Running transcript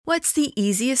What's the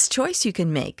easiest choice you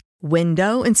can make?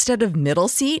 Window instead of middle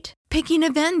seat? Picking a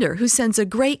vendor who sends a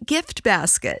great gift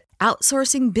basket?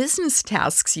 Outsourcing business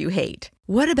tasks you hate?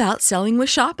 What about selling with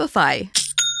Shopify?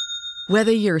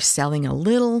 Whether you're selling a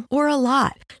little or a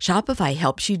lot, Shopify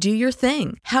helps you do your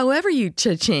thing, however you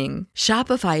cha-ching.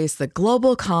 Shopify is the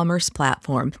global commerce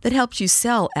platform that helps you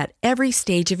sell at every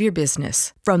stage of your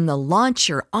business. From the launch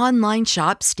your online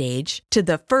shop stage to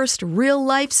the first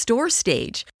real-life store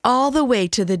stage, all the way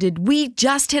to the did we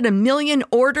just hit a million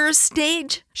orders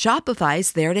stage.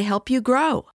 Shopify's there to help you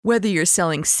grow. Whether you're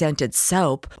selling scented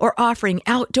soap or offering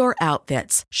outdoor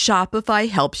outfits, Shopify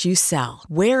helps you sell.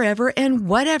 Wherever and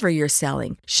whatever you're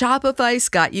selling, Shopify's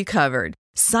got you covered.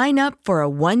 Sign up for a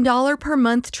 $1 per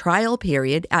month trial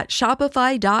period at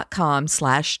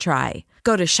shopify.com/try.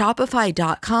 Go to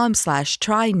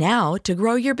shopify.com/try now to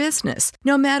grow your business,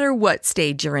 no matter what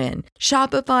stage you're in.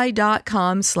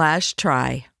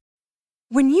 Shopify.com/try.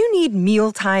 When you need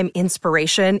mealtime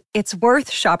inspiration, it's worth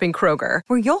shopping Kroger,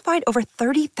 where you'll find over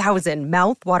 30,000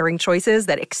 mouth-watering choices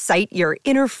that excite your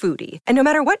inner foodie. And no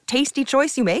matter what tasty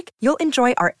choice you make, you'll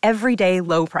enjoy our everyday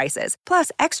low prices,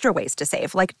 plus extra ways to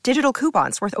save, like digital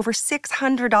coupons worth over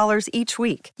 $600 each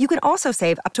week. You can also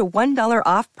save up to $1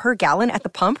 off per gallon at the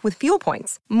pump with fuel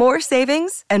points. More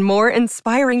savings and more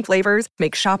inspiring flavors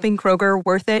make shopping Kroger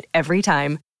worth it every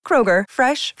time. Kroger,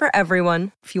 fresh for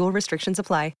everyone. Fuel restrictions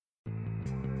apply.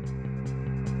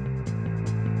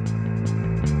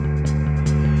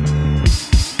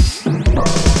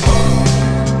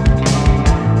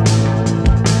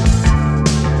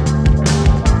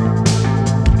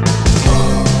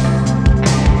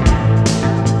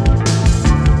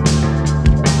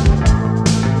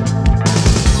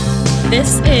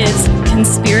 This is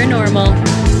Conspiranormal.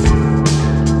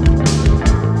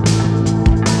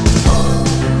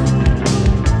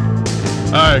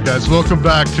 All right, guys, welcome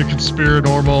back to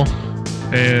Conspiranormal,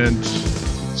 and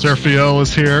Seraphiel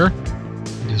is here.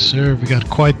 Yes, sir. We got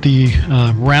quite the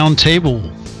round table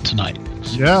tonight.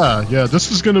 Yeah,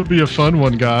 this is going to be a fun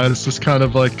one, guys. It's just kind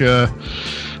of like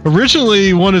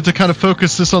originally wanted to kind of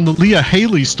focus this on the Leah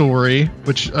Haley story,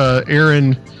 which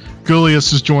Aaron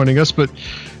Gullius is joining us, but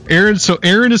Aaron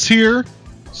is here.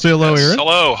 Say hello, yes, Aaron.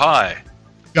 Hello, hi.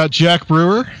 Got Jack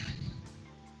Brewer.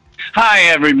 Hi,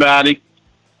 everybody.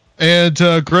 And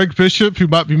Greg Bishop, who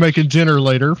might be making dinner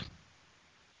later.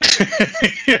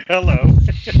 Hello.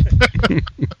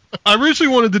 I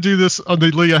originally wanted to do this on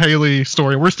the Leah Haley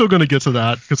story. We're still going to get to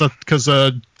that because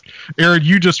Aaron,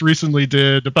 you just recently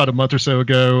did about a month or so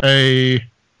ago you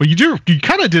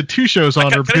kind of did two shows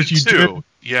on her because you did.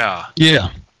 Yeah.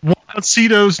 One on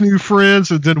Cito's new friends,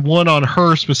 and then one on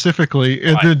her specifically.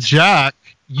 And then Jack,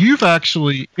 you've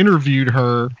actually interviewed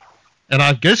her, and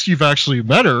I guess you've actually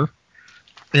met her,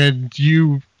 and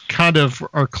you kind of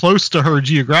are close to her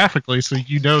geographically, so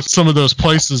you know some of those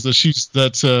places that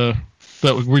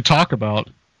we talk about,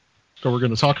 that we're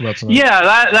going to talk about tonight.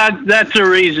 Yeah, that's a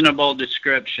reasonable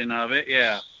description of it.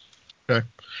 Yeah. Okay,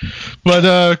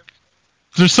 but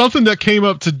there's something that came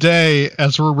up today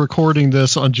as we're recording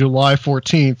this on July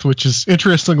 14th, which is,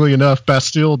 interestingly enough,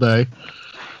 Bastille Day.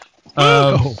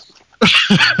 We'll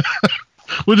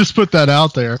just put that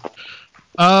out there.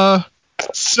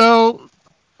 So,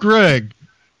 Greg,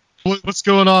 what's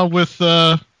going on with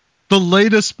the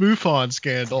latest MUFON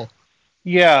scandal?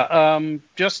 Yeah,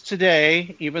 just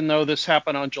today, even though this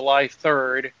happened on July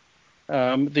 3rd,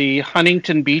 the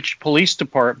Huntington Beach Police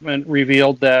Department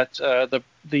revealed that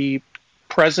the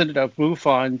president of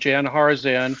MUFON, Jan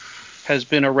Harzan, has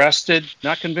been arrested,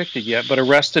 not convicted yet, but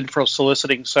arrested for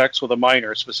soliciting sex with a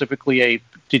minor, specifically a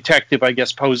detective, I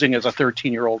guess, posing as a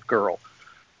 13-year-old girl.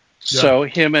 Yeah. So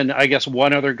him and, I guess,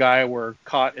 one other guy were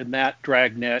caught in that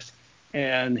dragnet,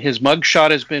 and his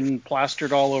mugshot has been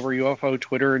plastered all over UFO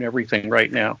Twitter and everything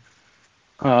right now.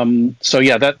 So,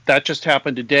 yeah, that just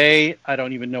happened today. I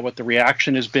don't even know what the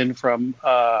reaction has been from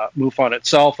MUFON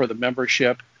itself or the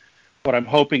membership. What I'm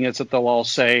hoping is that they'll all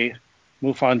say,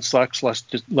 MUFON sucks,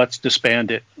 let's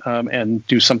disband it and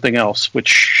do something else,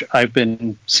 which I've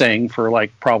been saying for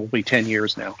like probably 10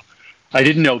 years now. I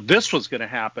didn't know this was going to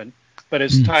happen, but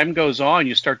as time goes on,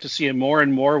 you start to see more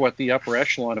and more what the upper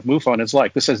echelon of MUFON is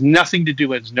like. This has nothing to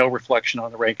do, it's no reflection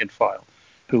on the rank and file,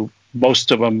 who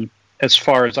most of them, as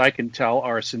far as I can tell,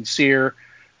 are sincere,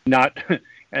 not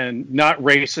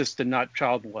racist and not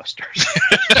child molesters.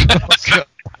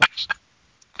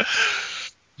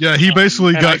 Yeah, he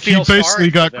basically got. I feel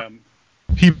sorry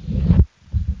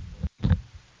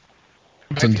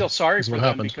for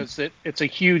them because it's a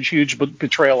huge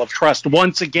betrayal of trust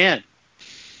once again.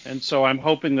 And so I'm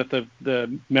hoping that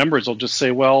the members will just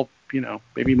say, well,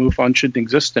 maybe MUFON shouldn't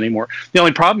exist anymore. The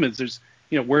only problem is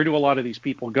where do a lot of these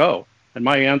people go? And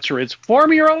my answer is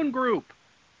form your own group.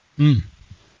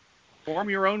 Form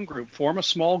your own group. Form a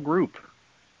small group.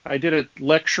 I did a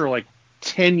lecture like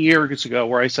 10 years ago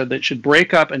where I said that it should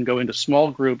break up and go into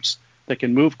small groups that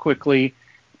can move quickly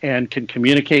and can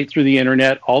communicate through the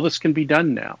internet. All this can be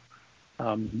done now.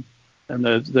 And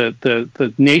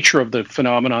the nature of the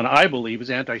phenomenon, I believe, is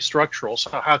anti-structural. So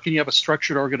how can you have a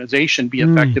structured organization be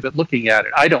effective at looking at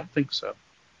it? I don't think so.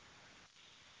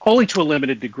 Only to a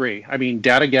limited degree. I mean,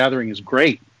 data gathering is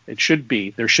great. It should be.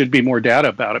 There should be more data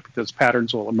about it because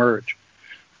patterns will emerge.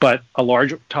 But a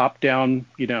large top-down,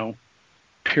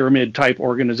 pyramid-type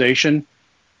organization,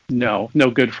 no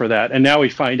good for that. And now we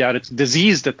find out it's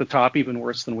diseased at the top, even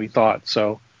worse than we thought.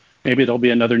 So maybe there'll be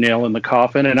another nail in the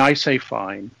coffin, and I say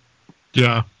fine.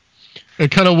 Yeah.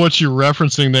 And kind of what you're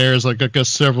referencing there is, like, I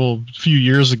guess few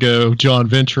years ago, John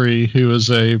Ventry, who is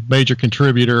a major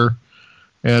contributor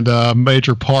and a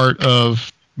major part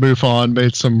of MUFON,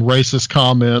 made some racist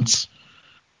comments.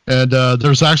 And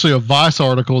there's actually a Vice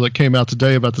article that came out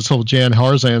today about this whole Jan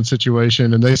Harzan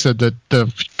situation, and they said that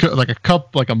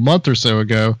a month or so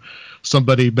ago,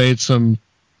 somebody made some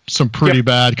pretty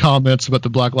bad comments about the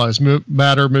Black Lives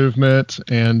Matter movement,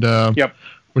 and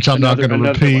which I'm not going to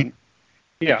repeat.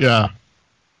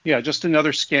 Yeah, just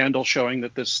another scandal showing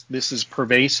that this is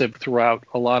pervasive throughout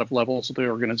a lot of levels of the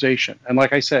organization. And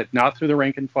like I said, not through the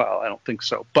rank and file, I don't think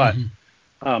so. But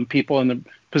people in the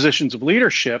positions of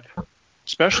leadership,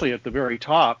 especially at the very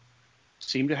top,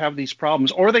 seem to have these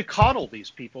problems, or they coddle these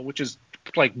people, which is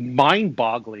like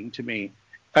mind-boggling to me.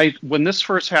 When this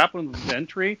first happened with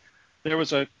Ventry, there was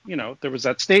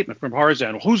that statement from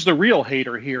Harzan, who's the real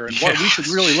hater here, and what we should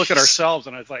really look at ourselves.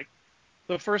 And I was like,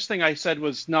 the first thing I said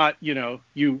was not,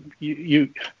 you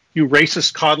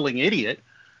racist coddling idiot.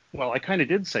 Well, I kind of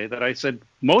did say that. I said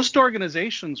most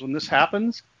organizations, when this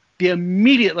happens, they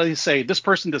immediately say this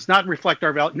person does not reflect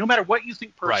our value, no matter what you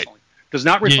think personally. Right. Does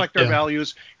not reflect our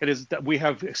values. It is that we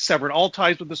have severed all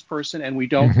ties with this person, and we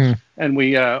don't, and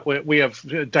we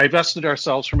have divested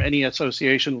ourselves from any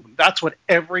association. That's what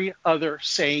every other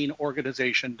sane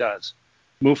organization does.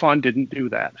 MUFON didn't do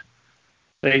that.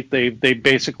 They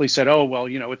basically said, oh well,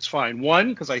 it's fine. One,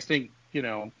 because I think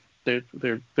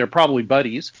they're probably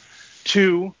buddies.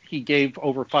 Two, he gave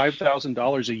over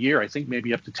 $5,000 a year. I think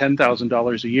maybe up to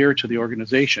 $10,000 a year to the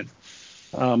organization.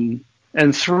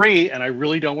 And three, and I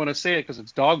really don't want to say it because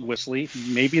it's dog whistly.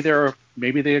 Maybe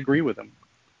they agree with him.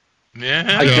 Yeah.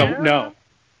 I don't know.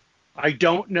 I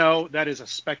don't know. That is a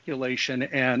speculation,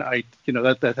 and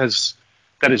that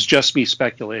is just me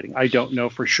speculating. I don't know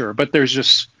for sure, but there's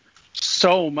just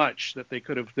so much that they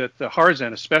could have, that the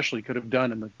Harzan especially could have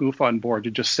done in the MUFON board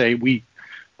to just say we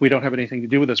don't have anything to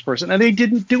do with this person, and they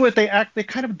didn't do it. They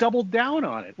kind of doubled down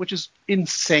on it, which is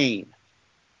insane,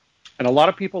 and a lot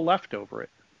of people left over it.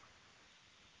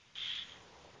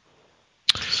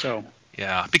 So.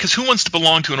 Yeah, because who wants to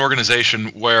belong to an organization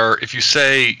where if you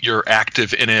say you're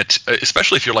active in it,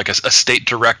 especially if you're like a state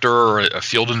director or a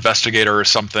field investigator or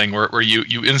something, where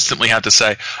you instantly have to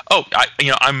say, oh,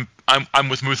 I'm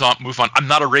with MUFON. I'm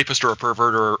not a rapist or a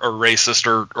pervert or racist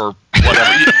or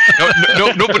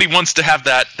whatever. Nobody wants to have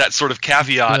that sort of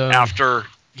caveat after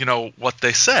what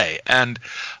they say. And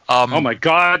oh my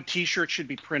God, T-shirts should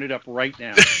be printed up right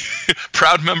now.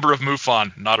 Proud member of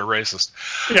MUFON, not a racist.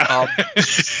 Yeah.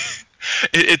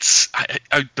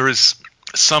 There is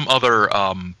some other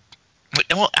I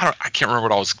can't remember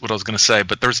what I was going to say,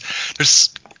 but there's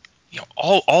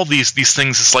all these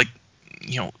things. It's like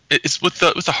it's with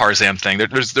the Harzan thing.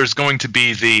 There's going to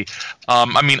be the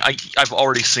I've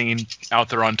already seen out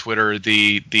there on Twitter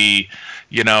the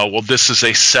well, this is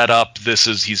a setup.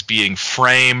 He's being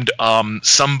framed.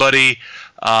 Somebody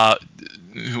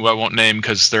who I won't name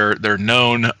because they're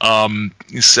known,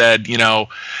 said,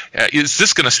 is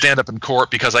this going to stand up in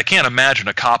court? Because I can't imagine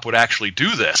a cop would actually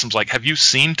do this. I was like, have you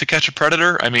seen To Catch a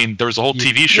Predator? I mean, there was a whole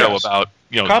TV show about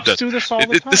cops do this all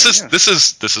the time.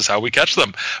 This is how we catch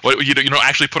them. You don't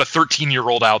actually put a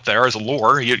 13-year-old out there as a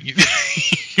lure.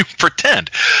 You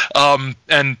pretend.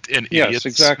 And idiots,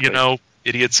 exactly.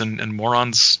 Idiots and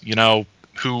morons,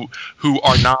 who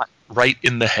are not right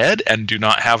in the head and do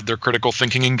not have their critical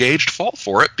thinking engaged fall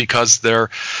for it because they're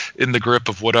in the grip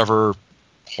of whatever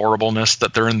horribleness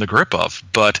that they're in the grip of.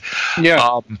 But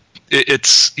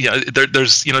there's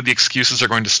the excuses are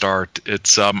going to start.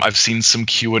 It's I've seen some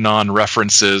QAnon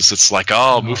references. It's like,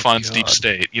 MUFON's deep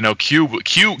state. Q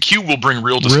will bring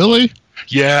real disclosure. Really?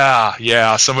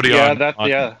 Yeah. Somebody it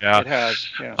has.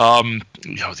 Yeah.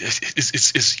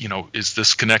 Is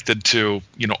this connected to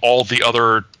all the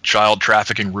other child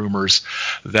trafficking rumors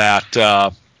that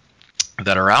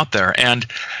are out there? And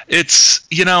it's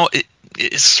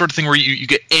it's the sort of thing where you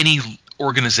get any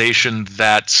organization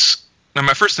that's. Now,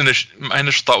 my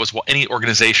initial thought was, well, any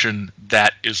organization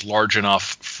that is large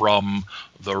enough, from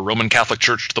the Roman Catholic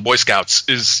Church to the Boy Scouts,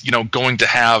 is going to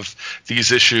have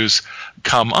these issues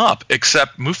come up.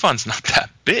 Except MUFON's not that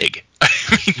big,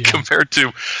 compared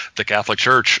to the Catholic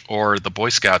Church or the Boy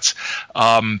Scouts.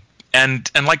 And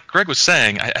like Greg was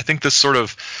saying, I think this sort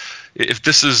of, if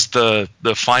this is the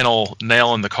final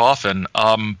nail in the coffin.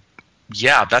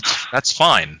 Yeah, that's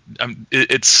fine.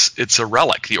 It's a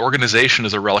relic. The organization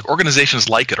is a relic. Organizations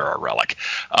like it are a relic,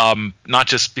 not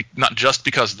just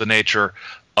because of the nature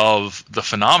of the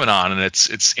phenomenon and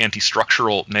its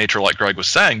anti-structural nature, like Greg was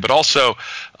saying, but also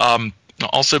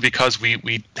because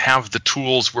we have the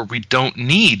tools where we don't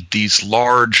need these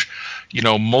large,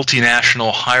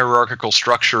 multinational hierarchical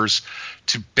structures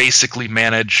to basically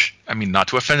manage. I mean, not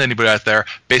to offend anybody out there,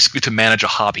 basically to manage a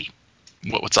hobby.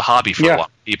 What's a hobby for a lot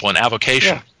of people? An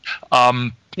avocation.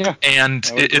 And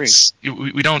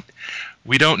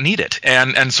we don't need it.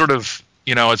 And sort of,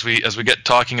 as we get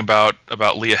talking about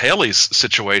Leah Haley's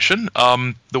situation,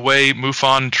 the way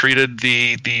MUFON treated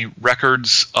the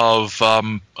records of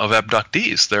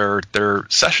abductees, their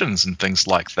sessions and things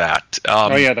like that.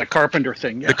 The Carpenter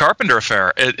thing. Yeah. The Carpenter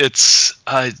affair.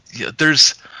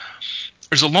 There's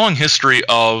a long history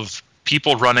of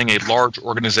people running a large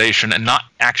organization and not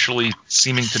actually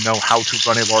seeming to know how to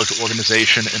run a large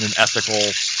organization in an ethical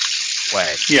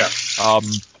way. Yeah.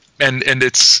 And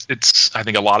it's I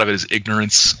think a lot of it is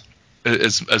ignorance,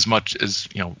 as much as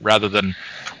rather than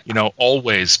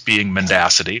always being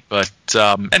mendacity, but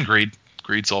and greed.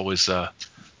 Greed's always a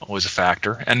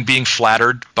factor, and being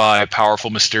flattered by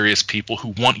powerful, mysterious people who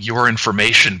want your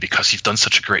information because you've done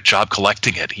such a great job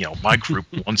collecting it. My group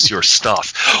wants your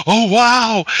stuff. Oh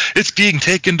wow, it's being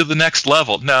taken to the next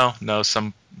level. No,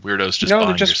 some weirdos just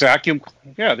they're just vacuum.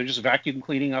 Yeah, they're just vacuum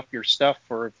cleaning up your stuff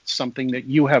for something that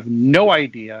you have no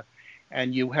idea,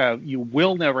 and you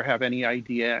will never have any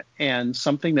idea, and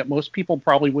something that most people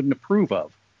probably wouldn't approve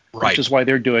of. Right. Which is why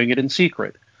they're doing it in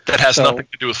secret. That has nothing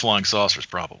to do with flying saucers,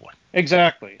 probably.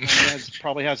 Exactly. It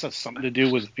probably has something to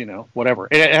do with whatever.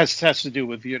 It has to do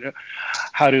with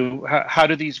how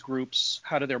do these groups,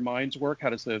 how do their minds work? How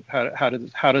does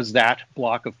that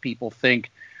block of people think?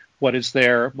 What is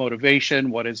their motivation?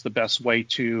 What is the best way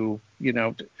to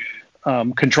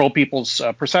control people's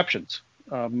perceptions?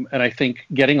 And I think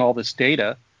getting all this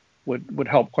data would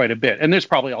help quite a bit. And there's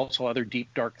probably also other deep,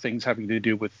 dark things having to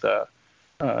do with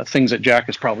things that Jack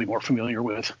is probably more familiar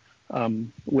with.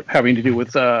 Having to do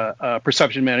with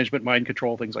perception management, mind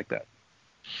control, things like that.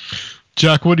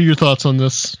 Jack, what are your thoughts on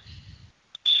this?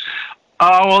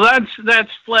 Well,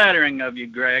 that's flattering of you,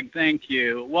 Greg. Thank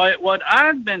you. What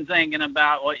I've been thinking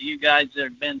about, what you guys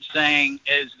have been saying,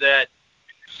 is that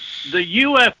the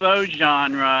UFO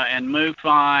genre and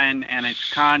MUFON and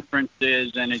its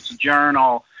conferences and its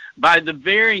journal, by the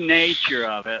very nature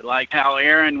of it, like how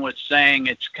Aaron was saying,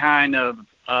 it's kind of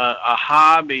a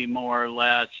hobby, more or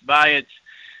less. By its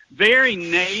very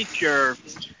nature,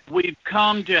 we've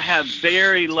come to have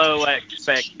very low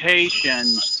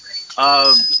expectations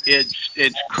of its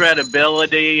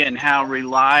credibility and how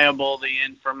reliable the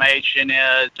information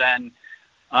is,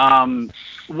 and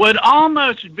would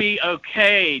almost be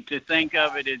okay to think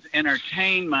of it as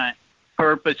entertainment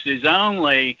purposes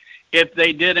only if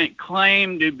they didn't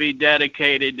claim to be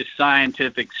dedicated to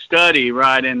scientific study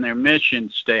right in their mission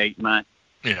statement.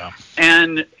 Yeah.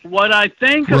 And what I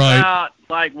think about,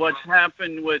 like, what's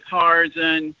happened with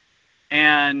Harzan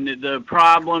and the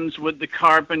problems with the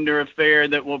Carpenter affair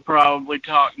that we'll probably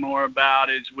talk more about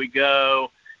as we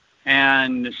go,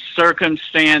 and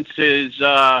circumstances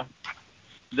that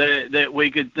we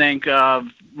could think of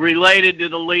related to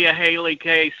the Leah Haley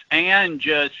case and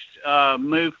just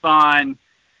MUFON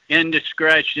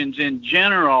indiscretions in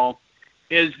general,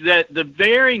 is that the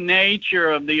very nature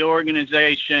of the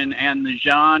organization and the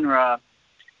genre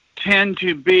tend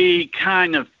to be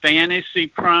kind of fantasy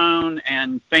prone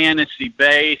and fantasy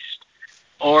based,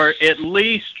 or at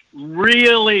least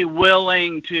really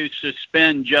willing to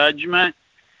suspend judgment.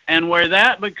 And where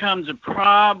that becomes a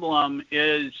problem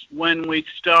is when we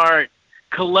start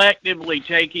collectively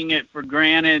taking it for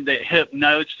granted that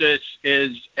hypnosis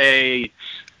is a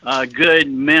good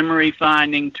memory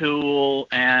finding tool,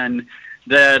 and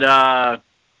that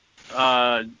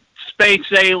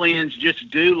space aliens just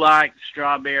do like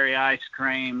strawberry ice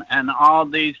cream and all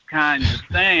these kinds of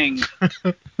things,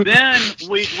 then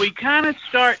we kind of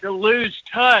start to lose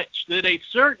touch that a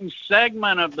certain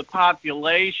segment of the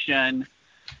population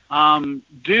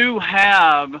do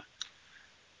have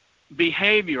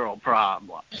behavioral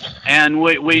problems. And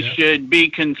we should be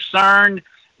concerned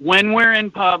when we're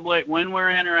in public, when we're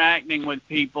interacting with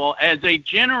people, as a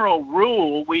general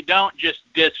rule, we don't just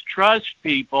distrust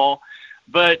people,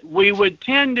 but we would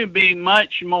tend to be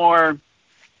much more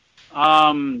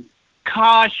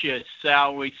cautious,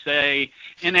 shall we say,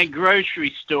 in a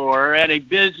grocery store or at a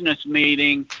business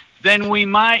meeting than we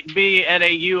might be at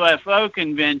a UFO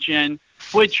convention,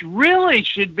 which really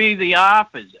should be the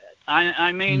opposite.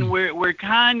 I mean, we're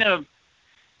kind of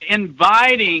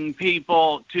inviting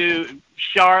people to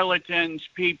charlatans,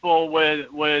 people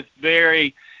with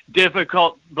very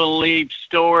difficult belief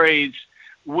stories.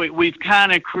 We've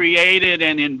kind of created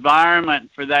an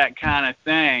environment for that kind of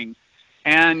thing.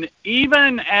 And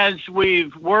even as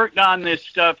we've worked on this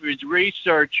stuff as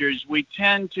researchers, we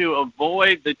tend to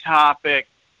avoid the topic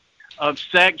of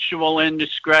sexual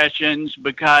indiscretions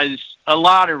because a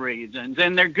lot of reasons,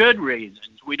 and they're good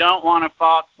reasons. We don't want to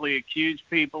falsely accuse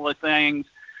people of things.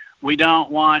 We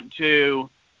don't want to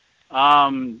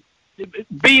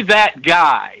be that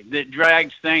guy that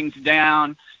drags things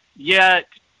down. Yet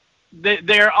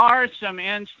there are some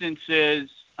instances,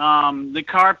 the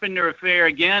Carpenter affair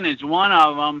again is one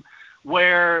of them,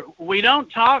 where we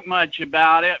don't talk much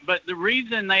about it, but the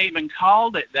reason they even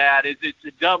called it that is it's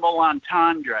a double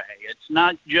entendre. It's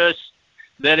not just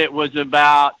that it was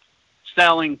about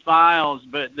selling files,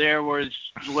 but there was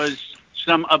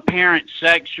some apparent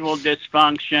sexual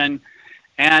dysfunction.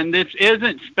 And this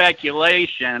isn't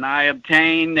speculation. I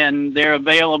obtained, and they're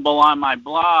available on my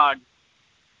blog,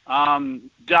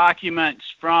 documents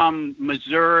from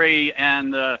Missouri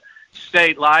and the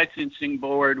state licensing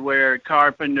board where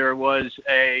Carpenter was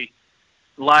a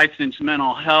licensed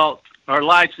mental health or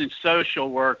licensed social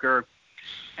worker,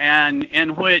 and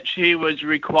in which he was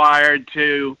required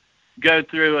to go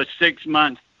through a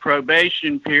 6-month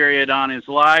probation period on his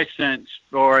license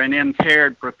for an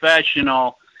impaired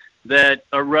professional that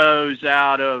arose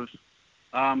out of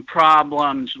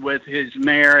problems with his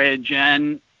marriage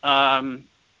and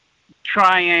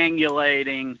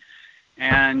triangulating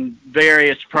and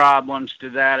various problems to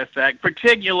that effect.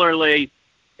 Particularly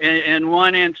in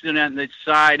one incident that's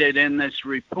cited in this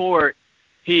report,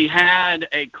 he had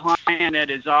a client at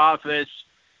his office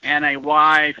and a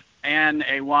wife and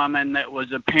a woman that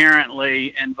was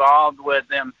apparently involved with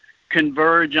him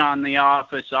converge on the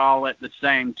office all at the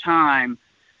same time.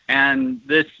 And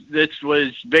this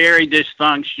was very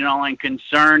dysfunctional and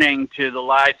concerning to the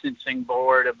licensing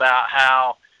board about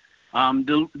how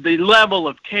the level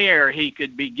of care he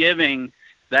could be giving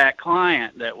that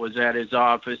client that was at his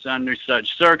office under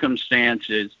such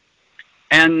circumstances.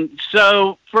 And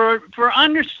so for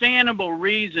understandable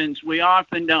reasons, we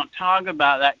often don't talk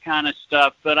about that kind of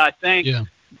stuff. But I think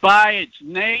by its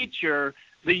nature,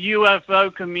 the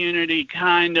UFO community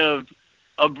kind of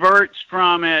averts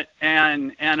from it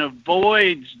and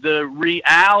avoids the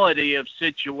reality of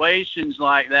situations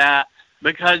like that,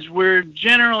 because we're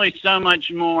generally so much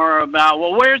more about,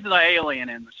 well, where's the alien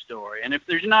in the story? And if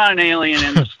there's not an alien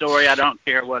in the story, I don't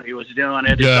care what he was doing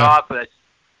at his office.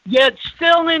 Yet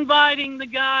still inviting the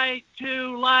guy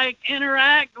to, like,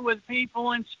 interact with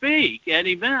people and speak at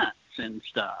events and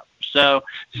stuff. So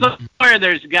somewhere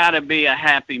there's got to be a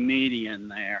happy median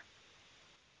there.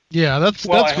 Yeah, that's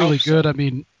really good. I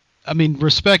mean,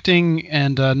 respecting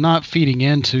and not feeding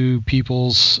into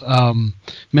people's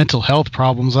mental health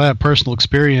problems. I have personal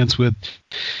experience with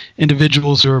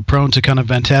individuals who are prone to kind of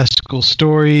fantastical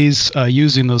stories,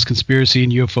 using those conspiracy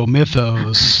and UFO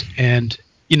mythos. And,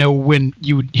 you know, when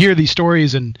you would hear these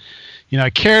stories and, you know, I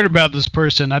cared about this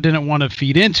person, I didn't want to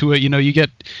feed into it. You know, you get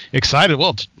excited.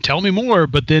 Well, tell me more.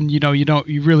 But then, you know,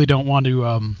 you really don't want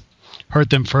to hurt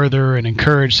them further and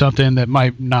encourage something that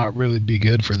might not really be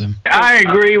good for them. I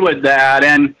agree with that.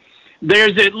 And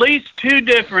there's at least two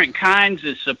different kinds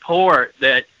of support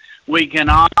that we can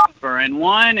offer. And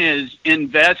one is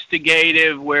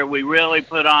investigative, where we really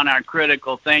put on our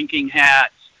critical thinking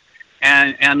hats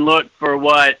and look for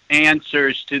what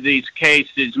answers to these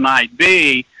cases might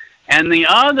be. And the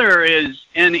other is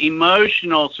an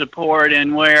emotional support,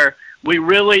 in where we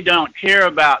really don't care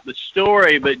about the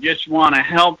story, but just want to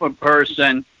help a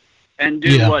person and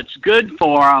do what's good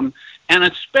for them. And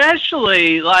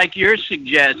especially, like you're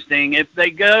suggesting, if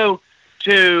they go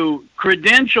to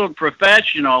credentialed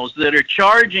professionals that are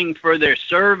charging for their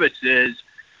services,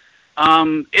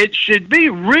 it should be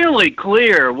really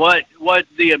clear what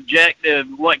the objective,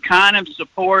 what kind of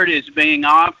support is being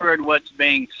offered, what's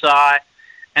being sought,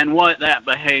 and what that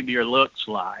behavior looks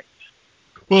like.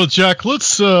 Well, Jack,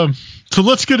 let's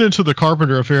get into the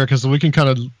Carpenter affair, because we can kind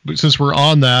of, since we're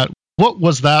on that, what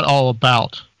was that all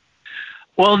about?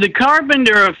 Well, the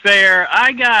Carpenter affair,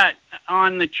 I got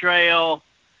on the trail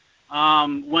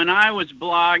when I was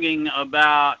blogging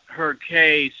about her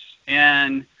case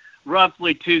in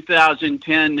roughly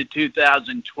 2010 to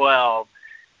 2012.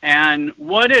 And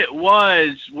what it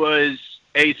was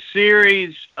a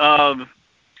series of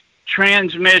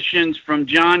transmissions from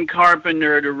John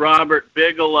Carpenter to Robert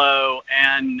Bigelow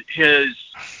and his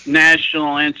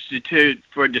National Institute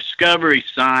for Discovery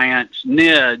Science,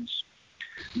 NIDS,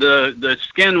 the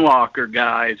Skinwalker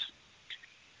guys.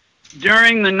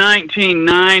 During the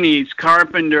 1990s,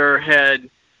 Carpenter had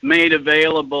made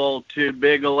available to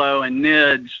Bigelow and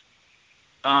NIDS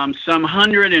some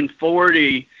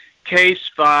 140 case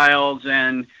files,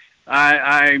 and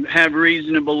I have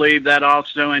reason to believe that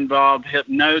also involved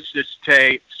hypnosis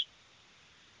tapes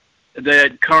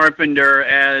that Carpenter,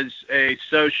 as a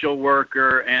social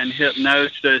worker and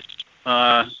hypnosis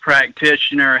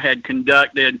practitioner, had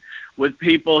conducted with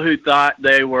people who thought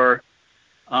they were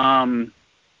abductees,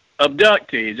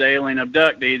 alien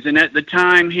abductees. And at the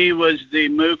time, he was the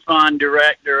MUFON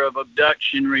director of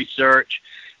abduction research,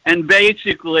 and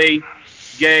basically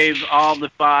gave all the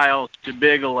files to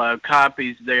Bigelow,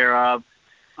 copies thereof.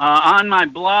 On my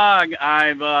blog,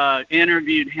 I've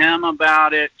interviewed him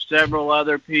about it, several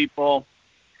other people,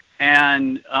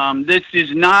 and this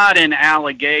is not an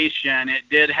allegation. It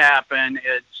did happen.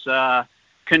 It's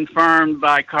confirmed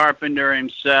by Carpenter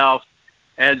himself,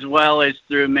 as well as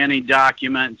through many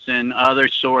documents and other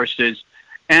sources.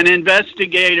 An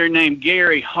investigator named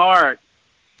Gary Hart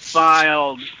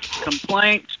filed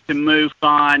complaints to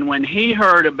MUFON when he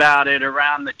heard about it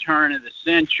around the turn of the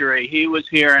century. He was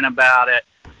hearing about it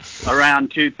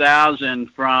around 2000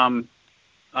 from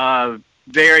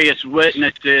various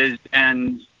witnesses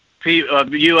and of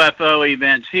UFO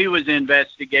events he was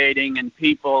investigating and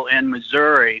people in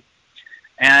Missouri.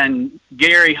 And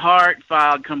Gary Hart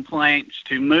filed complaints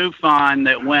to MUFON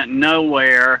that went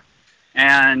nowhere,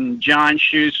 and John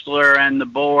Schuessler and the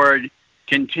board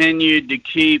continued to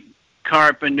keep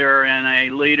Carpenter in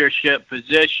a leadership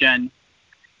position.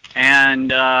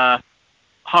 And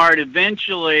Hart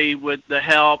eventually, with the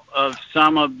help of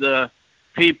some of the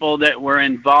people that were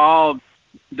involved,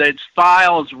 that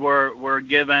files were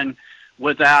given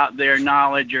without their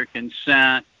knowledge or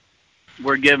consent,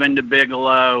 were given to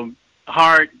Bigelow.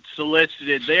 Hart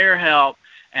solicited their help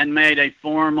and made a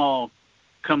formal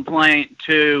complaint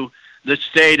to the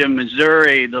state of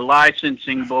Missouri, the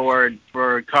licensing board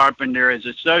for Carpenter as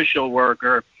a social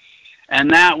worker,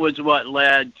 and that was what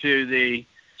led to the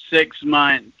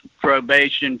 6-month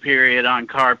probation period on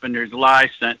Carpenter's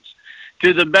license.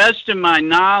 To the best of my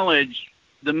knowledge,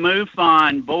 the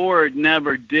MUFON board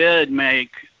never did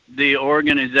make the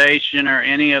organization or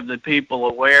any of the people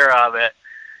aware of it.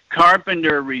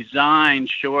 Carpenter resigned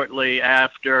shortly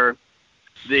after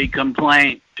the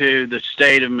complaint to the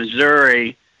state of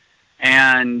Missouri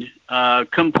and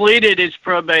completed his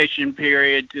probation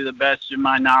period, to the best of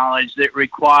my knowledge, that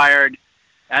required,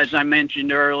 as I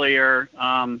mentioned earlier,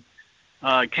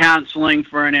 counseling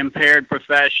for an impaired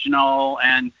professional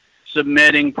and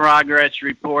submitting progress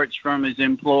reports from his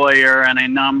employer and a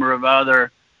number of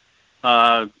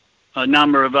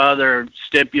other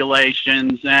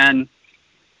stipulations. And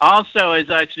also, as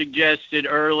I suggested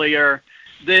earlier,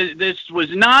 this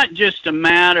was not just a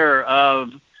matter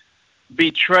of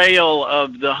betrayal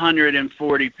of the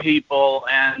 140 people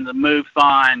and the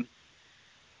MUFON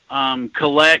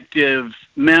collective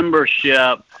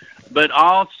membership, but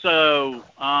also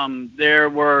there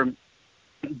were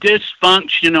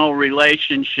dysfunctional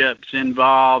relationships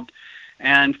involved.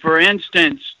 And for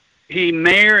instance, he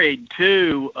married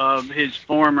 2 of his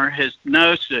former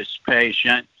hypnosis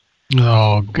patients.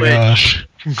 Oh gosh.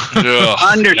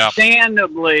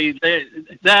 Understandably,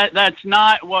 that's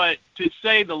not what, to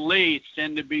say the least,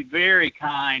 and to be very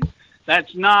kind,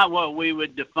 that's not what we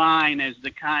would define as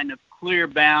the kind of clear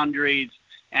boundaries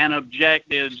and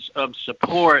objectives of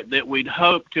support that we'd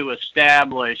hope to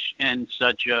establish in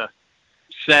such a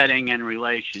setting and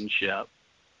relationship.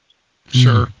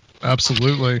 Sure.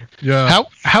 Absolutely. Yeah.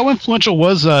 How influential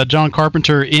was John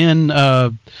Carpenter in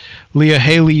Leah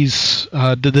Haley's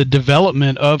the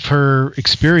development of her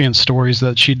experience stories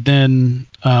that she'd then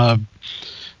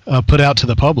put out to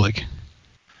the public?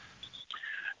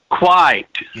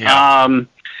 Quite. Yeah.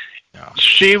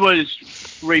 She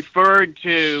was referred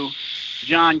to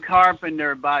John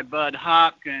Carpenter by Bud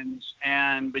Hopkins,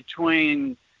 and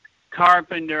between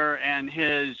Carpenter and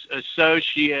his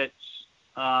associates,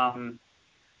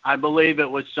 I believe it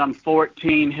was some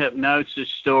 14 hypnosis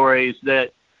stories,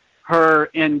 that her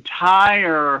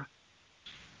entire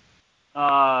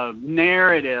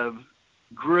narrative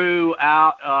grew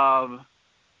out of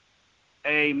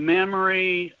a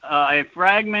memory, a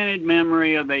fragmented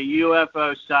memory of a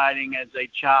UFO sighting as a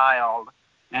child,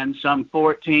 and some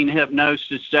 14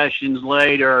 hypnosis sessions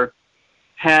later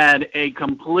had a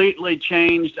completely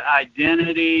changed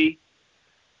identity,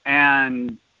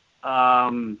 and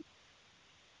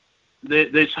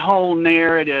this whole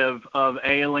narrative of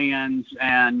aliens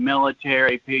and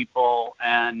military people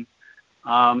and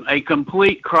a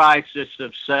complete crisis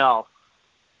of self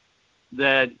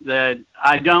that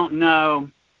I don't know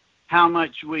how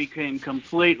much we can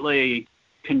completely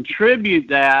contribute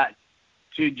that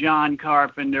to John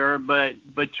Carpenter, but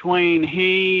between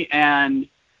he and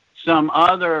some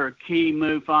other key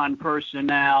MUFON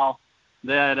personnel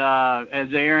that,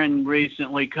 as Aaron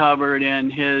recently covered in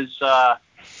his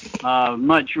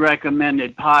much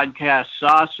recommended podcast,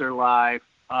 Saucer Life,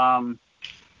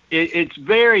 it's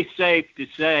very safe to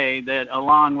say that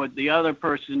along with the other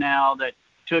personnel that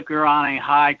took her on a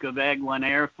hike of Eglin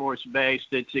Air Force Base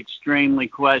that's extremely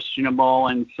questionable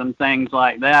and some things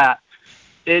like that,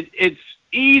 it's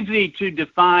easy to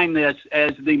define this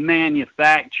as the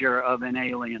manufacture of an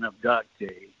alien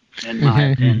abductee, in my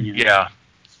opinion.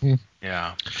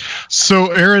 Yeah. So,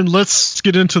 Aaron, let's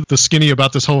get into the skinny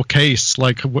about this whole case.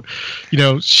 Like,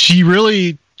 she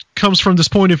really comes from this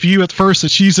point of view at first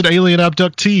that she's an alien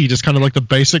abductee, just kind of like the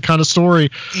basic kind of story.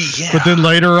 Yeah. But then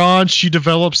later on, she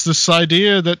develops this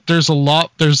idea that there's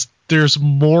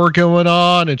more going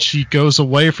on, and she goes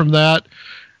away from that.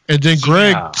 And then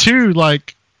Greg, too,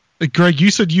 like, Greg,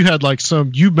 you said you had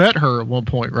you met her at one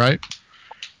point, right?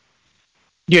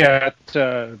 Yeah,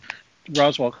 at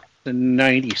Roswell in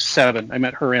 97. I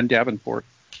met her in Davenport.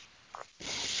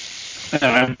 And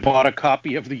I bought a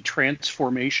copy of The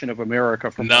Transformation of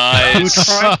America from Nice.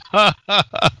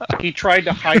 He tried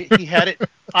to hide. He had it.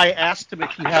 I asked him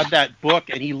if he had that book,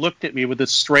 and he looked at me with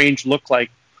this strange look,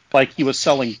 like he was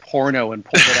selling porno, and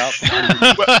pulled it out from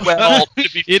underneath. Well,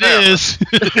 it is.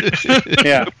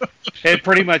 Yeah, it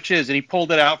pretty much is. And he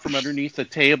pulled it out from underneath the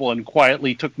table and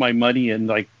quietly took my money, and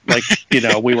like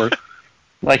we were,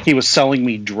 like he was selling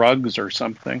me drugs or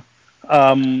something.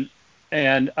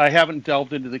 And I haven't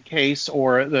delved into the case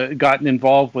or gotten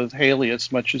involved with Haley as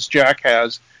much as Jack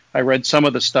has. I read some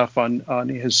of the stuff on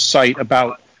his site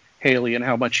about Haley and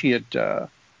how much he had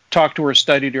talked to her,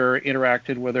 studied her,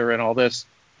 interacted with her, and all this.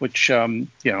 Which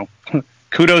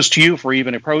kudos to you for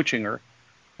even approaching her.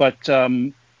 But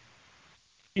my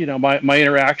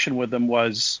interaction with them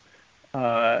was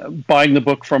buying the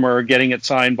book from her, getting it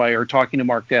signed by her, talking to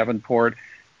Mark Davenport,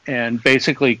 and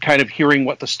basically kind of hearing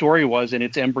what the story was in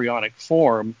its embryonic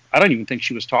form. I don't even think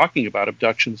she was talking about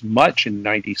abductions much in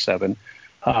 97.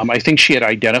 I think she had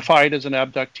identified as an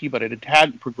abductee, but it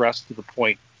hadn't progressed to the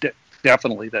point,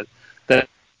 definitely, that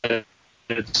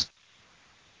it's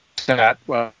that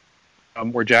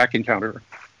where Jack encountered her.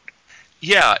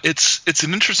 Yeah, it's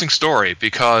an interesting story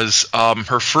because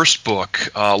her first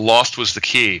book, Lost Was the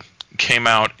Key, came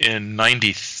out in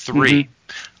 93. Mm-hmm.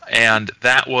 And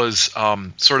that was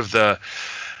sort of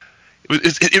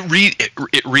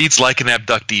it reads like an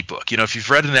abductee book. If you've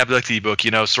read an abductee book,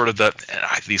 sort of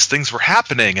these things were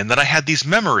happening, and then I had these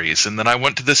memories, and then I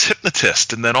went to this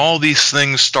hypnotist, and then all these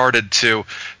things started to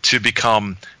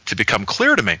become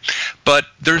clear to me. But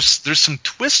there's some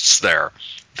twists there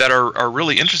that are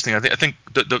really interesting. I think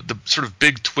the sort of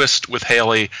big twist with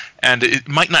Haley, and it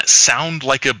might not sound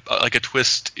like a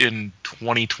twist in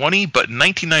 2020, but in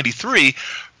 1993.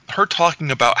 Her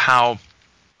talking about how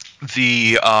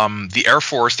the Air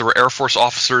Force, there were Air Force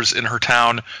officers in her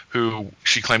town who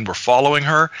she claimed were following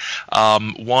her.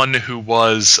 One who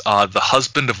was the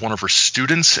husband of one of her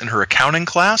students in her accounting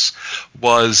class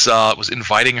was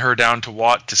inviting her down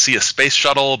to see a space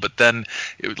shuttle, but then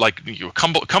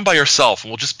come by yourself,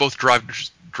 and we'll just both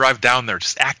drive down there,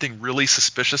 just acting really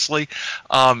suspiciously.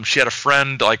 She had a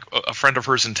friend of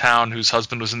hers in town whose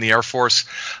husband was in the Air Force,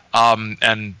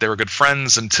 and they were good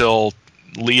friends until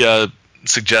Leah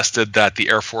suggested that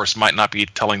the Air Force might not be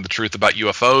telling the truth about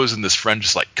UFOs, and this friend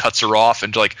just cuts her off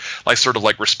and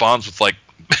responds with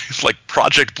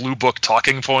Project Blue Book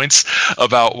talking points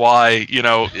about why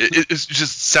it's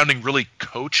just sounding really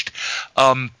coached.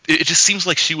 It just seems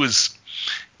like she was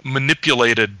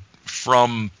manipulated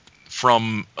from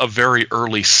a very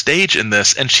early stage in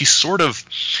this, and she sort of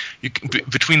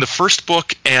between the first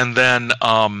book and then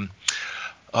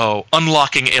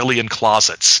Unlocking Alien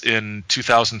Closets in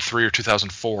 2003 or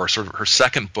 2004, sort of her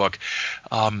second book,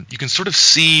 you can sort of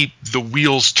see the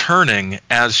wheels turning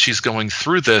as she's going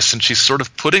through this, and she's sort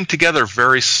of putting together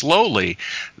very slowly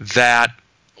that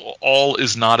all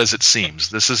is not as it seems.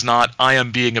 This is not I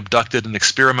am being abducted and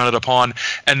experimented upon,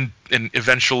 and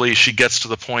eventually she gets to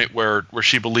the point where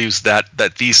she believes that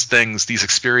these things, these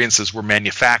experiences were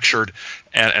manufactured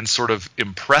and sort of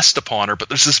impressed upon her. But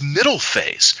there's this middle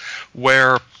phase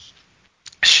where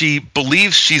she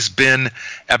believes she's been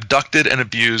abducted and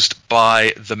abused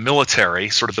by the military,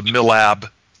 sort of the MILAB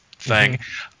thing.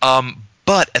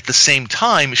 But at the same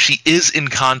time, she is in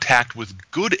contact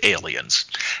with good aliens.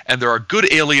 And there are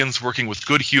good aliens working with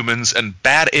good humans and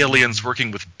bad aliens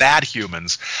working with bad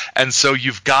humans. And so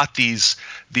you've got these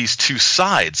two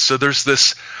sides. So there's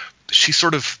this, she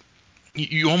sort of,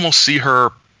 you almost see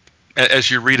her, as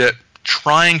you read it,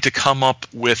 trying to come up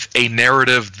with a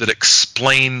narrative that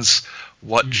explains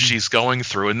what she's going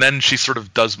through. And then she sort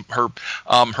of does her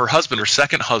husband, her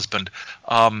second husband,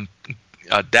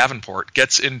 Davenport,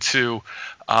 gets into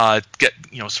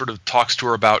sort of talks to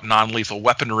her about non-lethal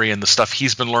weaponry and the stuff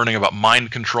he's been learning about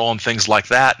mind control and things like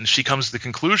that, and she comes to the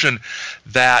conclusion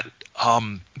that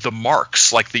the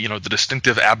marks, like the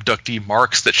distinctive abductee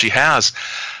marks that she has,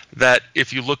 that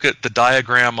if you look at the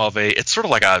diagram of it's sort of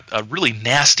like a really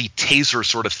nasty taser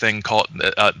sort of thing called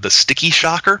the sticky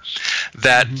shocker,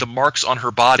 that the marks on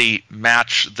her body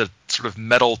match the sort of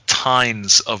metal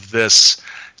tines of this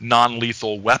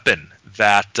non-lethal weapon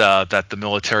that the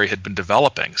military had been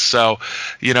developing. So,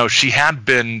 she had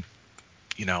been,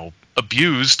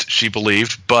 abused, she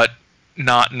believed, but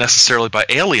not necessarily by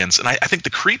aliens. And I think the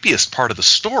creepiest part of the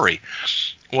story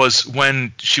was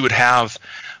when she would have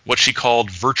what she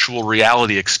called virtual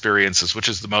reality experiences, which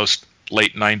is the most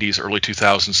late 90s, early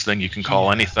 2000s thing you can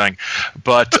call anything.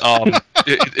 But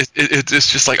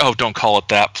it's just like, oh, don't call it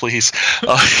that, please.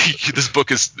 This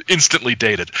book is instantly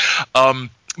dated.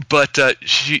 But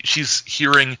she's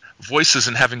hearing voices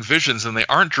and having visions, and they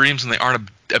aren't dreams and they aren't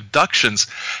abductions.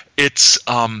 It's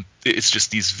just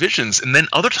these visions. And then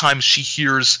other times she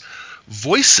hears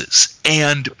voices,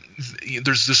 and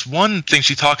there's this one thing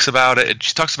she talks about it.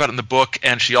 She talks about it in the book,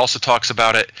 and she also talks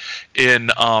about it in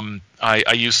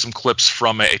I used some clips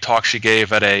from a talk she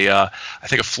gave at I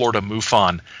think a Florida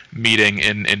MUFON meeting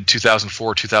in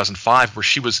 2004, 2005, where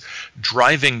she was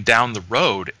driving down the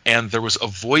road and there was a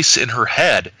voice in her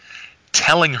head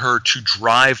telling her to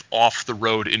drive off the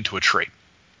road into a tree.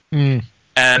 And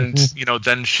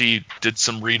then she did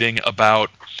some reading about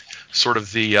sort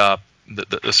of the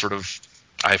sort of,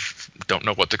 I don't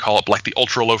know what to call it, like the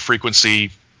ultra low frequency,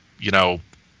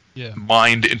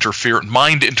 mind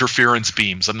interference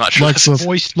beams. I'm not sure. Like the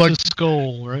voice to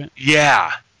skull, right?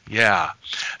 Yeah.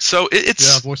 So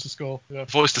it's voice to skull. Yeah.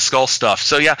 Voice to skull stuff.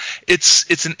 So yeah,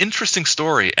 it's an interesting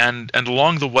story, and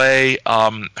along the way,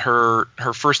 her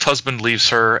first husband leaves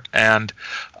her, and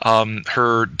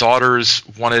her daughters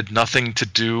wanted nothing to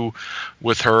do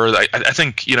with her. I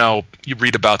think you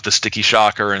read about the sticky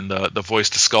shocker and the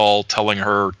voice to skull telling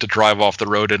her to drive off the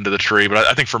road into the tree. But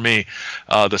I think for me,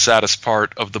 the saddest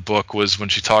part of the book was when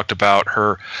she talked about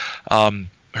her I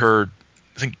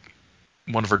think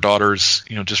one of her daughters,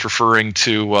 just referring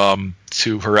to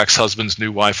her ex-husband's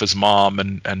new wife as mom,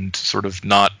 and sort of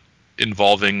not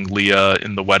involving Leah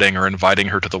in the wedding or inviting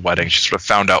her to the wedding. She sort of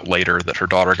found out later that her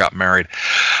daughter got married.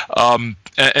 And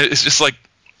it's just like,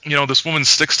 this woman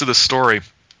sticks to this story,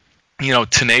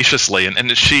 tenaciously,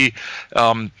 and she,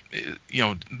 the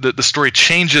story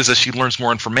changes as she learns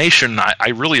more information. I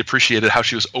really appreciated how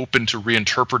she was open to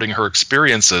reinterpreting her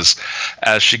experiences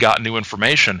as she got new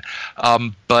information.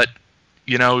 But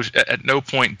at no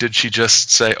point did she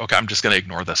just say, okay, I'm just going to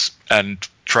ignore this and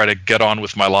try to get on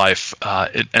with my life.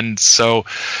 And so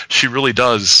she really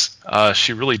does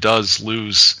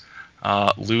lose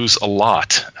a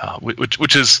lot,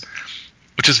 which is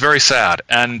very sad.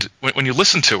 And when you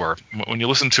listen to her, in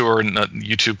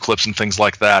YouTube clips and things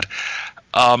like that,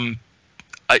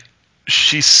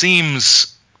 she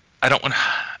sounds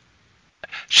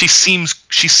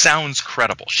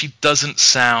credible. She doesn't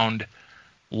sound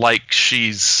like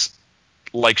she's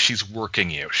working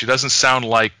you. She doesn't sound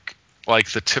like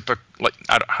the typical,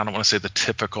 I don't want to say the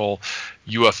typical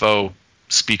UFO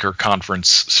speaker conference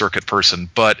circuit person,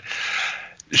 but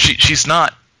she's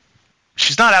not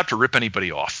out to rip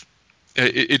anybody off.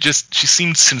 She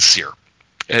seems sincere.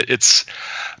 It's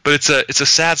a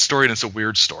sad story, and it's a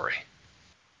weird story.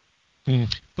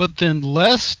 But then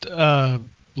less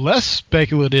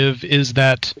speculative is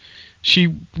that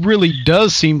she really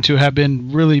does seem to have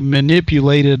been really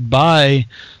manipulated by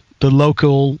the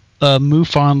local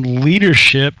MUFON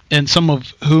leadership, and some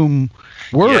of whom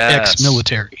were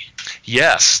ex-military.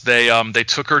 Yes, they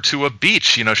took her to a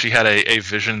beach. You know, she had a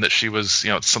vision that she was,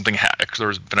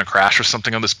 there's been a crash or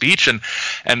something on this beach, and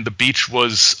the beach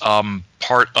was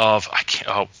part of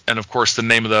and of course the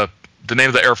name of the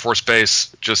Air Force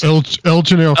Base, just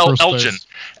Elgin Air Force Base.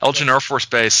 Elgin Air Force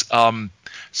Base.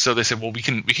 So they said, well, we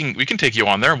can take you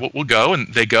on there. We'll go, and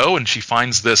they go, and she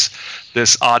finds this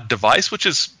odd device, which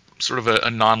is sort of a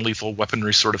non-lethal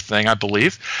weaponry sort of thing, I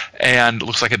believe, and it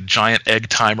looks like a giant egg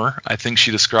timer, I think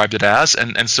she described it as.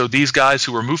 And so these guys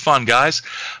who were MUFON guys,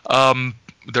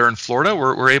 they're in Florida,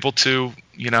 were able to,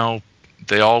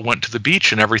 they all went to the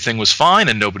beach and everything was fine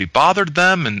and nobody bothered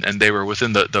them, and they were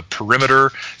within the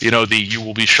perimeter, you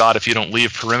will be shot if you don't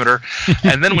leave perimeter.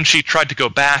 And then when she tried to go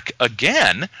back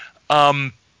again,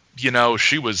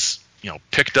 she was,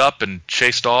 picked up and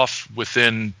chased off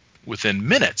within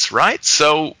minutes, right?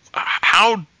 So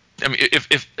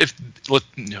if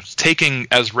taking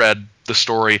as read the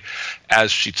story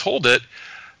as she told it,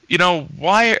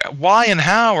 why and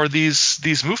how are these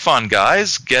MUFON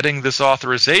guys getting this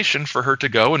authorization for her to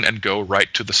go and go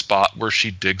right to the spot where she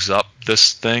digs up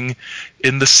this thing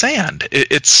in the sand?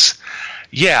 It's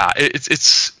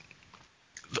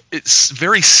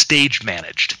very stage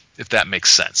managed, if that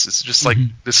makes sense. It's just like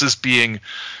this is being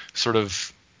sort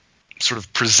of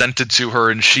presented to her,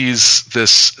 and she's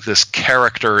this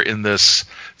character in this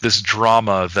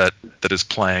drama that is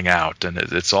playing out, and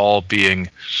it's all being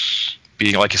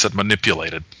like you said,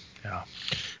 manipulated. Yeah.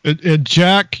 And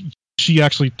Jack, she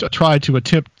actually tried to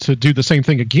attempt to do the same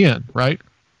thing again, right?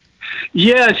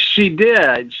 Yes, she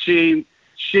did. She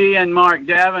and Mark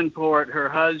Davenport, her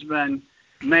husband,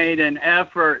 made an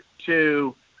effort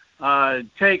to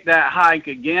take that hike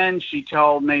again, she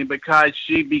told me, because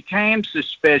she became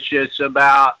suspicious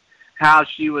about how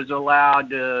she was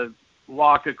allowed to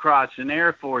walk across an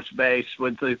Air Force base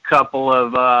with a couple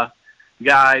of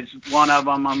guys, one of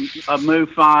them a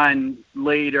MUFON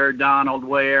leader, Donald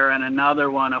Ware, and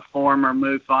another one a former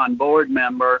MUFON board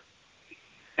member.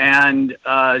 And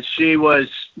she was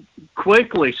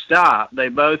quickly stopped. They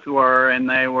both were, and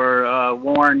they were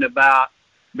warned about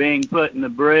being put in the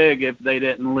brig if they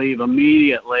didn't leave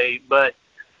immediately. But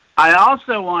I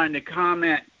also wanted to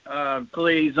comment,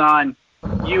 please, on,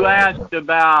 you asked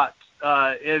about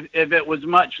if it was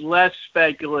much less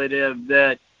speculative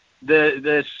that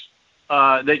that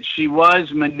she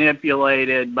was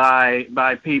manipulated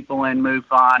by people in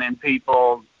MUFON and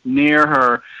people near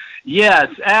her. Yes,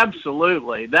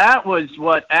 absolutely. That was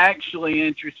what actually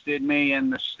interested me in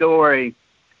the story,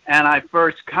 and I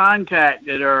first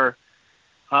contacted her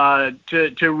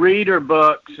to read her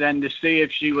books and to see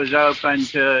if she was open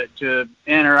to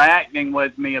interacting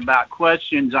with me about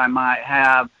questions I might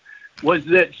have, was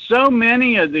that so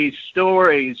many of these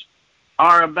stories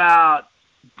are about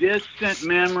distant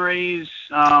memories.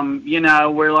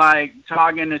 We're like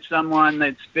talking to someone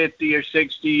that's 50 or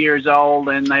 60 years old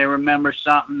and they remember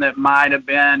something that might have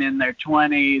been in their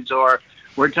 20s, or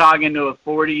we're talking to a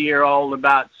 40-year-old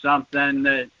about something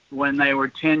that when they were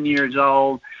 10 years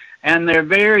old. And they're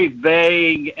very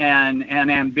vague and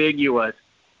ambiguous,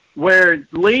 where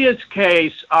Leah's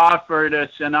case offered us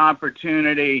an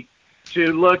opportunity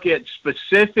to look at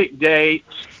specific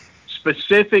dates,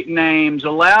 specific names,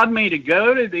 allowed me to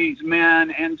go to these men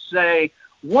and say,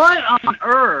 what on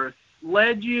earth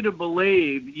led you to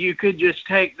believe you could just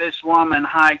take this woman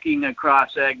hiking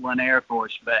across Eglin Air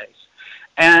Force Base?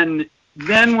 And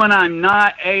then when I'm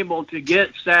not able to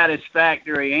get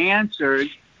satisfactory answers,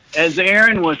 as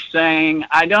Aaron was saying,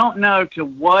 I don't know to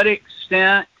what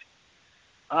extent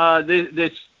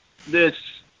this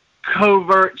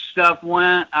covert stuff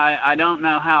went. I don't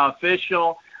know how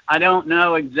official. I don't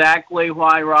know exactly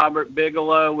why Robert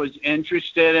Bigelow was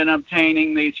interested in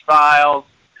obtaining these files.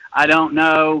 I don't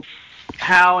know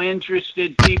how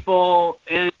interested people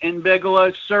in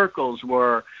Bigelow's circles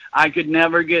were. I could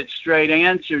never get straight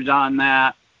answers on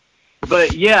that.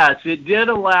 But yes, it did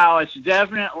allow us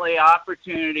definitely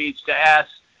opportunities to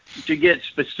ask, to get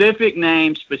specific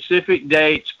names, specific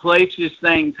dates, places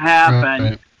things happen,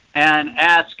 right, and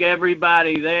ask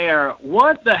everybody there,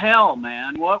 what the hell,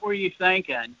 man? What were you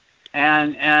thinking?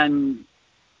 And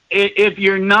if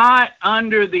you're not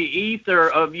under the ether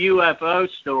of UFO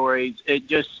stories, it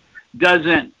just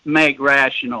doesn't make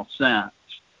rational sense.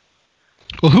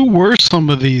 Well, who were some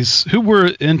of these? Who were,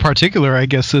 in particular, I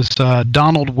guess, this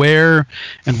Donald Ware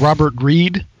and Robert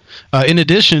Reed, in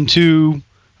addition to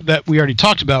that we already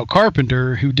talked about,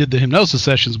 Carpenter, who did the hypnosis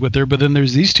sessions with her, but then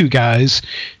there's these two guys.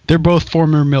 They're both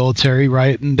former military,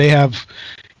 right? And they have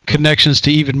connections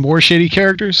to even more shady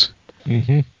characters?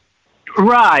 Mm-hmm.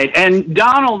 Right. And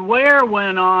Donald Ware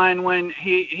went on when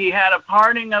he had a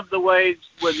parting of the ways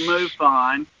with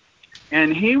MUFON,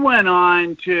 and he went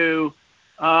on to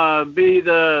be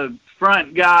the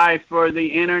front guy for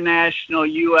the International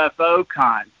UFO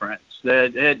Conference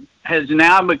that it has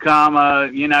now become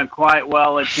a quite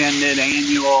well attended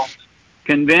annual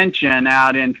convention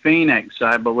out in Phoenix.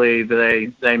 I believe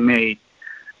they meet,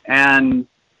 and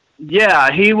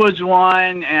yeah, he was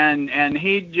one, and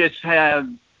he just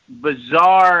had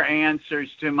bizarre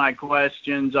answers to my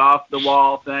questions, off the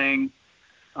wall things.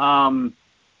 For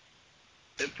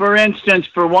instance,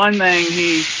 for one thing,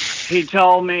 he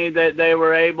told me that they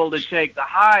were able to take the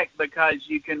hike because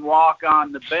you can walk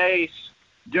on the base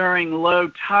during low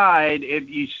tide if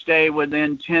you stay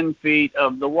within 10 feet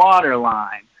of the water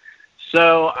line.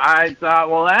 So I thought,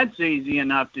 well, that's easy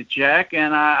enough to check,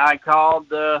 and I called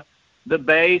the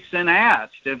base and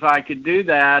asked if I could do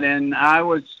that, and I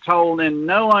was told in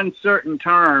no uncertain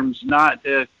terms not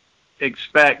to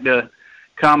expect to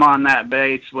come on that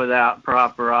base without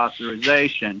proper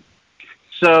authorization.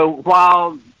 So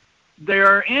while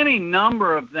there are any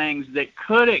number of things that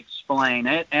could explain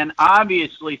it, and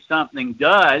obviously something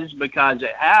does because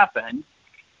it happened,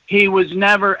 he was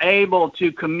never able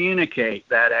to communicate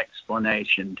that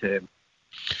explanation to.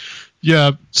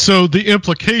 Yeah, so the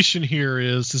implication here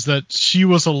is that she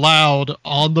was allowed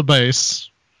on the base,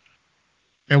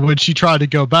 and when she tried to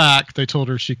go back, they told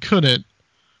her she couldn't.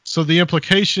 So the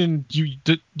implication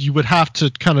you would have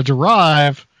to kind of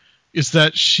derive is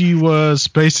that she was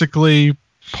basically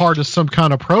part of some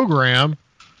kind of program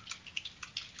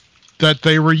that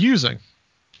they were using.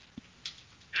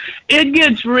 It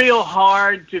gets real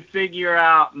hard to figure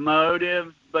out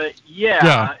motive, but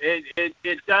yeah.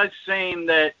 It does seem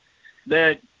that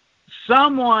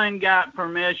someone got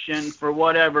permission for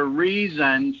whatever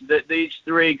reasons that these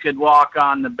three could walk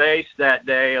on the base that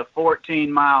day, a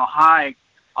 14-mile hike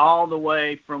all the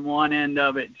way from one end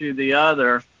of it to the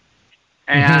other,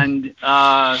 and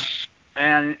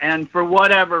for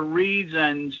whatever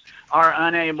reasons are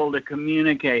unable to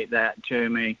communicate that to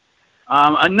me.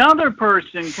 Another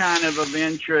person kind of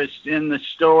interest in the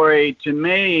story to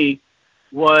me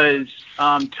was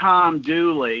Tom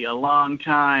Dooley, a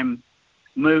longtime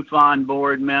MUFON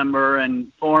board member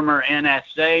and former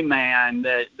NSA man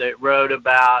that wrote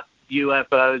about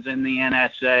UFOs in the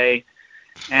NSA.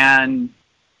 And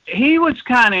he was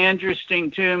kind of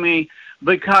interesting to me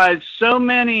because so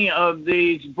many of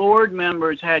these board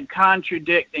members had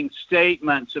contradicting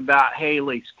statements about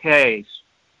Haley's case.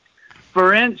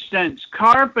 For instance,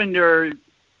 Carpenter,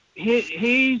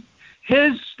 his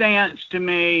stance to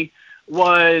me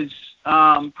was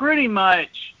pretty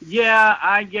much, yeah,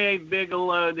 I gave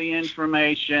Bigelow the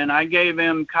information. I gave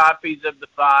him copies of the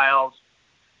files.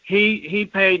 He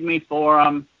paid me for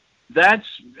them. I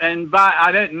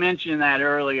didn't mention that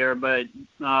earlier, but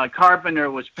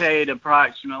Carpenter was paid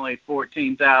approximately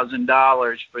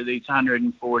 $14,000 for these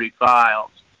 140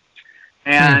 files.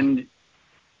 And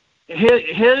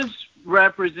his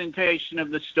representation of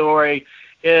the story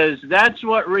is that's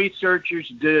what researchers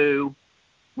do.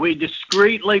 We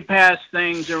discreetly pass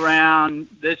things around.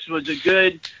 This was a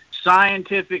good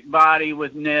scientific body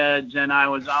with NIDS, and I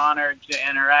was honored to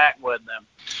interact with them.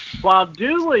 While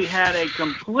Dooley had a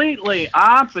completely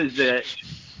opposite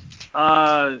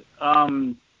stance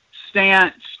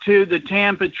to the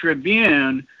Tampa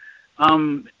Tribune,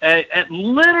 at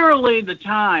literally the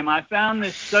time, I found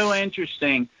this so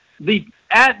interesting,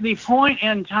 at the point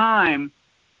in time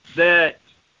that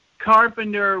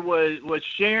Carpenter was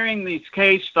sharing these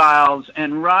case files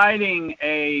and writing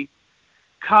a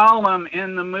column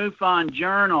in the MUFON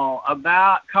Journal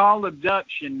called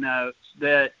Abduction Notes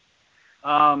that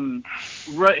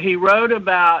he wrote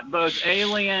about both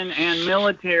alien and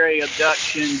military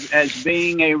abductions as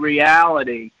being a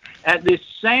reality. At this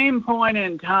same point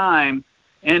in time,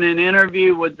 in an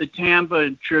interview with the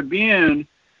Tampa Tribune,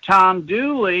 Tom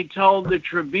Dooley told the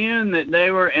Tribune that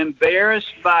they were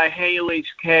embarrassed by Haley's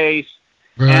case,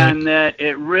 and that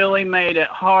it really made it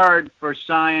hard for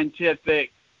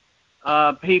scientific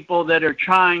people that are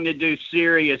trying to do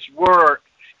serious work,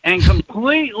 and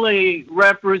completely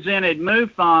represented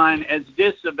MUFON as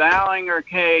disavowing her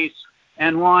case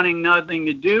and wanting nothing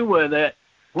to do with it,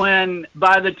 when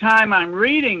by the time I'm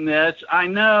reading this, I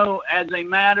know as a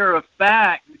matter of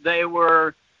fact they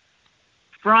were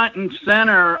front and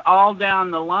center all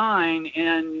down the line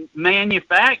in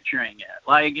manufacturing it.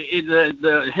 Like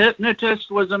the hypnotist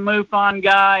was a MUFON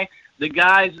guy. The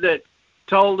guys that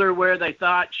told her where they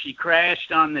thought she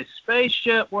crashed on this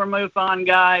spaceship were MUFON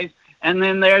guys. And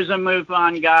then there's a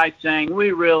MUFON guy saying,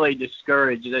 we really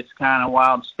discourage this kind of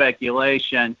wild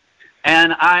speculation.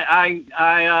 And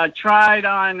I tried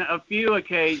on a few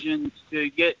occasions to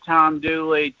get Tom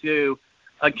Dooley to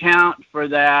account for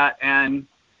that, and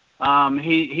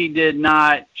he did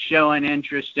not show an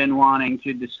interest in wanting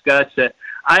to discuss it.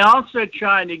 I also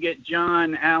tried to get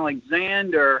John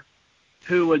Alexander,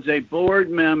 who was a board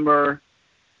member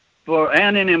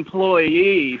and an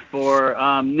employee for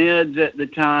NIDS at the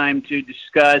time, to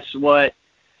discuss what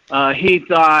he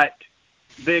thought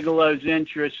Bigelow's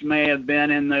interest may have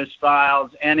been in those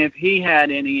files, and if he had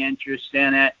any interest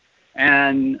in it.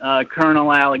 And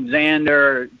Colonel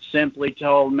Alexander simply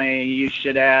told me, you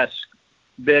should ask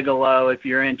Bigelow if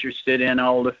you're interested in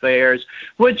old affairs,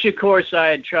 which of course I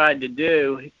had tried to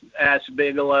do, ask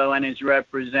Bigelow and his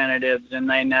representatives, and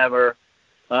they never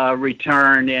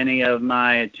returned any of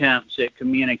my attempts at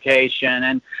communication.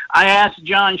 And I asked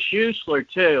John Schuessler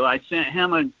too. I sent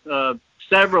him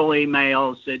several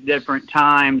emails at different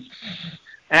times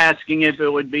asking if it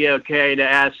would be okay to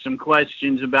ask some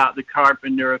questions about the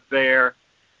Carpenter affair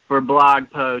for blog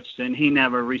posts, and he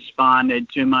never responded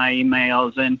to my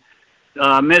emails. And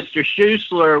Mr.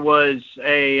 Schuessler was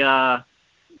a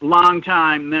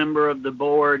longtime member of the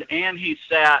board, and he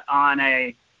sat on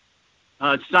a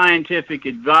scientific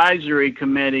advisory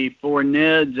committee for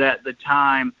NIDS at the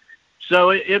time. So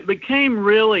it became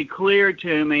really clear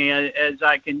to me as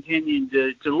I continued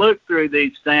to look through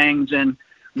these things and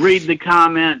read the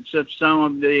comments of some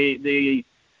of the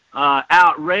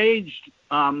outraged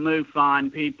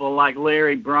MUFON people, like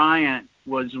Larry Bryant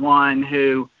was one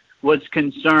who was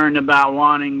concerned about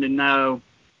wanting to know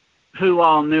who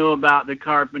all knew about the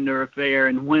Carpenter affair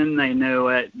and when they knew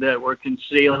it, that were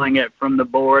concealing it from the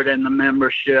board and the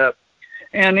membership.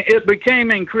 And it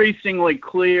became increasingly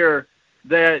clear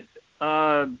that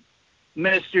Mr.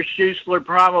 Schuessler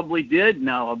probably did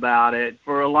know about it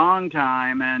for a long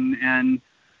time and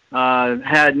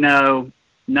had no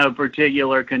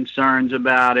particular concerns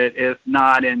about it, if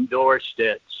not endorsed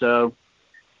it. So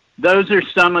those are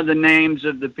some of the names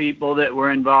of the people that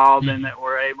were involved and that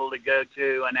were able to go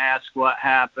to and ask what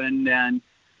happened. And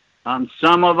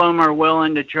some of them are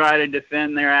willing to try to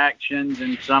defend their actions,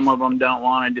 and some of them don't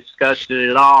want to discuss it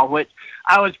at all, which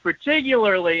I was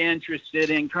particularly interested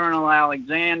in Colonel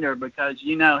Alexander because,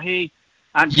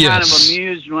 I'm kind of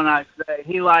amused when I say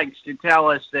he likes to tell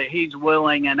us that he's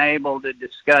willing and able to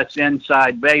discuss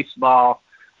inside baseball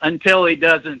until he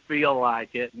doesn't feel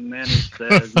like it, and then he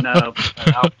says, no,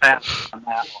 I'll pass on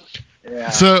that one. Yeah.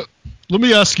 So let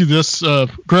me ask you this,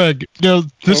 Greg.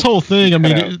 This whole thing, I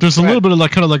mean, there's a little bit of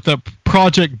kind of like that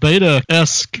Project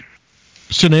Beta-esque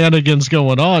shenanigans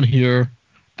going on here.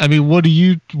 I mean, what do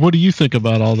you think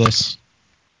about all this?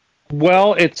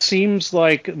 Well, it seems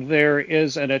like there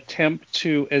is an attempt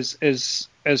to, as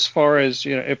far as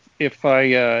if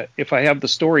I have the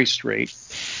story straight,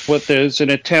 there's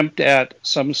an attempt at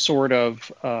some sort of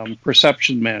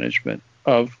perception management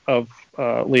of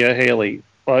Leah Haley,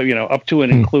 up to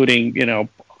and including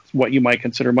what you might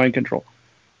consider mind control.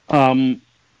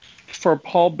 For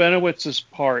Paul Benowitz's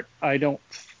part, I don't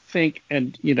think,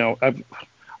 and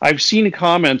I've seen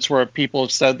comments where people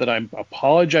have said that I'm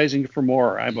apologizing for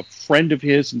more. I'm a friend of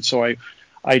his, and so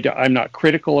I'm not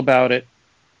critical about it.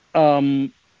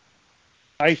 I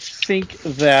think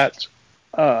that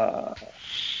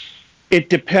it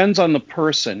depends on the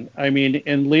person. I mean,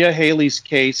 in Leah Haley's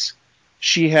case,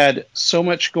 she had so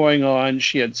much going on.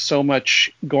 She had so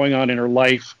much going on in her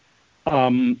life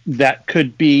that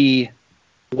could be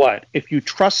what? If you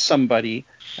trust somebody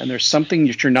and there's something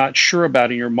that you're not sure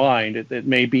about in your mind, it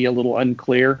may be a little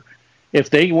unclear. If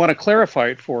they want to clarify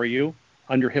it for you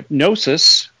under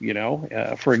hypnosis,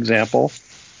 for example,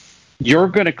 you're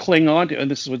going to cling on to, and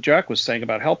this is what Jack was saying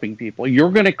about helping people,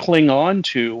 you're going to cling on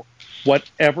to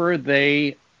whatever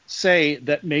they say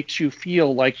that makes you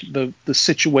feel like the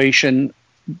situation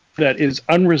that is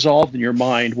unresolved in your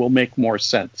mind will make more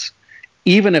sense,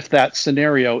 even if that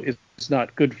scenario is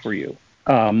not good for you.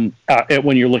 When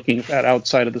you're looking at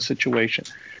outside of the situation.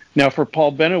 Now, for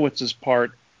Paul Benowitz's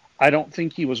part, I don't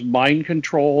think he was mind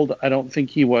controlled. I don't think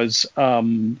he was.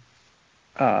 He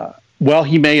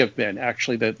may have been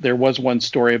actually. That there was one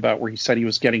story about where he said he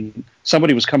was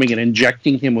somebody was coming and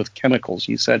injecting him with chemicals.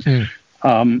 He said,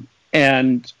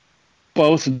 and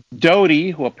both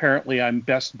Doty, who apparently I'm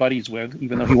best buddies with,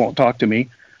 even though he won't talk to me.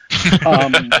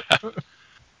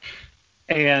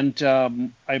 And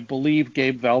I believe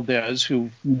Gabe Valdez, who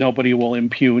nobody will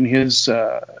impugn his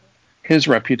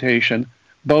reputation,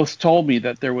 both told me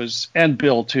that there was, and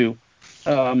Bill too,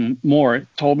 Moore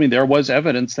told me there was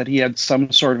evidence that he had some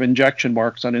sort of injection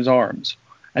marks on his arms.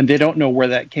 And they don't know where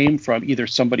that came from. Either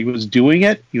somebody was doing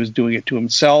it, he was doing it to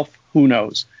himself, who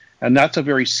knows. And that's a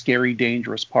very scary,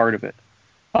 dangerous part of it.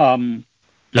 No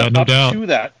doubt.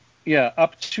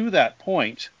 Up to that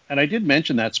point, And I did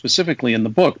mention that specifically in the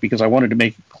book because I wanted to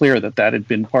make it clear that that had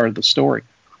been part of the story.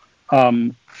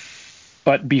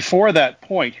 But before that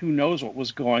point, who knows what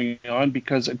was going on?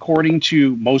 Because according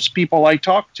to most people I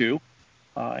talked to,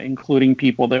 including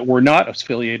people that were not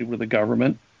affiliated with the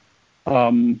government,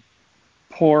 poor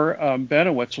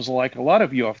Benowitz was like a lot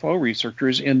of UFO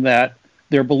researchers in that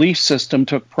their belief system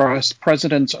took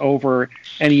precedence over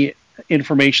any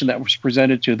information that was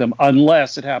presented to them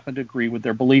unless it happened to agree with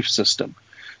their belief system.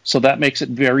 So that makes it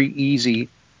very easy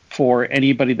for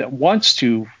anybody that wants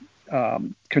to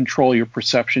control your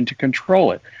perception to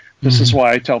control it. This is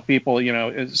why I tell people,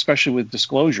 especially with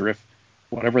disclosure, if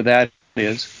whatever that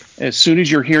is, as soon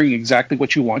as you're hearing exactly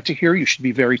what you want to hear, you should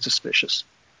be very suspicious.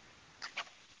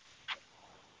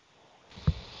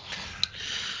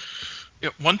 Yeah,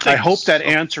 one thing. I hope that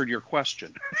answered your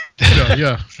question.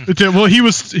 Yeah. Well, he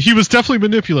was definitely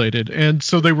manipulated, and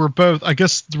so they were both. I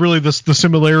guess really the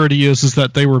similarity is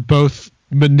that they were both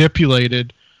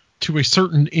manipulated to a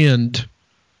certain end.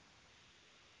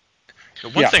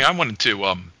 One thing I wanted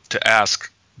to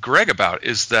ask Greg about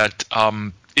is that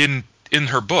in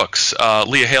her books,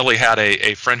 Leah Haley had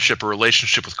a friendship or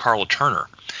relationship with Karla Turner.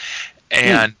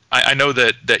 And I know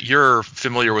that you're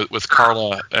familiar with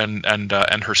Karla and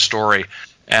her story,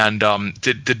 and I'm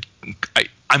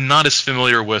not as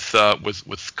familiar with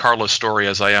Karla's story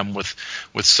as I am with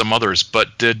some others. But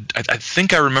I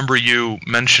think I remember you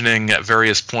mentioning at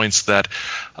various points that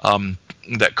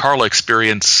that Karla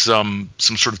experienced some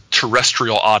sort of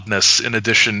terrestrial oddness in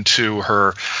addition to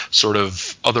her sort of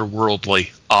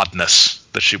otherworldly oddness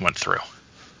that she went through.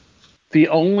 The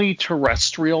only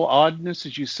terrestrial oddness,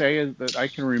 as you say, that I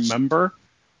can remember,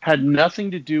 had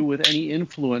nothing to do with any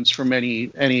influence from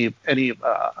any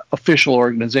official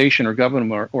organization or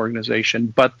government organization,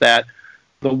 but that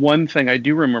the one thing I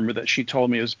do remember that she told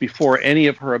me was before any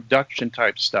of her abduction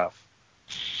type stuff.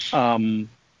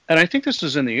 And I think this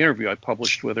was in the interview I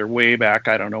published with her way back,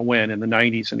 I don't know when, in the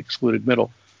 90s in Excluded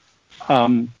Middle,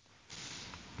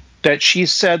 that she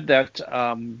said that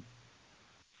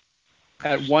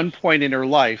at one point in her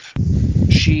life,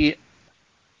 she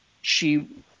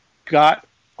got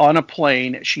on a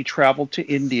plane. She traveled to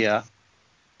India.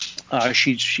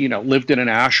 She lived in an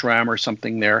ashram or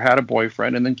something there, had a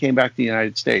boyfriend, and then came back to the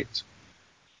United States.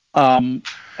 And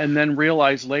then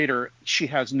realized later she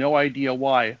has no idea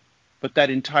why, but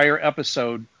that entire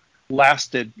episode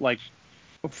lasted like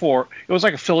before. It was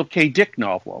like a Philip K. Dick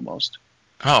novel almost.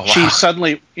 Oh, wow. She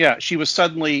was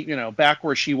suddenly, back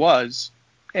where she was.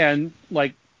 And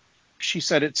like she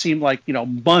said, it seemed like,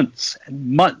 months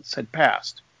and months had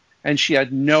passed. And she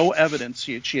had no evidence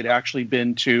she had actually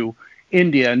been to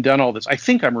India and done all this. I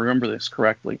think I remember this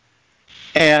correctly.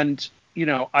 And,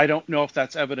 I don't know if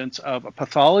that's evidence of a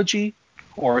pathology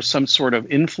or some sort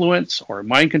of influence or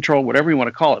mind control, whatever you want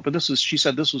to call it. But she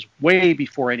said this was way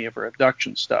before any of her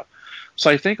abduction stuff. So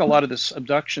I think a lot of these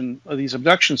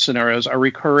abduction scenarios are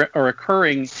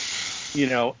occurring,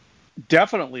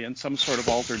 definitely in some sort of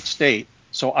altered state.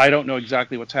 So I don't know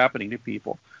exactly what's happening to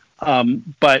people.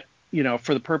 But,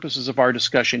 for the purposes of our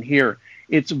discussion here,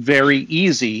 it's very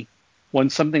easy when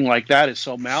something like that is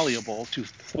so malleable to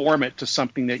form it to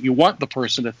something that you want the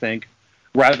person to think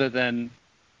rather than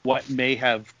what may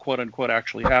have, quote unquote,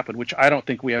 actually happened, which I don't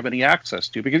think we have any access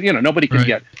to because, nobody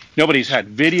can nobody's had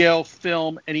video,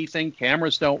 film, anything.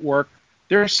 Cameras don't work.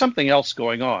 There's something else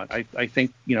going on. I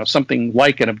think, something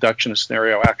like an abduction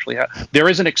scenario actually there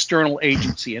is an external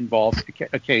agency involved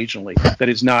occasionally that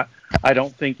is not, I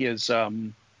don't think is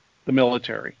the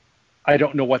military. I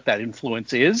don't know what that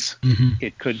influence is. Mm-hmm.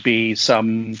 It could be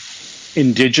some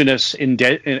endogenous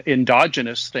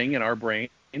thing in our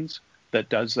brains that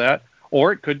does that.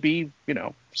 Or it could be,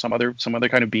 some other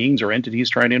kind of beings or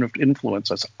entities trying to influence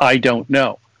us. I don't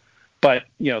know. But,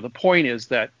 the point is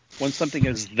that when something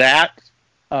is that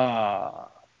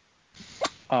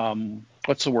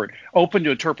what's the word? Open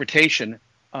to interpretation,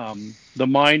 the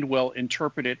mind will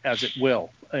interpret it as it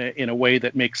will in a way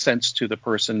that makes sense to the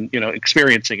person,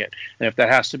 experiencing it. And if that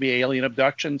has to be alien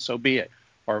abduction, so be it.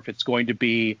 Or if it's going to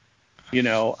be,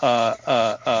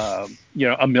 a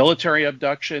military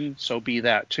abduction, so be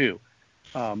that too.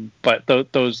 But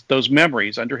those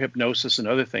memories under hypnosis and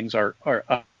other things are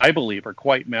I believe are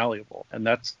quite malleable, and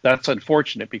that's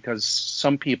unfortunate because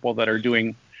some people that are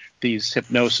doing these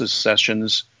hypnosis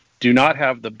sessions do not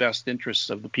have the best interests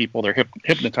of the people they're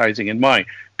hypnotizing in mind,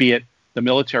 be it the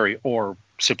military or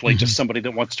simply just somebody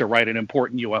that wants to write an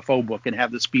important UFO book and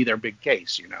have this be their big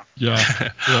case. Yeah.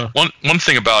 One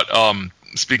thing about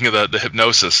speaking of the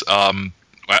hypnosis.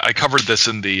 I covered this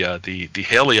in the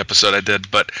Haley episode I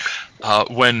did, but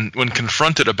when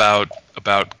confronted about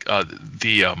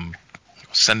the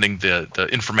sending the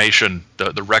information,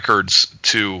 the records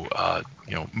to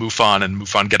MUFON, and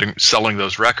MUFON selling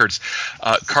those records.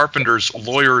 Carpenter's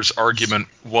lawyer's argument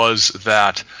was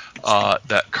that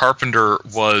Carpenter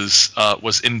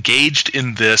was engaged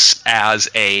in this as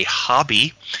a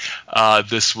hobby.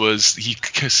 He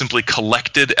simply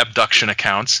collected abduction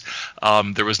accounts.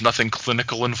 There was nothing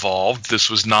clinical involved.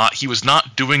 He was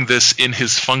not doing this in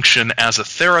his function as a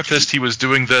therapist. He was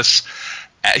doing this.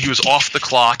 He was off the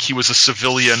clock. He was a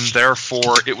civilian.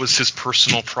 Therefore, it was his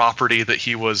personal property that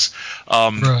he was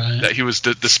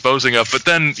disposing of. But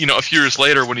then, a few years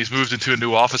later, when he's moved into a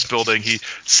new office building, he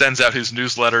sends out his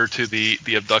newsletter to the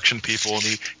abduction people, and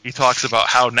he talks about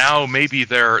how now maybe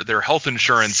their health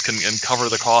insurance can cover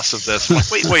the cost of this. I'm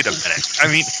like, wait a minute. I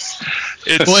mean,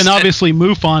 and obviously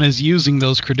MUFON is using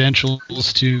those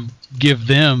credentials to give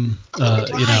them, a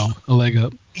leg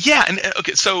up. Yeah, and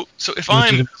okay, so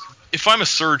if I'm a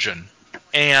surgeon,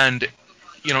 and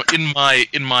in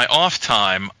my off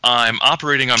time I'm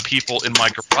operating on people in my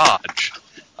garage,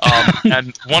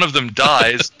 and one of them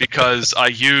dies because I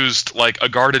used like a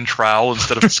garden trowel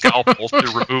instead of a scalpel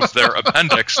to remove their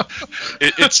appendix,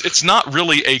 it's not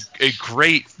really a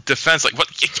great defense. Like,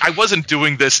 I wasn't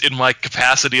doing this in my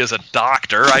capacity as a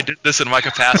doctor. I did this in my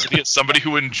capacity as somebody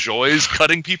who enjoys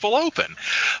cutting people open.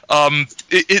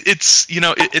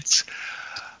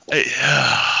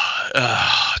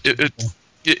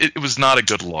 It was not a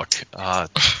good look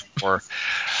for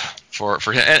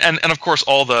him, and of course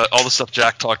all the stuff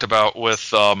Jack talked about with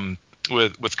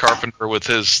Carpenter, with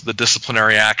the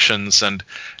disciplinary actions and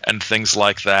things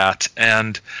like that.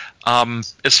 And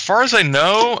as far as I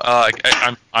know,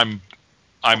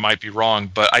 I might be wrong,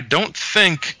 but I don't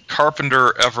think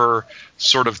Carpenter ever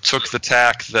sort of took the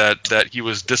tack that he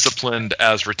was disciplined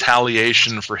as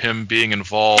retaliation for him being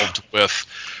involved with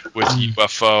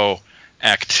UFO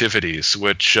activities,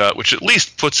 which at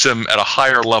least puts him at a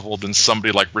higher level than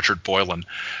somebody like Richard Boylan,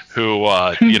 who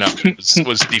was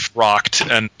defrocked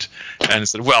and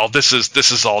said, well, this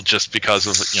is all just because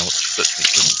of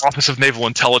the Office of Naval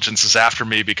Intelligence is after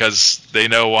me because they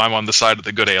know I'm on the side of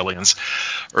the good aliens,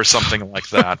 or something like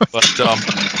that. But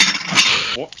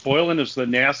Boylan is the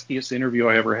nastiest interview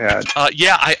I ever had.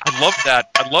 I love that.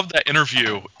 I love that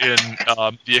interview in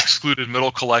the Excluded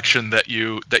Middle collection that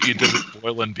you did with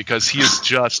Boylan, because he is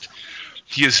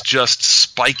just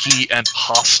spiky and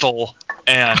hostile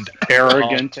and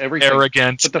arrogant. Everything.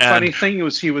 Arrogant. But the funny thing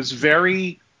was, he was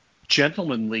very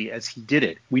gentlemanly as he did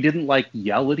it. We didn't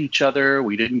yell at each other.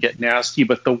 We didn't get nasty,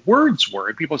 but the words were.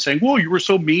 And people saying, "Whoa, you were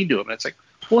so mean to him." And it's like,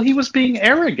 well, he was being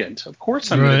arrogant. Of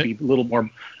course, I'm going to be a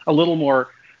little more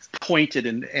pointed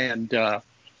and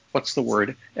what's the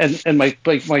word? And my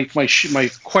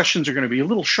questions are going to be a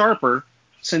little sharper,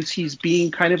 since he's being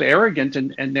kind of arrogant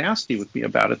and nasty with me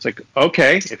about it. It's like,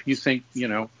 okay, if you think,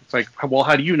 it's like, well,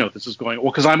 how do you know this is going?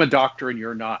 Well, because I'm a doctor and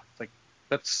you're not. It's like,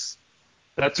 that's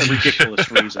a ridiculous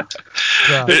reason.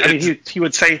 Yeah. I mean, he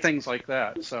would say things like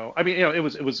that. So, I mean, it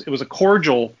was a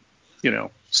cordial,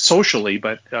 socially,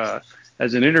 but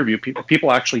as an interview,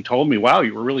 people actually told me, "Wow,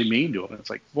 you were really mean to him." And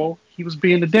it's like, well, he was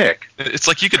being a dick. It's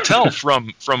like you could tell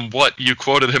from what you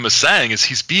quoted him as saying is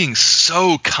he's being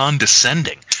so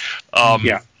condescending.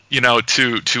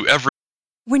 To every.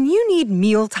 When you need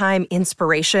mealtime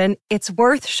inspiration, it's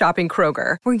worth shopping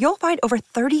Kroger, where you'll find over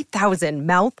 30,000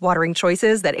 mouth-watering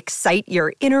choices that excite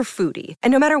your inner foodie.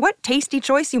 And no matter what tasty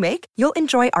choice you make, you'll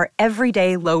enjoy our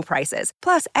everyday low prices,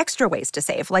 plus extra ways to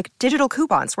save, like digital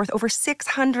coupons worth over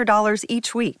 $600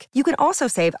 each week. You can also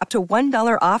save up to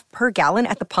 $1 off per gallon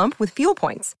at the pump with fuel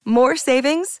points. More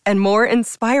savings and more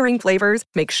inspiring flavors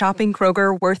make shopping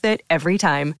Kroger worth it every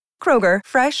time. Kroger,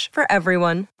 fresh for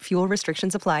everyone. Fuel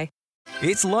restrictions apply.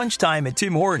 It's lunchtime at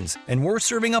Tim Hortons, and we're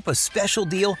serving up a special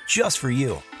deal just for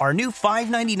you. Our new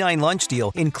 $5.99 lunch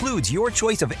deal includes your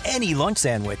choice of any lunch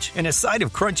sandwich and a side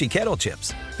of crunchy kettle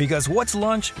chips. Because what's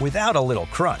lunch without a little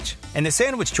crunch? And the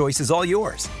sandwich choice is all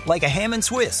yours, like a ham and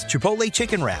Swiss, Chipotle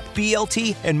chicken wrap,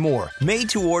 BLT, and more, made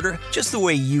to order just the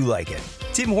way you like it.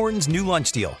 Tim Hortons' new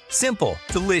lunch deal. Simple,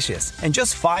 delicious, and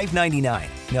just $5.99.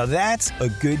 Now that's a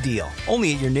good deal.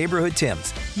 Only at your neighborhood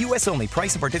Tim's. U.S. only.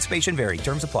 Price and participation vary.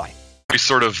 Terms apply.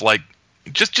 Sort of like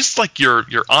just like your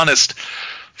honest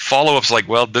follow-ups, like,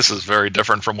 well, this is very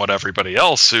different from what everybody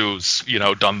else who's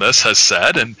done this has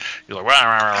said, and you're like, rah,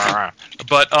 rah, rah, rah.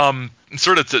 But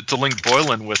sort of to link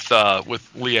Boylan with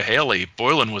Leah Haley.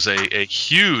 Boylan was a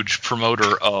huge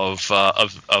promoter of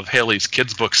Haley's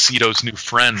kids book Cito's New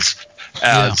Friends.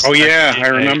 I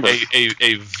remember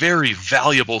a very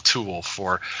valuable tool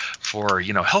for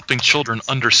helping children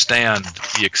understand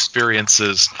the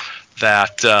experiences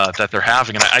that they're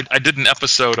having. And I did an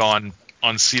episode on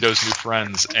Cito's New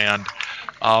Friends, and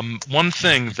one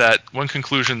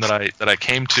conclusion that I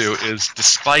came to is,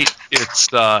 despite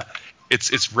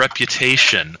its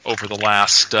reputation over the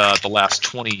last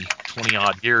 20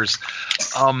 odd years,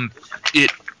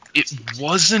 it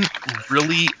wasn't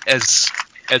really as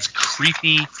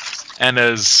creepy and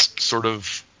as sort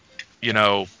of,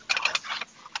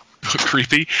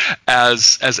 creepy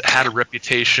as it had a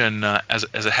reputation as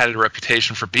it had a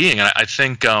reputation for being. And I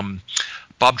think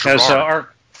Bob Gerard,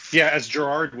 as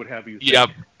Gerard would have you think. Yeah,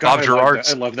 Bob Gerard.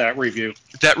 I love that review.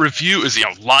 That review is,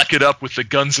 lock it up with the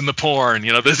guns and the porn.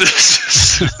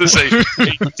 This is a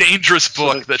dangerous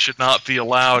book that should not be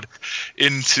allowed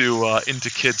into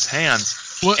kids'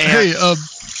 hands. Well, hey,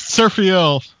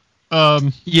 Surfiel.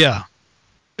 Yeah.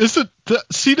 Is it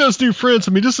Cito's New Friends?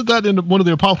 I mean, isn't that in one of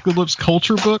the Apocalypse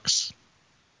Culture books?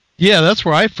 Yeah, that's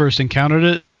where I first encountered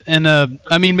it. And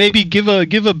maybe give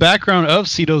a background of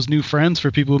Cito's New Friends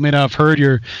for people who may not have heard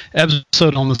your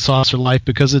episode on the Saucer Life,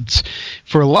 because it's,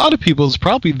 for a lot of people, it's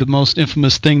probably the most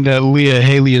infamous thing that Leah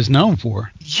Haley is known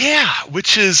for. Yeah,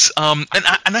 which is and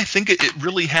I think it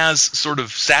really has sort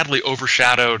of sadly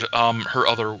overshadowed her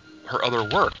other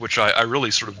work, which I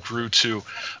really sort of grew to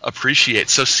appreciate.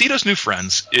 So Cito's New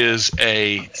Friends is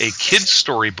a kid's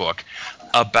storybook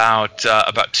about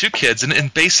two kids,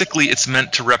 and basically it's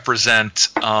meant to represent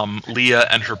Leah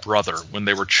and her brother when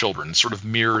they were children. Sort of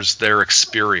mirrors their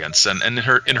experience, and in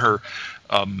her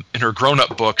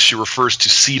grown-up book, she refers to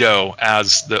Cito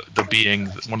as the being,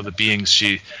 one of the beings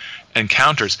she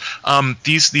encounters.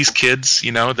 These kids,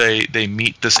 they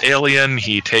meet this alien.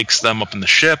 He takes them up in the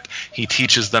ship. He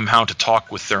teaches them how to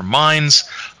talk with their minds.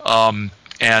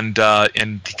 And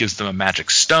he gives them a magic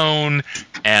stone,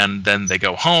 and then they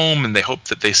go home and they hope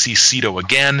that they see Cito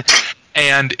again.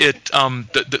 And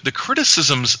the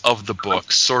criticisms of the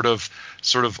book sort of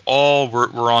all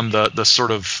were on the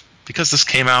sort of, because this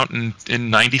came out in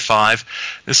 95,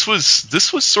 this was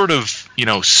sort of,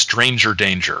 stranger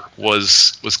danger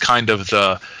was kind of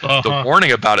the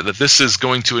warning about it, that this is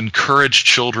going to encourage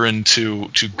children to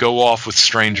go off with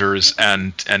strangers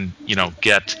and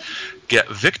get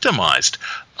victimized.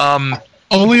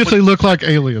 Only if they look like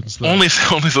aliens, though. Only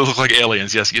if they look like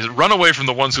aliens, yes. You run away from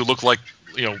the ones who look like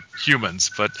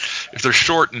humans, but if they're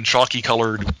short and chalky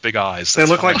colored, big eyes, they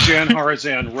look like Jan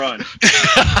Harzan. Run.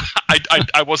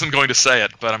 I wasn't going to say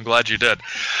it, but I'm glad you did.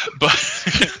 But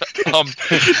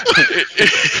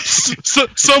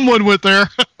someone went there.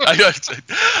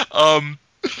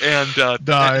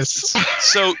 Nice.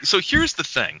 So here's the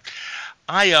thing.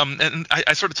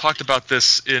 I sort of talked about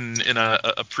this in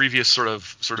a previous sort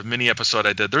of mini episode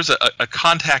I did. There's a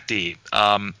contactee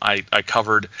I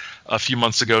covered a few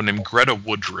months ago named Greta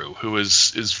Woodrue, who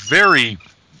is very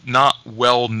not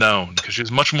well known, because she's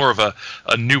much more of a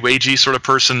new agey sort of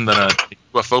person than a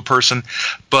UFO person.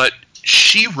 But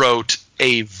she wrote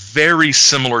a very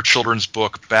similar children's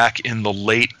book back in the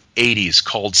late 80s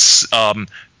called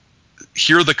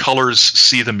Hear the Colors,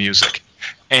 See the Music.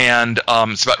 And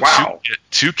it's about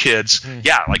two kids,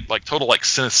 like total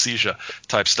synesthesia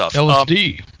type stuff.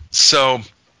 LSD. So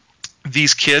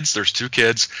these kids, there's two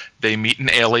kids. They meet an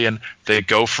alien. They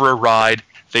go for a ride.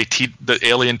 The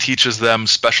alien teaches them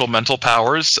special mental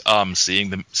powers, seeing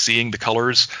the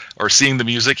colors, or seeing the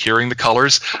music, hearing the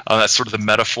colors. That's sort of the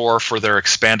metaphor for their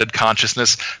expanded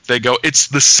consciousness. They go. It's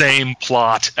the same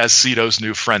plot as Cito's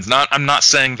New Friends. I'm not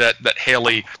saying that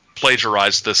Haley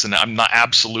plagiarized this, and I'm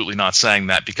absolutely not saying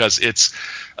that, because it's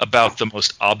about the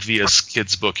most obvious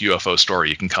kids book UFO story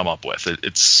you can come up with.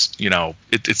 It's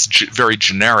very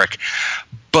generic,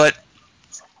 but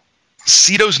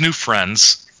Cito's New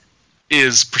Friends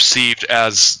is perceived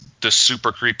as the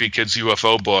super creepy kids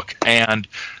UFO book, and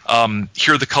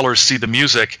Hear the Colors, See the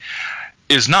Music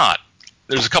is not.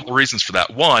 There's a couple reasons for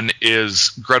that. One is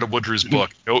Greta Woodrue's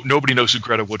book. Nobody knows who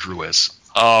Greta Woodrue is.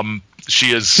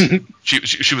 She was in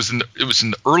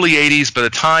the early 80s. By the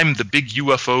time the big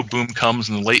UFO boom comes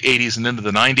in the late 80s and into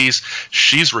the 90s,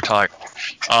 she's retired.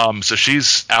 So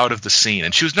she's out of the scene,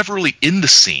 and she was never really in the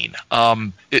scene.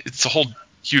 It's a whole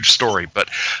huge story, but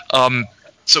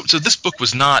so this book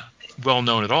was not well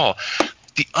known at all.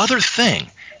 The other thing,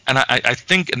 and I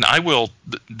think, and I will,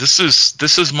 this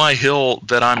is my hill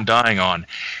that I'm dying on.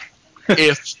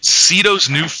 If Cito's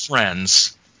New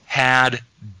Friends had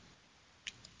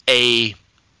this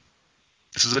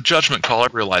is a judgment call, I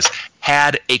realize,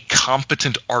 had a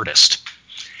competent artist,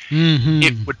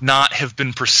 it would not have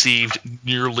been perceived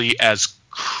nearly as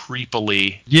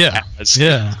creepily as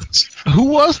Who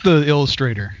was the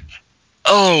illustrator?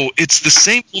 Oh, it's the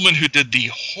same woman who did the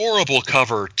horrible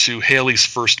cover to Haley's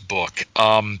first book.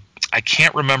 I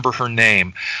can't remember her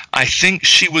name. I think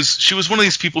she was one of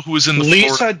these people who was in the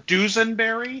Lisa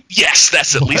Dusenberry. Yes,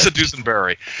 that's it, Lisa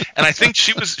Dusenberry. And I think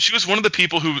she was one of the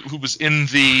people who was in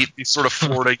the sort of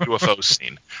Florida UFO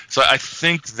scene. So I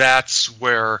think that's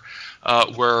where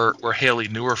Haley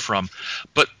knew her from.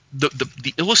 But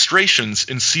the illustrations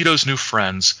in Cito's New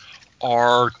Friends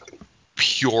are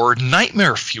pure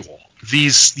nightmare fuel.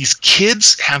 These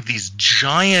kids have these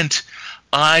giant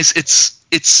eyes.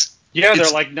 They're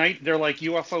like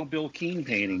UFO Bill Keane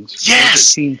paintings.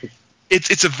 Yes,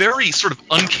 it's a very sort of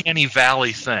uncanny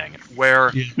valley thing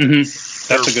where that's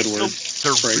a good word.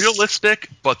 They're realistic,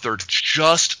 but they're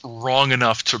just wrong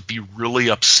enough to be really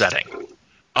upsetting.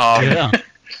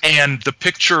 And the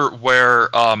picture where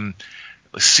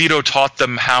Cito taught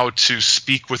them how to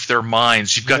speak with their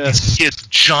minds. You've got these kids'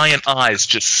 giant eyes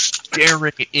just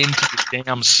staring into the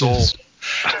damn soul.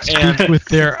 Speak with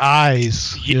their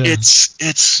eyes. Yeah.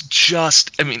 It's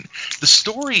just, I mean, the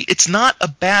story, it's not a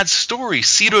bad story.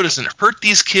 Cito doesn't hurt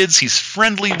these kids. He's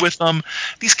friendly with them.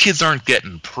 These kids aren't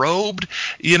getting probed.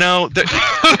 You know, there's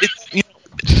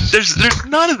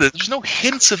none of this. There's no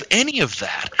hints of any of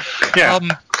that. Yeah.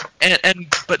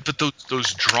 But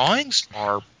those drawings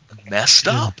are messed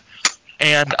up,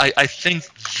 and I think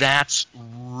that's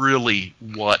really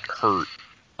what hurt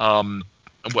the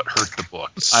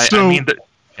book. So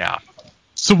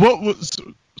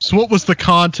what was the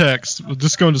context?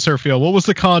 Just going to Seraphiel, what was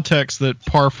the context that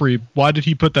Parfrey? Why did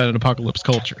he put that in Apocalypse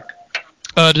Culture?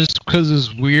 Just because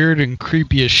it's weird and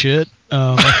creepy as shit.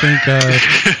 I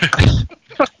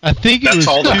think that's it was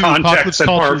all the context that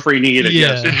Parfrey needed.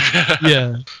 Yeah, yes.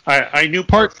 Yeah. I knew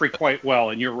Parfrey quite well,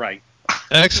 and you're right.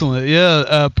 Excellent.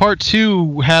 Yeah. Part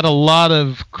 2 had a lot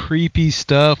of creepy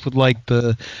stuff with like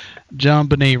the John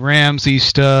Benet Ramsey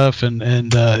stuff, and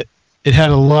it had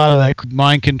a lot of that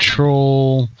mind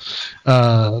control,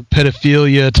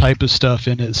 pedophilia type of stuff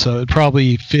in it. So it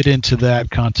probably fit into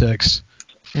that context.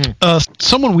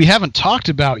 Someone we haven't talked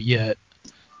about yet,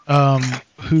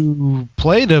 who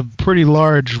played a pretty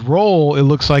large role, it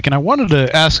looks like, and I wanted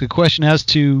to ask a question as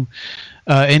to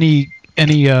any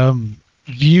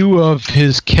view of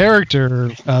his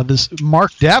character, this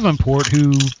Mark Davenport,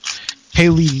 who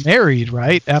Haley married,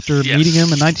 right, after meeting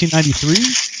him in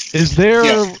 1993. Is there?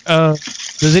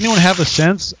 Does anyone have a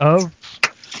sense of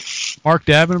Mark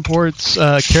Davenport's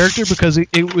character? Because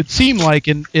it would seem like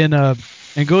in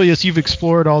Angulius, you've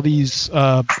explored all these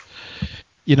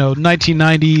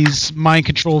 1990s mind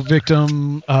control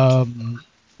victim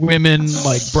women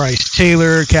like Bryce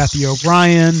Taylor, Kathy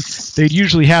O'Brien. They'd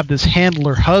usually have this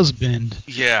handler husband.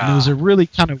 Yeah. And it was a really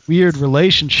kind of weird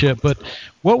relationship. But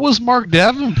what was Mark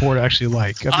Davenport actually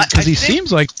like? Because he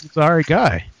seems like he's an alright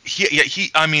guy.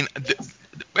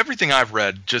 Everything I've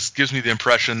read just gives me the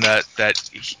impression that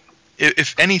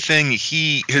if anything,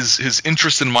 his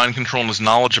interest in mind control and his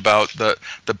knowledge about the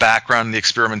background and the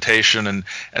experimentation and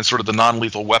sort of the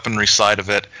non-lethal weaponry side of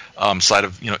it,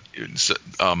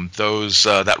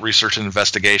 that research and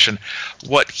investigation,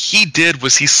 what he did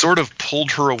was he sort of pulled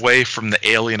her away from the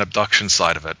alien abduction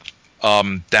side of it,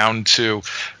 down to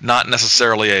not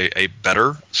necessarily a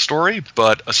better story,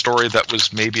 but a story that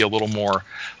was maybe a little more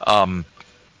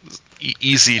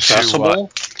easy accessible,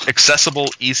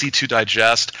 easy to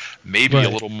digest, maybe a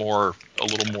little more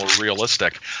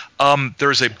realistic.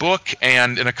 There's a book,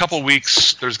 and in a couple of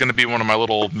weeks there's going to be one of my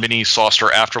little mini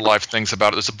Saucer Afterlife things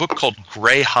about it. There's a book called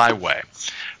Gray Highway,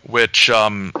 which you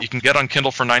can get on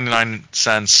Kindle for 99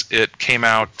 cents. It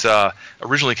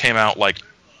originally came out like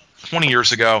 20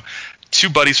 years ago.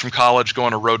 Two buddies from college go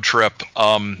on a road trip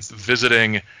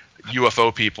visiting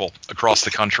UFO people across the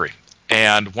country.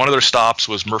 And one of their stops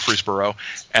was Murfreesboro,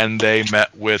 and they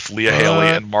met with Leah Haley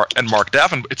and Mark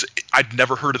Davenport. I'd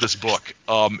never heard of this book.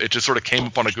 It just sort of came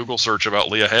up on a Google search about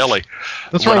Leah Haley.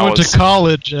 That's where I went to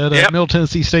college at Middle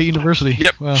Tennessee State University.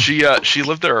 Yep. Wow. She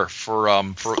lived there for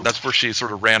that's where she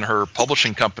sort of ran her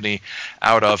publishing company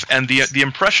out of. And the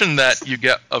impression that you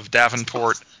get of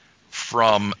Davenport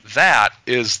from that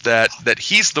is that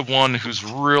he's the one who's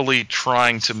really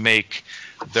trying to make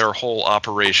their whole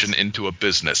operation into a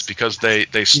business, because they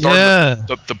started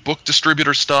the book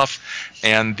distributor stuff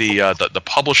and the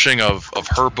publishing of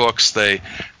her books. They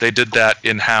did that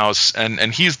in-house,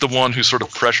 and he's the one who sort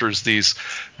of pressures these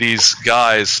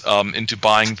guys into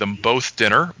buying them both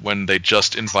dinner when they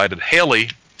just invited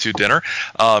Haley to dinner.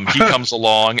 He comes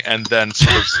along and then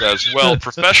sort of says, well,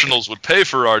 professionals would pay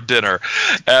for our dinner,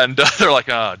 and they're like,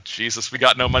 oh Jesus, we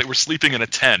got no money, we're sleeping in a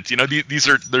tent.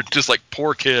 They're just like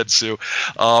poor kids who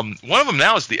one of them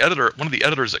now is one of the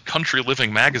editors at Country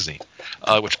Living magazine.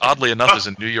 which oddly enough is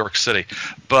in New York City.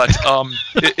 But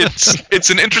it's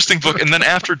an interesting book. And then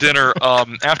after dinner,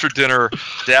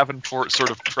 Davenport sort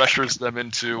of pressures them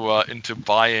into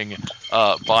buying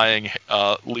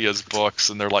Leah's books,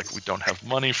 and they're like, we don't have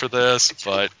money for this,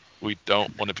 but we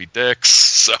don't want to be dicks.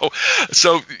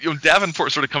 So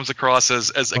Davenport sort of comes across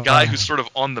as a guy who's sort of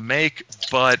on the make,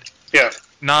 but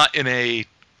not in a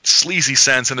sleazy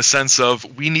sense, in a sense of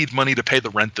we need money to pay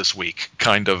the rent this week,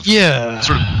 kind of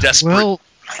sort of desperate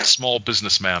small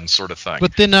businessman sort of thing.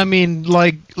 But then, I mean,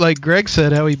 like Greg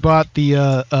said, how he bought the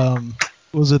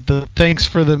was it the Thanks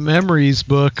for the Memories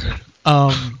book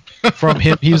from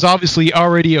him. He was obviously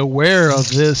already aware of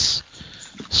this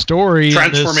story.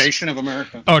 Transformation of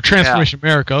America. Oh, Transformation of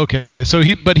America. Okay, so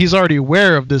he's already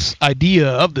aware of this idea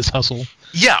of this hustle.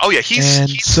 Yeah. Oh, yeah.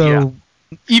 He's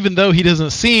even though he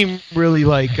doesn't seem really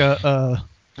like a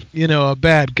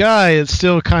bad guy, it's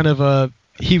still kind of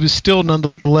he was still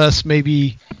nonetheless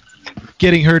maybe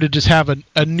getting her to just have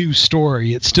a new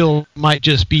story. It still might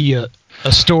just be a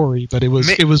story, but it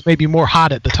was maybe more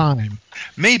hot at the time.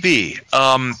 Maybe.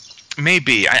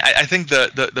 I think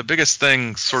the biggest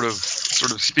thing sort of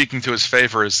speaking to his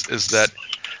favor is that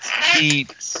he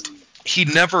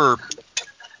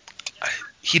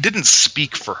didn't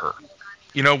speak for her.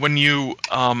 When you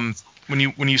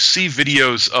see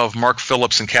videos of Mark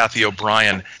Phillips and Kathy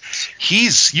O'Brien,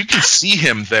 you can see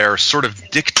him there sort of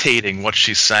dictating what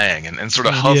she's saying and sort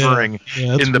of hovering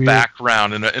in the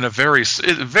background in a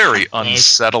very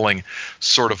unsettling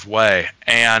sort of way.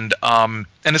 And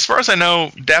as far as I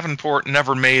know, Davenport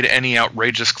never made any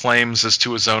outrageous claims as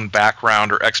to his own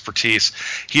background or expertise.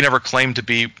 He never claimed to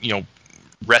be,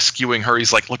 rescuing her.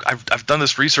 He's like, look, I've done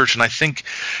this research, and I think,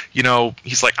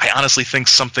 he's like, I honestly think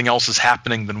something else is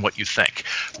happening than what you think.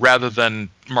 Rather than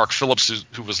Mark Phillips,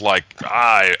 who was like,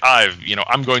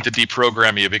 I'm going to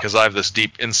deprogram you because I have this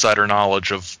deep insider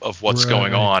knowledge of what's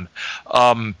going on.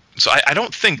 So I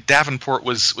don't think Davenport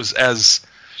was as,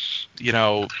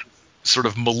 sort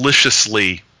of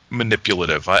maliciously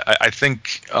manipulative. I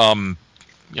think,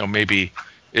 maybe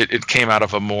it came out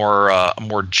of a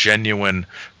more genuine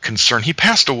concern. He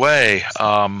passed away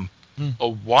a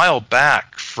while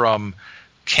back from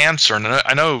cancer, and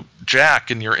I know,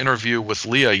 Jack, in your interview with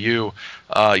Leah, you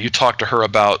talked to her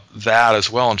about that as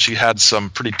well, and she had some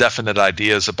pretty definite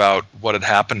ideas about what had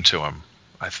happened to him,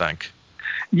 I think.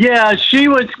 Yeah, she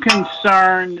was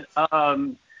concerned,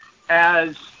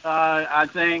 as I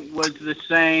think was the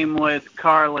same with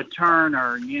Carla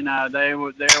Turner.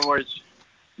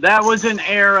 That was an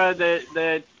era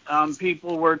that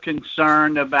people were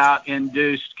concerned about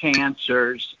induced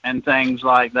cancers and things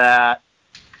like that.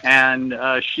 And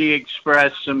she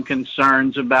expressed some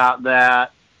concerns about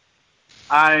that.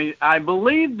 I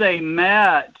believe they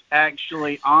met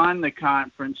actually on the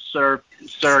conference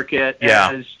circuit.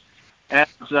 As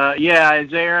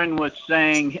Aaron was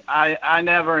saying, I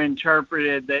never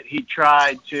interpreted that he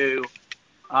tried to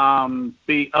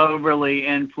be overly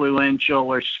influential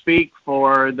or speak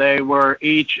for her. They were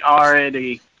each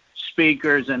already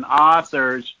speakers and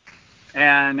authors.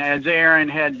 And as Aaron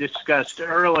had discussed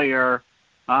earlier,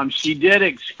 she did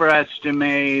express to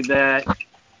me that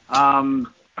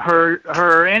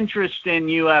her interest in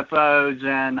UFOs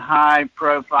and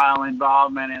high-profile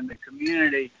involvement in the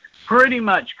community pretty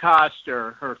much cost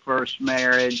her first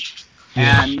marriage.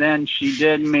 And then she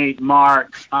did meet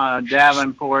Mark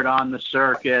Davenport on the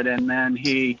circuit, and then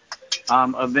he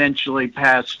eventually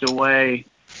passed away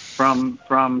from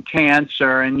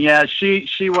cancer. And she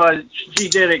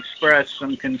did express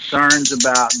some concerns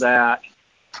about that.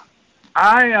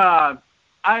 I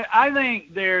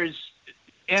think there's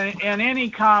in any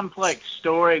complex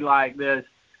story like this,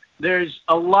 there's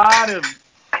a lot of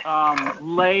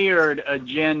layered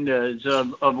agendas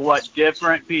of what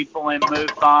different people in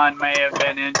MUFON may have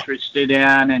been interested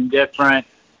in, and different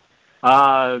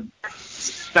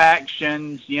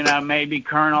factions. Maybe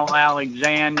Colonel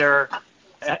Alexander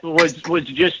was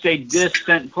just a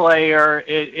distant player.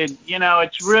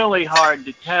 It's really hard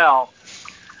to tell.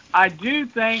 I do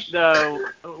think, though,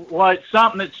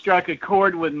 something that struck a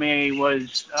chord with me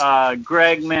was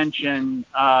Greg mentioned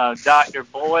Dr.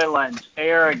 Boylan's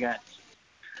arrogance.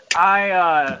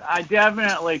 I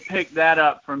definitely picked that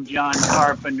up from John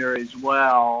Carpenter as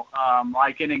well.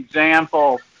 Like an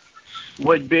example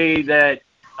would be that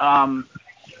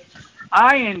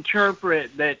I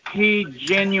interpret that he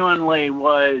genuinely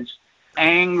was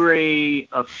angry,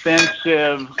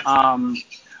 offensive,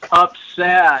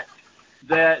 upset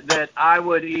that I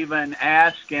would even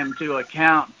ask him to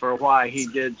account for why he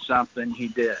did something he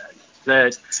did.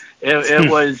 That it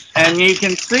was, and you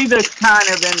can see this kind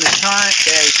of in the current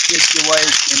day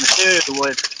situation too,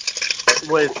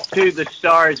 with To the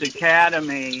Stars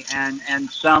Academy and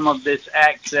some of this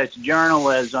access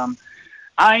journalism,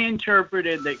 I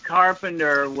interpreted that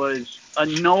Carpenter was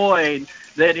annoyed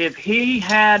that if he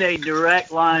had a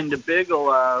direct line to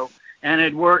Bigelow and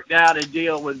had worked out a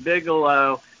deal with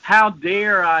Bigelow, how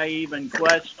dare I even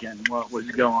question what was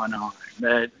going on?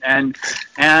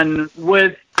 And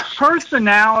with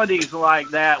personalities like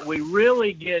that, we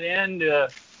really get into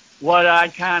what I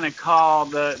kind of call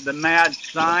the mad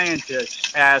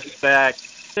scientist aspect.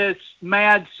 This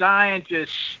mad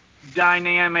scientist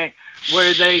dynamic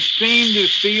where they seem to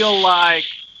feel like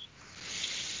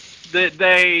that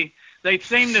they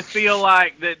seem to feel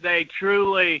like that they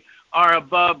truly are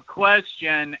above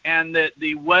question, and that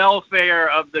the welfare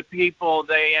of the people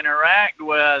they interact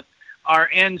with are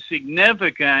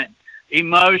insignificant,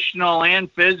 emotional and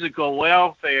physical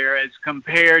welfare, as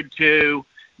compared to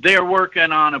they're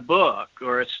working on a book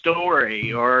or a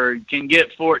story or can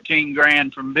get 14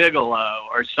 grand from Bigelow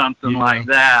or something like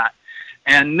that.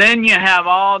 And then you have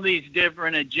all these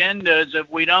different agendas of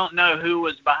we don't know who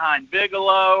was behind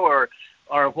Bigelow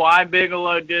or why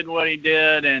Bigelow did what he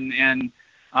did, and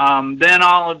then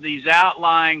all of these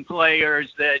outlying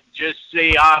players that just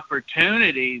see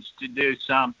opportunities to do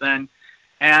something.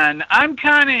 And I'm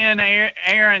kind of in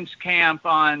Aaron's camp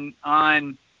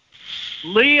on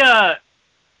Leah.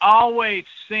 Always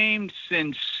seemed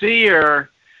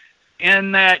sincere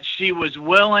in that she was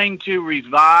willing to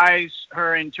revise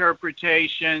her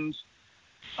interpretations.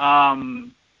 There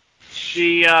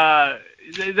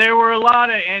were a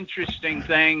lot of interesting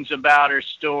things about her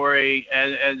story.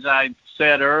 As I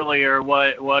said earlier,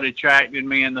 what attracted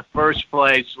me in the first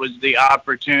place was the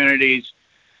opportunities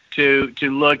to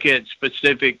look at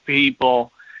specific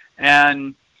people.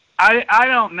 And I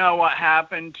don't know what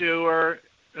happened to her,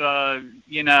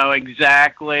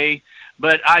 exactly,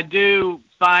 but I do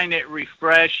find it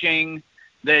refreshing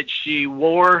that she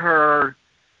wore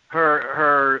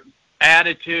her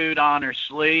attitude on her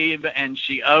sleeve, and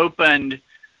she opened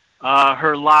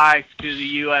her life to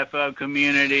the UFO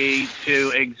community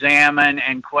to examine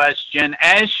and question,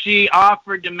 as she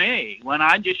offered to me. When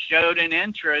I just showed an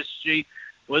interest, she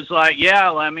was like, yeah,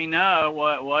 let me know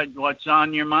what's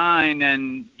on your mind,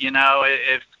 and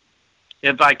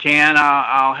if I can,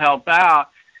 I'll help out.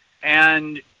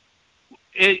 And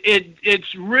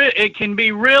it can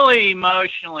be really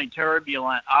emotionally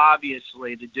turbulent,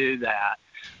 obviously, to do that,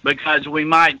 because we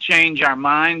might change our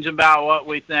minds about what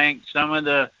we think. Some of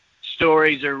the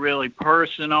stories are really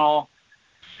personal,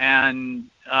 and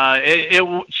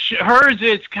hers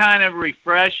is kind of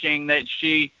refreshing that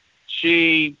she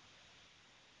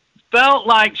felt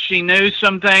like she knew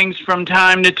some things from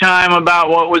time to time about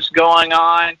what was going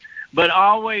on, but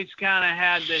always kind of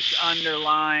had this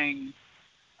underlying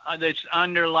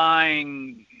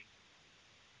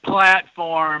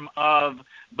platform of,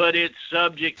 but it's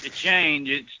subject to change.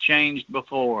 It's changed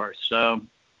before. So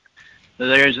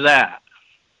there's that.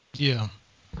 Yeah.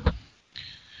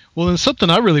 Well, then something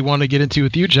I really wanted to get into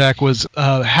with you, Jack, was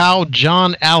how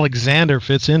John Alexander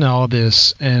fits in all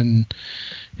this and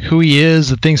who he is,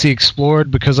 the things he explored,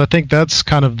 because I think that's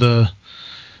kind of the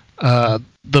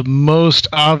most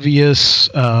obvious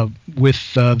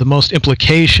with the most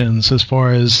implications as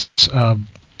far as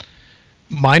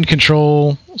mind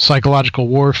control, psychological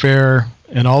warfare,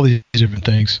 and all these different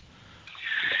things.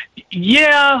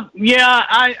 Yeah,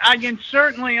 I can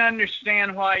certainly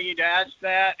understand why you'd ask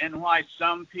that and why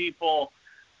some people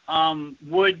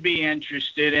would be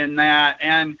interested in that.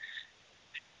 And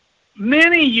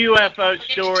many UFO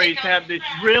stories have this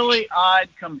really odd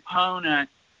component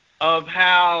of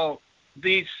how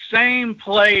these same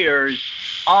players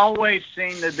always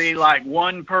seem to be like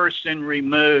one person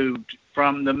removed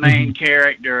from the main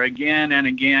character again and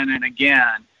again and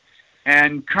again.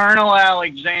 And Colonel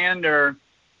Alexander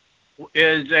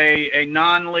is a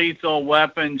non-lethal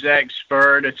weapons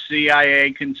expert, a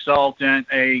CIA consultant,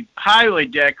 a highly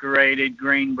decorated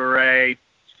Green Beret,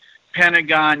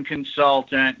 Pentagon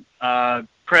consultant,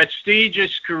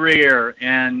 prestigious career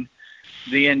in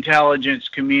the intelligence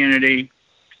community,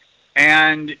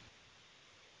 and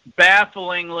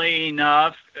bafflingly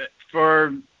enough,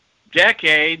 for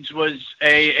decades was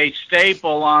a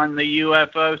staple on the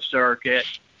UFO circuit.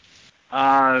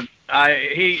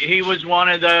 He was one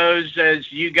of those,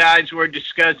 as you guys were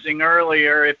discussing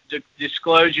earlier, if the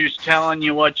disclosure's telling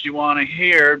you what you want to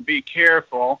hear, be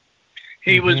careful.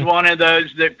 He was one of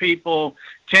those that people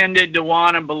tended to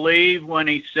want to believe when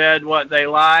he said what they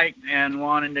liked, and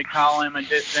wanted to call him a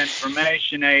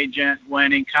disinformation agent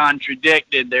when he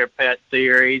contradicted their pet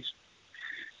theories.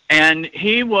 And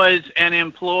he was an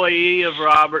employee of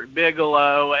Robert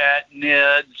Bigelow at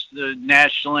NIDS, the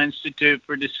National Institute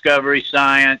for Discovery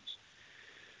Science,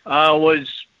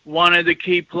 was one of the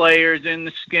key players in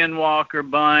the Skinwalker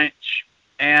bunch,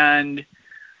 and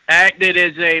acted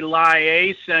as a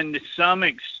liaison to some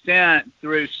extent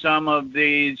through some of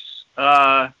these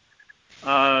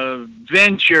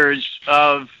ventures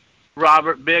of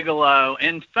Robert Bigelow.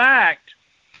 In fact,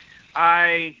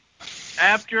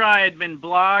 after I had been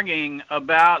blogging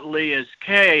about Leah's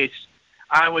case,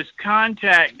 I was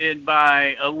contacted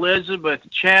by Elizabeth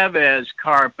Chavez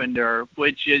Carpenter,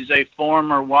 which is a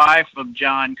former wife of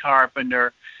John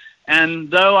Carpenter.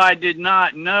 And though I did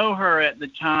not know her at the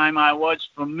time, I was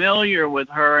familiar with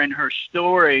her and her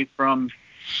story from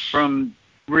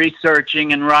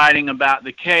researching and writing about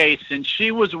the case. And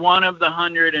she was one of the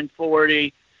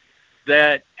 140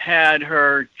 that had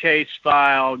her case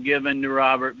file given to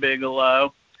Robert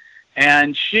Bigelow.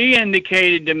 And she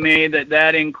indicated to me that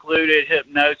that included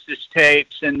hypnosis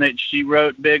tapes and that she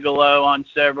wrote Bigelow on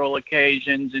several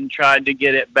occasions and tried to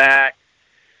get it back.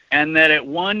 And that at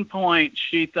one point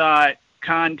she thought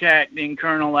contacting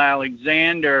Colonel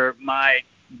Alexander might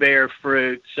bear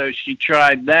fruit, so she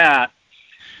tried that.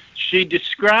 She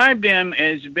described him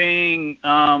as being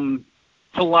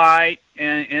polite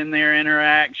in their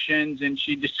interactions, and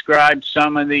she described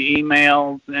some of the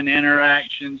emails and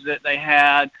interactions that they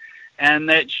had, and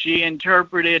that she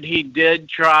interpreted he did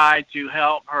try to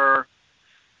help her,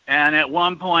 and at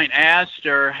one point asked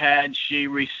her had she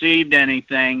received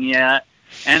anything yet.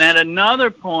 And at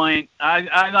another point,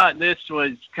 I thought this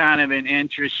was kind of an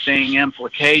interesting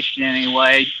implication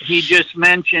anyway. He just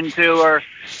mentioned to her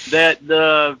that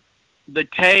the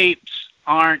tapes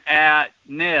aren't at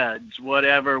NIDS,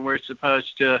 whatever we're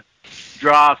supposed to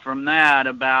draw from that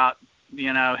about,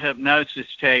 hypnosis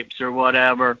tapes or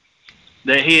whatever,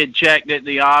 that he had checked at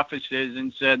the offices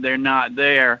and said they're not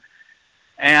there.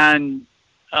 And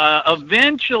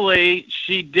eventually,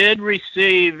 she did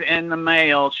receive in the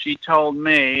mail, she told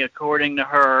me, according to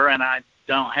her, and I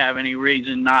don't have any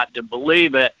reason not to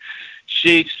believe it,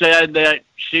 she said that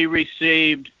she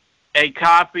received a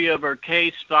copy of her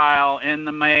case file in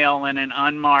the mail in an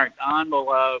unmarked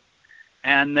envelope,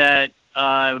 and that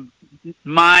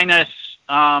minus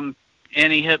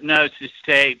any hypnosis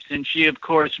tapes, and she, of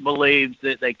course, believes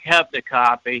that they kept a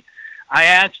copy. I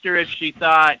asked her if she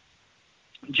thought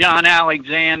John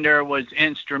Alexander was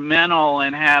instrumental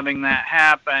in having that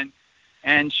happen,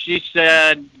 and she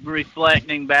said,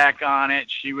 reflecting back on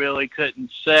it, she really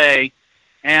couldn't say.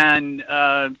 And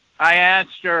I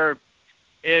asked her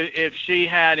if she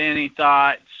had any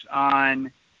thoughts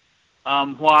on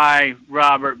why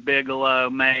Robert Bigelow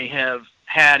may have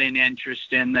had an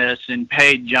interest in this and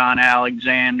paid John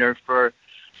Alexander for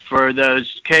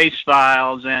those case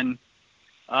files, and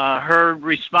her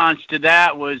response to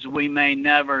that was, "We may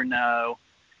never know."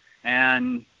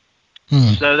 And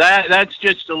so that's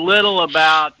just a little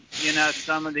about,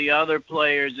 some of the other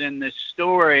players in this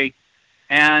story.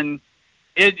 And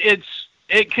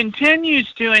it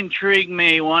continues to intrigue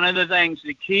me. One of the things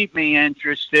that keep me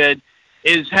interested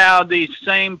is how these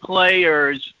same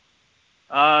players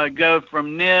go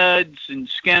from NIDS and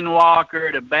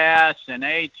Skinwalker to Bass and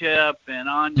ATIP and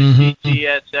on to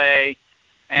CTSA.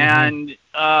 And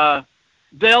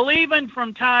they'll even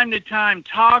from time to time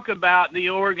talk about the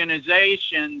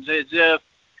organizations as if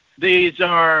these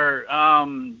are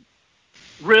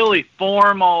really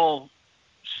formal,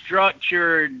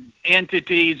 structured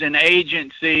entities and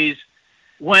agencies,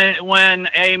 when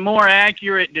a more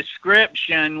accurate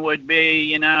description would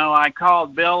be, I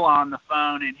called Bill on the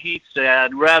phone and he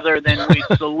said, rather than we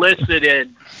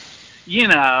solicited,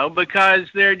 because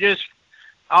they're just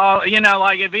all,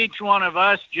 like if each one of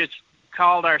us just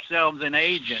called ourselves an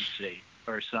agency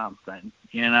or something,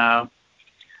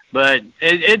 but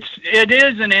it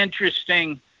is an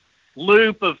interesting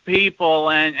loop of people,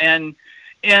 and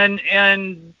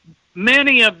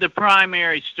many of the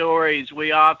primary stories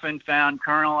we often found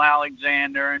Colonel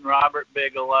Alexander and Robert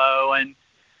Bigelow and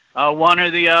one or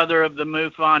the other of the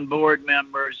MUFON board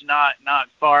members not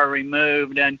far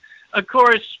removed. And of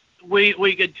course,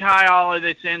 we could tie all of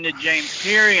this into James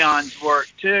Perion's work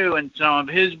too, and some of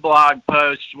his blog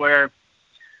posts where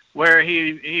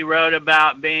he wrote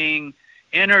about being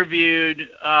interviewed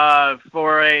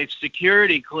for a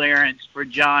security clearance for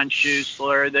John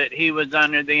Schuessler, that he was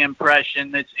under the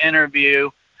impression this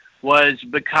interview was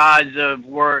because of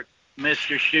work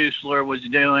Mr. Schuessler was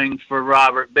doing for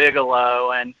Robert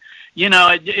Bigelow. And,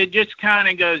 it just kind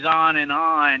of goes on and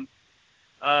on.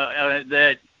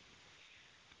 That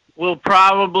will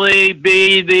probably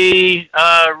be the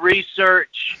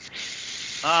research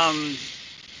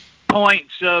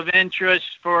points of interest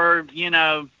for,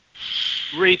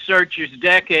 researchers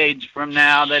decades from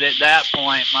now that at that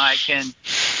point can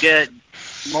get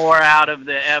more out of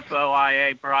the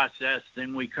FOIA process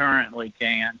than we currently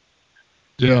can.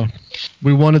 Yeah.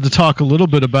 We wanted to talk a little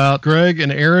bit about, Greg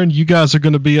and Aaron, you guys are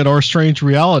going to be at our Strange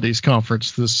Realities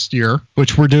conference this year,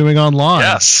 which we're doing online.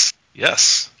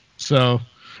 Yes. So,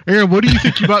 Aaron, what do you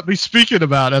think you might be speaking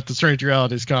about at the Strange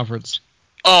Realities conference?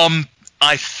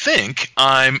 I think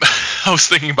I was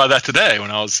thinking about that today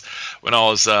when I was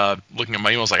looking at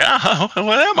my emails, like,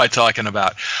 what am I talking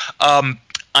about?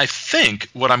 I think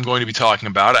what I'm going to be talking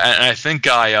about, and I think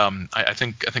I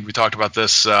think we talked about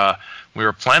this when we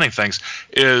were planning things,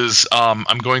 is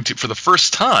I'm going to, for the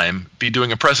first time, be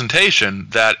doing a presentation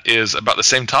that is about the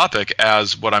same topic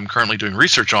as what I'm currently doing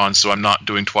research on, so I'm not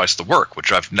doing twice the work,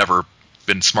 which I've never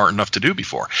been smart enough to do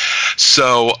before.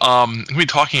 So I'm going to be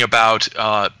talking about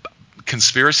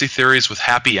conspiracy theories with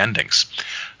happy endings.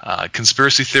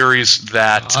 Conspiracy theories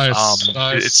that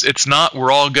nice. It's not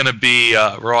we're all going to be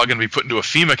put into a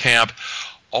FEMA camp.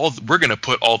 We're going to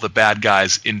put all the bad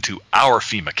guys into our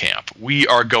FEMA camp. We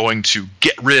are going to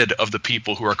get rid of the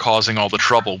people who are causing all the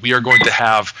trouble. We are going to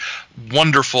have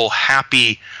wonderful,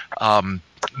 happy,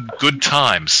 good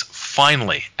times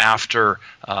finally after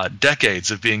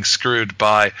decades of being screwed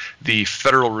by the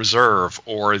Federal Reserve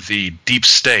or the deep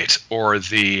state or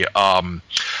the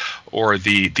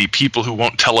people who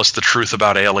won't tell us the truth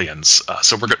about aliens.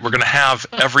 So we're going to have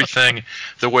everything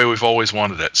the way we've always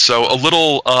wanted it. So a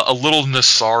little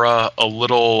Nassara, a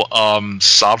little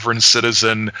sovereign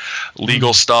citizen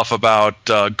legal stuff about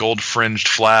gold-fringed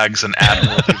flags and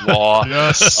admiralty law.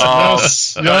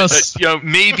 Yes.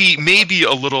 Maybe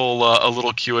a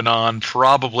little QAnon,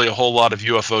 probably a whole lot of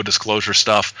UFO disclosure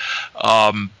stuff.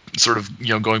 Sort of,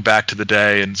 going back to the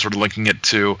day and sort of linking it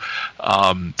to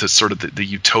sort of the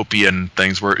utopian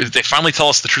things where if they finally tell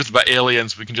us the truth about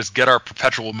aliens, we can just get our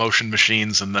perpetual motion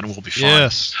machines and then we'll be fine.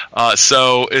 Yes.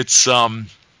 So it's going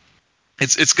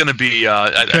to be,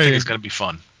 I think it's going to be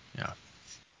fun. Yeah.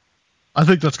 I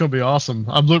think that's going to be awesome.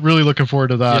 I'm really looking forward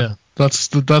to that. Yeah.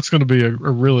 That's going to be a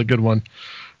really good one.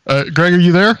 Greg, are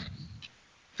you there?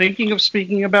 Thinking of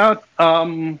speaking about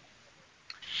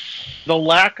the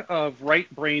lack of right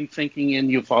brain thinking in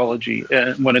ufology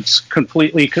when it's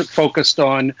completely focused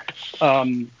on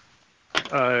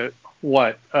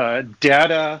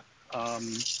data,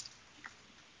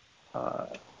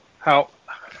 how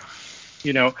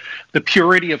the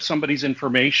purity of somebody's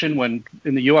information, when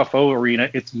in the UFO arena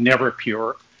it's never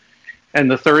pure.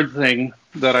 And the third thing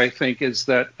that I think is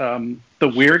that the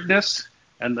weirdness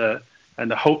and the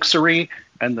hoaxery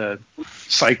and the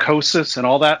psychosis and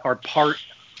all that are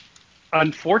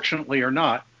unfortunately or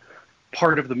not,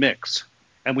 part of the mix.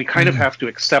 And we kind of have to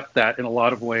accept that in a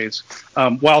lot of ways,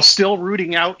 while still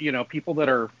rooting out, people that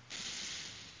are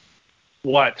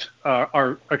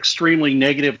extremely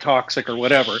negative, toxic, or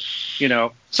whatever.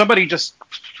 Somebody just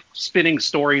spinning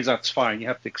stories, that's fine. You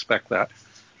have to expect that.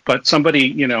 But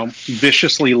somebody,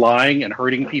 viciously lying and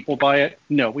hurting people by it,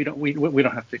 no, we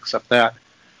don't have to accept that.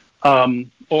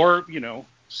 Or,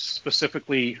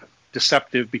 specifically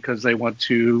deceptive because they want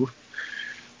to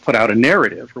put out a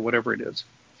narrative or whatever it is.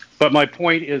 But my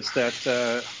point is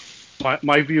that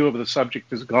my view of the subject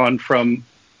has gone from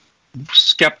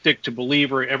skeptic to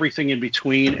believer, everything in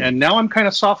between, and now I'm kind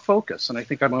of soft focused, and I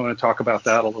think I'm going to talk about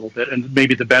that a little bit and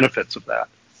maybe the benefits of that.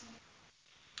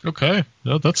 Okay,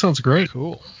 no, that sounds great.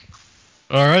 Cool.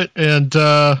 All right, and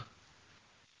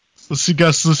let's see,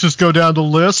 guys. Let's just go down the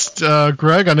list.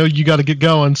 Greg, I know you got to get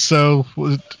going, so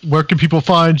where can people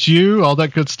find you? All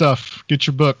that good stuff. Get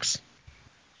your books.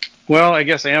 Well, I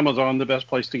guess Amazon, the best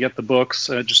place to get the books.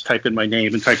 Just type in my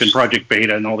name and type in Project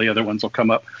Beta, and all the other ones will come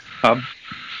up.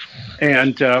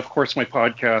 And, of course, my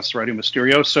podcast, Radio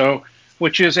Mysterioso,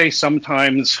 which is a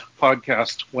sometimes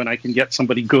podcast when I can get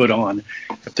somebody good on.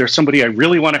 If there's somebody I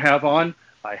really want to have on,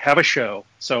 I have a show.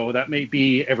 So that may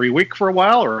be every week for a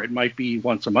while, or it might be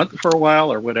once a month for a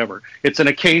while, or whatever. It's an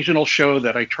occasional show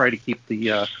that I try to keep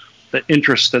the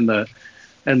interest and the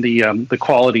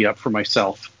quality up for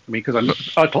myself. I mean, because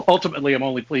ultimately I'm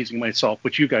only pleasing myself,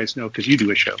 which you guys know because you do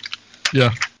a show.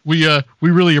 Yeah, we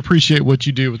really appreciate what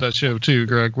you do with that show too,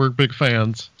 Greg. We're big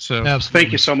fans. So absolutely.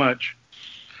 Thank you so much.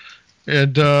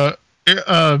 And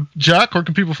Jack, where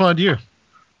can people find you?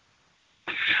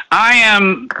 I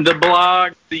am the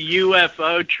blog, the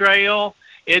UFO Trail.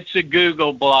 It's a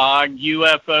Google blog,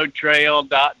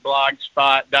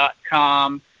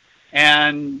 ufotrail.blogspot.com.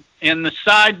 And in the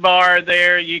sidebar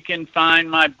there, you can find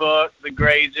my book, The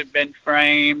Grays Have Been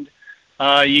Framed.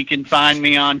 You can find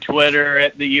me on Twitter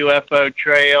at the UFO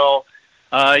Trail.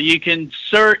 You can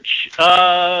search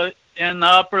in the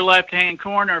upper left-hand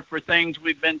corner for things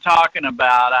we've been talking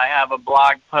about. I have a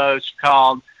blog post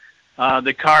called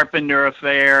The Carpenter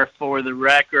Affair for the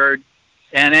Record,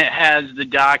 and it has the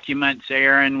documents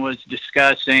Aaron was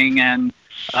discussing and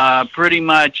pretty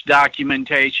much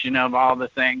documentation of all the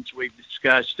things we've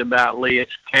discussed about Leah's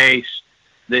case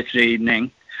this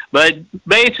evening. But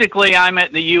basically, I'm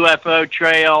at the UFO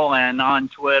Trail and on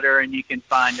Twitter, and you can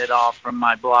find it all from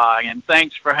my blog. And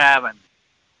thanks for having me.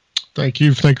 Thank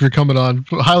you. Thank you for coming on.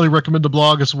 Highly recommend the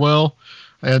blog as well.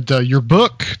 And your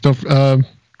book,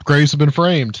 Graves Have Been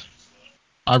Framed.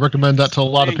 I recommend that to a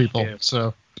lot of people.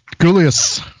 So,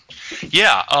 Gulius.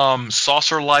 Yeah,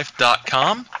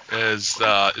 saucerlife.com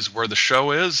is where the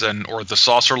show is, or the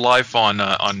Saucer Life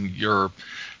on your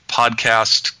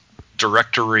podcast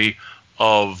directory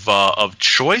of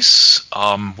choice.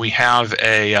 We have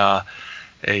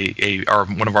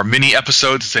one of our mini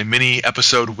episodes. It's a mini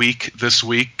episode week this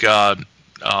week.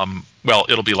 Well,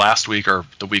 it'll be last week or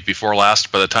the week before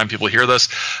last by the time people hear this.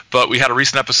 But we had a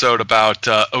recent episode about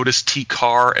Otis T.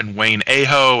 Carr and Wayne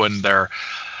Aho, and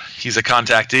he's a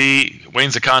contactee.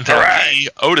 Wayne's a contactee. Right.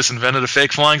 Otis invented a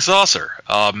fake flying saucer.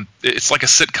 It's like a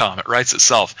sitcom. It writes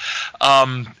itself.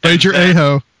 Major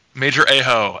Aho. Major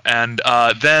Aho. And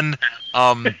then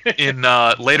in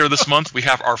later this month, we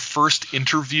have our first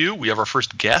interview. We have our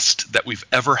first guest that we've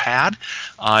ever had.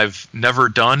 I've never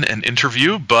done an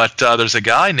interview, but there's a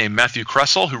guy named Matthew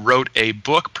Kressel who wrote a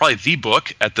book, probably the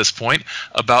book at this point,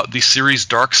 about the series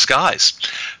Dark Skies.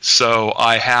 So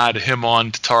I had him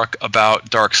on to talk about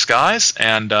Dark Skies,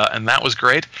 and that was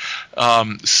great.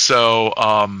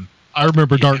 I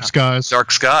remember Dark Skies.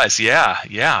 Dark Skies,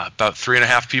 yeah. About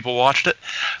 3.5 people watched it.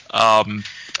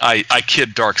 I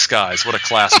kid Dark Skies. What a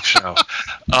classic show.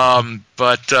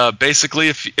 But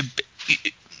basically,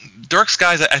 Dark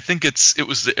Skies, I think it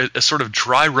was a sort of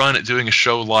dry run at doing a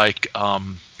show like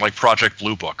Project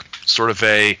Blue Book, sort of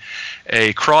a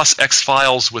cross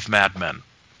X-Files with Mad Men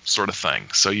sort of thing.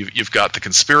 So you've got the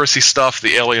conspiracy stuff,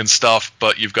 the alien stuff,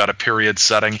 but you've got a period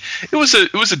setting. It was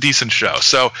a decent show.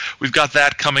 So we've got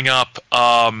that coming up.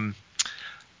 Some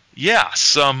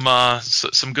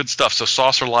good stuff. So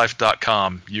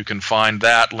saucerlife.com. You can find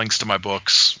that, links to my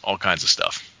books, all kinds of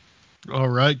stuff. All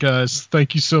right, guys.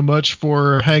 Thank you so much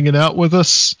for hanging out with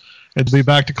us, and to be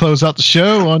back to close out the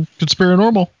show on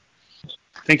Conspiranormal.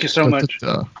 Thank you so much.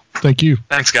 Thank you.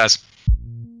 Thanks, guys.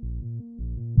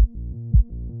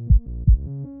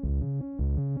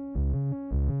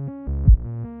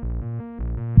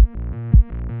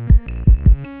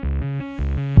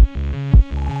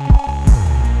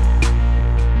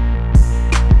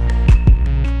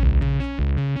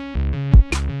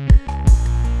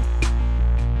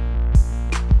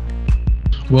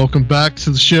 Welcome back to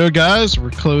the show, guys. We're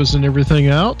closing everything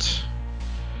out.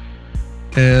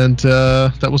 And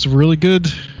that was a really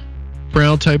good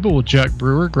round table with Jack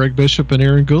Brewer, Greg Bishop, and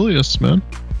Aaron Gulius, man.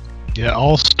 Yeah,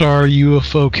 all-star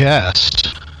UFO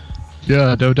cast.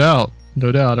 Yeah, no doubt.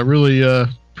 I really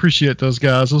appreciate those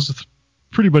guys. Those are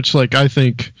pretty much, I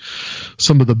think,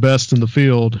 some of the best in the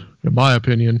field, in my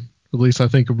opinion. At least I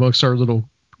think amongst our little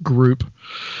group.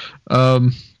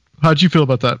 How'd you feel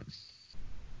about that?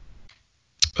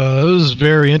 It was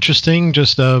very interesting.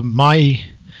 Just my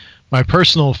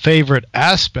personal favorite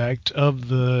aspect of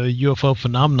the UFO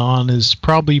phenomenon is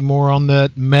probably more on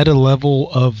that meta level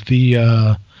of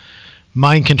the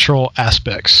mind control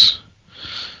aspects.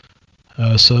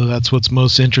 So that's what's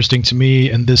most interesting to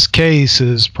me. And this case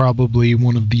is probably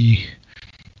one of the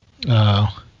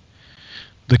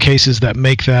cases that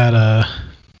make that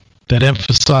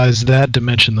emphasize that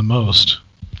dimension the most.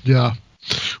 Yeah.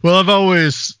 Well,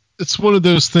 it's one of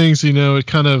those things, it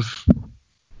kind of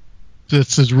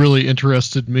this has really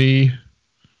interested me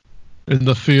in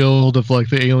the field of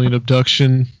the alien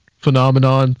abduction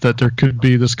phenomenon, that there could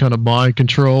be this kind of mind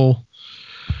control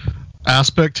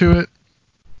aspect to it.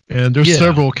 And there's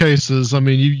several cases. I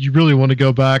mean, you really want to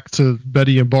go back to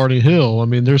Betty and Barney Hill. I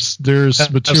mean, there's material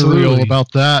Absolutely.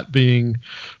 About that being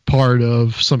part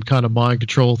of some kind of mind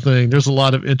control thing. There's a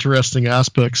lot of interesting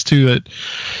aspects to it.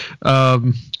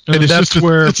 And that's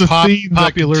where it's a theme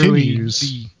popularly,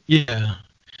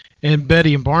 and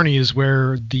Betty and Barney is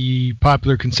where the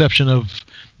popular conception of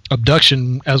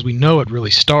abduction as we know it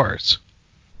really starts.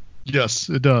 Yes,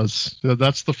 it does.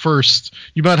 That's the first.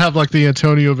 You might have the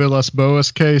Antonio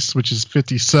Villas-Boas case, which is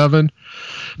 1957,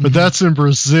 but that's in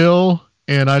Brazil,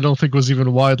 and I don't think was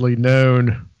even widely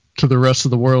known to the rest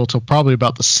of the world until probably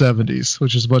about the 1970s,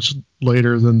 which is much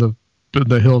later than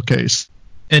the Hill case.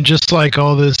 And just like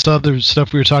all this other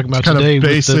stuff we were talking about kind today, of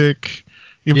basic,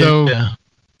 even though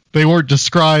they weren't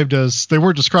described as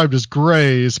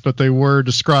grays, but they were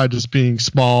described as being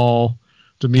small,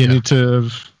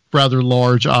 diminutive, rather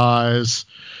large eyes.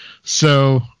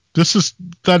 So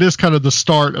that is kind of the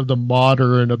start of the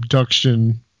modern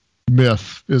abduction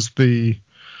myth, is the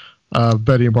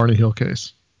Betty and Barney Hill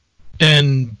case.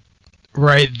 And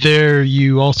right there,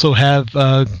 you also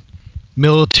have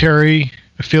military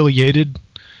affiliated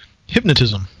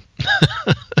hypnotism.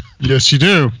 Yes, you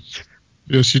do.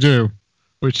 Yes, you do.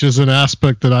 Which is an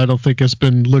aspect that I don't think has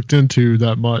been looked into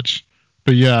that much.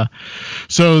 But yeah.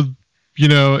 So,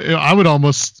 I would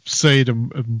almost say,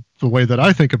 to the way that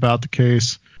I think about the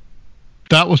case,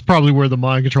 that was probably where the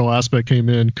mind control aspect came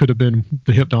in. Could have been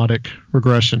the hypnotic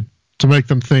regression to make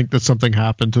them think that something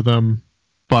happened to them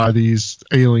by these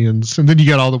aliens. And then you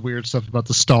got all the weird stuff about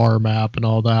the star map and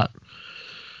all that.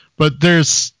 But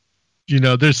there's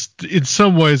in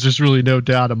some ways, there's really no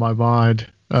doubt in my mind.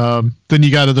 Then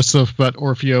you got other stuff about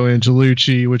Orfeo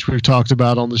Angelucci, which we've talked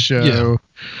about on the show.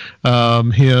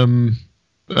 Yeah. Him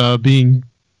being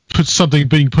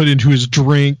put into his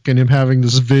drink, and him having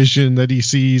this vision that he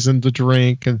sees in the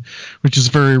drink, and which is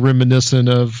very reminiscent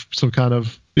of some kind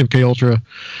of MK Ultra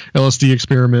LSD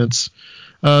experiments.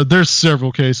 There's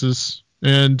several cases,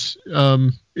 and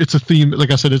it's a theme.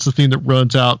 Like I said, it's a theme that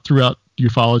runs out throughout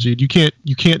ufology.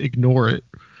 You can't ignore it.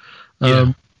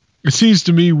 It seems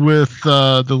to me with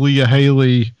the Leah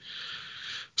Haley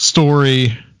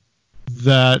story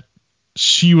that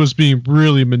she was being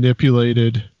really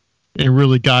manipulated and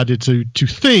really guided to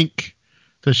think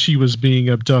that she was being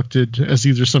abducted as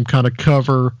either some kind of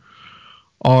cover,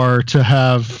 or to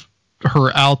have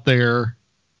her out there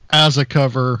as a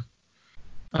cover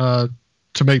to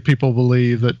make people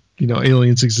believe that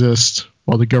aliens exist,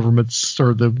 while the governments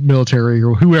or the military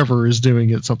or whoever is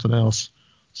doing it something else.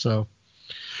 So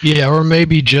yeah, or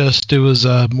maybe just it was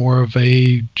more of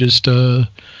a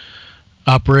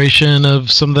operation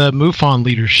of some of that MUFON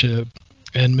leadership,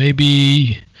 and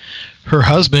maybe her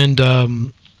husband,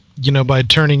 by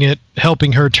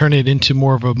helping her turn it into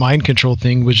more of a mind control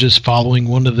thing, was just following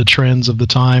one of the trends of the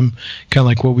time, kind of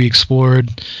like what we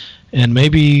explored. And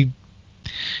maybe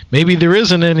there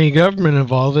isn't any government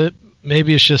involved in it.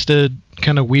 Maybe it's just a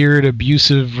kind of weird,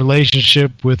 abusive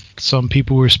relationship with some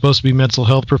people who are supposed to be mental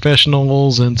health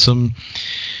professionals, and some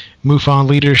MUFON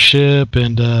leadership,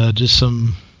 and just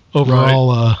some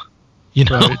overall,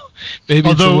 right. Maybe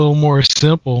it's a little more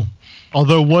simple.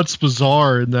 Although what's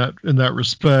bizarre in that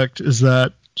respect is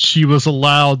that she was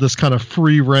allowed this kind of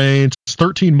free reign. It's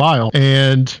 13 miles,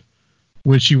 and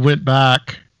when she went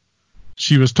back,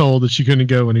 she was told that she couldn't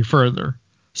go any further.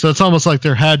 So it's almost like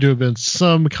there had to have been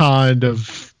some kind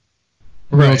of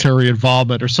military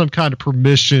involvement or some kind of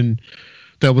permission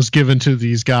that was given to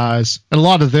these guys. And a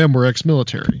lot of them were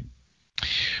ex-military.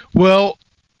 Well,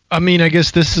 I mean, I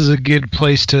guess this is a good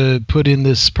place to put in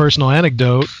this personal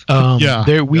anecdote.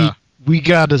 We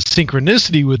got a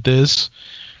synchronicity with this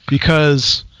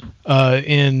because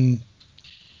in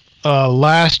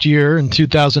last year, in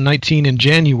 2019, in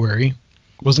January,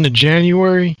 wasn't it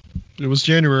January? It was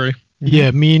January.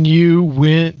 Yeah, me and you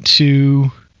went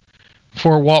to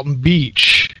Fort Walton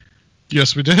Beach.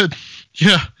 Yes, we did.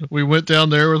 Yeah, we went down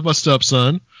there with my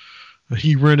stepson.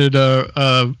 He rented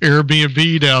a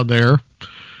Airbnb down there,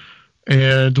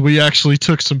 and we actually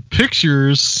took some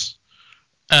pictures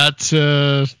at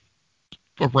around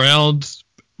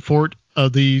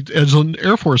the Edgeland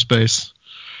Air Force Base.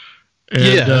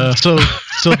 And, so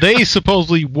they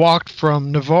supposedly walked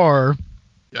from Navarre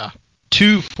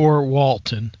to Fort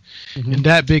Walton. Mm-hmm. In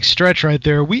that big stretch right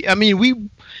there.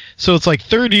 So it's like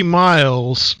 30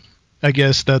 miles. I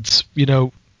guess that's,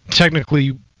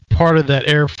 technically part of that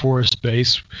Air Force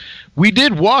base. We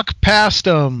did walk past,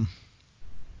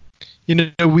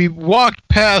 we walked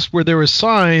past where there were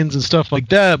signs and stuff like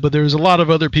that, but there was a lot of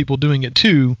other people doing it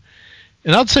too.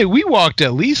 And I'd say we walked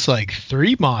at least like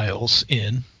 3 miles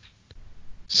in.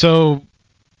 So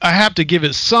I have to give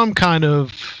it some kind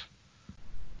of,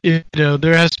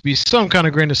 there has to be some kind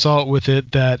of grain of salt with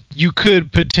it that you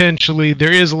could potentially,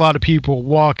 there is a lot of people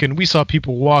walking. We saw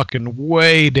people walking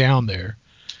way down there.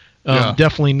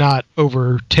 Definitely not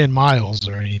over 10 miles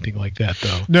or anything like that,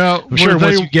 though. No, I'm sure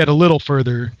once you get a little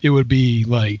further, it would be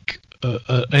like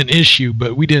an issue,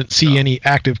 but we didn't see any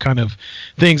active kind of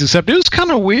things, except it was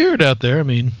kind of weird out there. I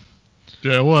mean,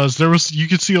 yeah, it was. You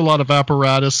could see a lot of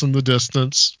apparatus in the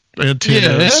distance. Antennas,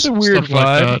 yeah, it had a weird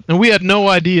vibe, like, and we had no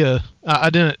idea. I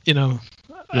didn't,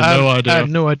 I had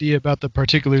no idea about the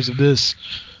particulars of this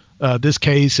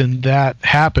case and that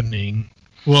happening.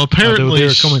 Well, apparently they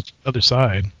were coming from the other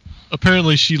side.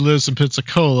 Apparently, she lives in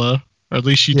Pensacola, or at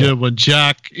least she did when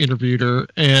Jack interviewed her,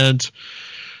 and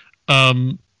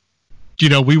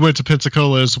we went to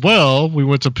Pensacola as well. We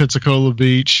went to Pensacola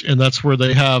Beach, and that's where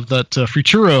they have that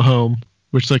Futuro home,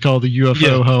 which they call the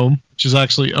UFO home, which is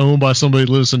actually owned by somebody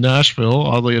who lives in Nashville,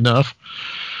 oddly enough.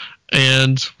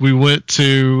 And we went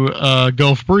to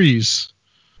Gulf Breeze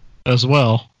as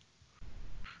well.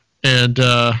 And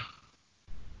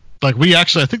we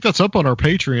actually, I think that's up on our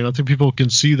Patreon. I think people can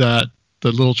see that,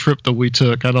 the little trip that we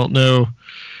took. I don't know.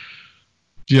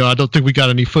 I don't think we got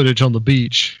any footage on the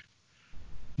beach.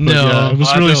 But no, it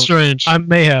was really strange. I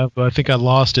may have, but I think I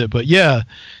lost it. But yeah,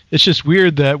 it's just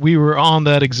weird that we were on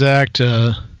that exact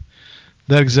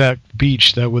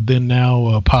beach that would then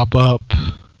now pop up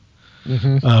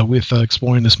with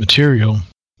exploring this material.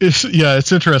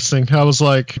 It's interesting. I was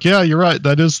like, yeah, you're right.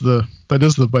 That is the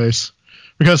base,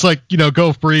 because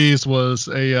Gulf Breeze was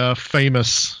a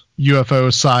famous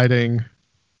UFO sighting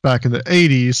back in the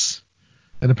 80s,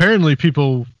 and apparently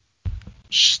people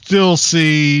still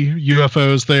see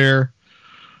UFOs there,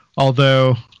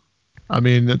 although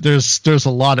there's a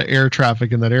lot of air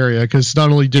traffic in that area, because not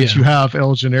only did you have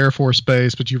Elgin Air Force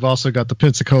Base, but you've also got the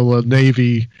Pensacola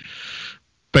Navy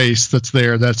base that's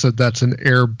there. That's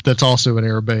also an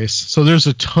air base. So there's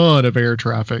a ton of air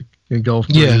traffic in Gulf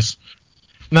Breeze.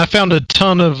 And I found a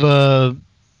ton of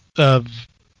job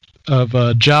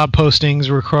postings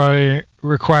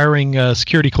requiring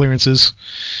security clearances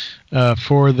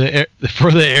for the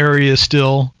area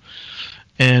still,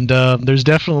 and there's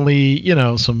definitely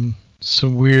some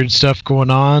weird stuff going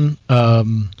on,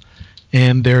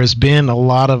 and there's been a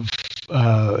lot of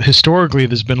historically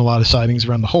there's been a lot of sightings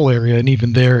around the whole area, and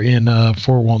even there in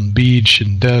Fort Walton Beach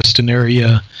and Destin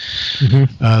area.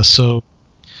 So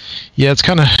yeah, it's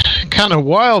kind of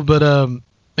wild, but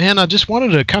man, I just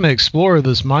wanted to kind of explore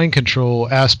this mind control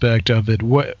aspect of it.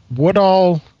 What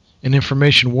all in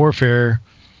information warfare,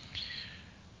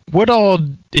 what all,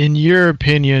 in your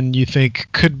opinion, you think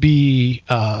could be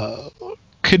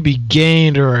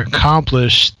gained or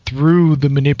accomplished through the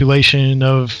manipulation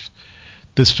of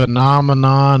this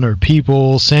phenomenon, or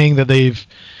people saying that they've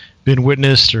been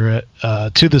witnessed or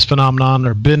to this phenomenon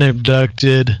or been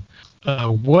abducted?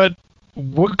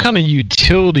 What kind of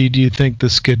utility do you think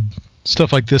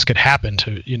stuff like this could happen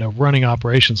to, running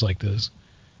operations like this?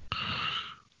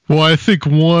 Well, I think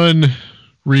one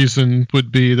reason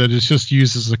would be that it's just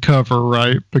used as a cover,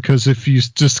 right? Because if you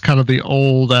just kind of the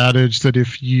old adage that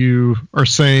if you are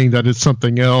saying that it's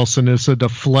something else and it's a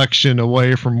deflection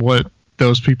away from what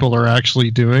those people are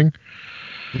actually doing.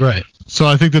 Right. So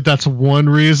I think that that's one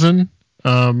reason.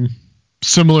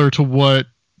 Similar to what,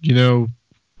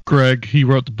 Greg, he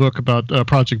wrote the book about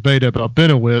Project Beta about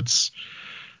Benowitz.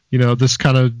 This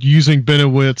kind of using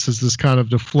Benowitz as this kind of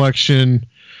deflection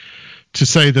to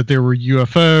say that there were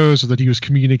UFOs, or that he was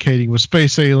communicating with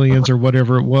space aliens or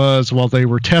whatever it was, while they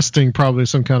were testing probably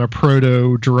some kind of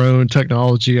proto drone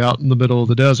technology out in the middle of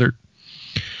the desert.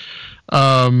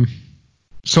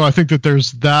 So I think that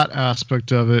there's that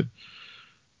aspect of it.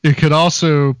 It could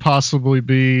also possibly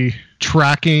be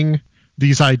tracking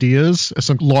these ideas as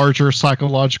some larger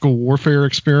psychological warfare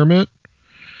experiment.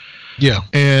 Yeah.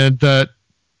 And that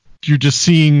you're just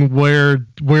seeing where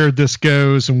this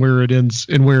goes and where it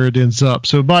ends up.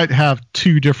 So it might have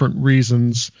two different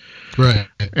reasons. Right.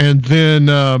 And then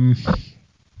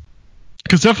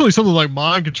because definitely something like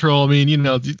mind control,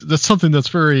 that's something that's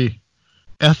very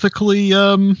ethically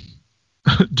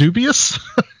dubious.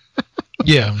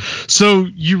 Yeah. So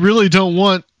you really don't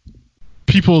want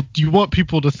people. You want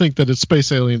people to think that it's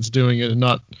space aliens doing it, and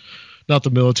not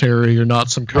the military or not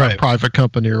some kind of private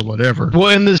company or whatever. Well,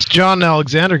 and this John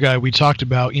Alexander guy we talked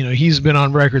about, he's been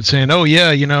on record saying, "Oh yeah,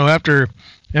 after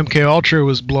MK Ultra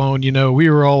was blown, we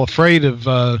were all afraid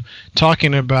of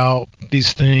talking about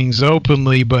these things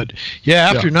openly, but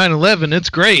after 9/11,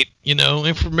 it's great.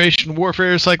 Information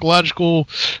warfare, psychological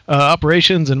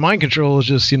operations, and mind control is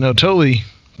just totally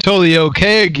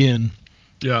okay again."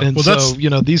 Yeah, and well, so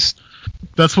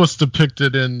that's what's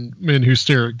depicted in Men Who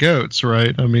Stare at Goats,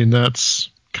 right? That's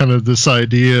kind of this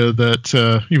idea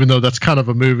that even though that's kind of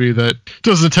a movie that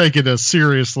doesn't take it as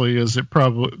seriously as it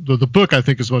probably, the book I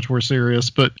think is much more serious,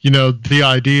 but the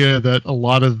idea that a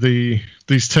lot of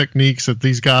these techniques that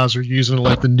these guys are using,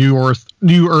 like the New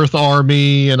Earth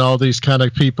Army and all these kind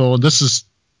of people, and this is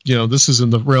in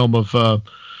the realm of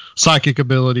psychic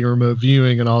ability, remote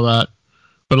viewing, and all that,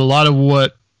 but a lot of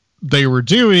what they were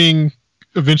doing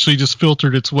eventually just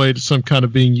filtered its way to some kind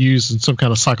of being used in some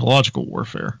kind of psychological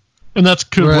warfare. And that's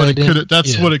what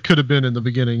it could have been in the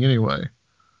beginning anyway.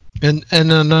 And I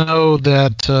know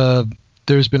that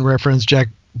there's been reference, Jack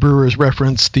Brewer's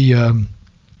referenced the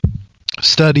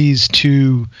studies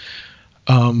to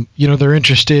They're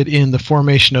interested in the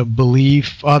formation of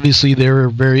belief. Obviously, they're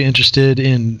very interested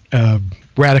in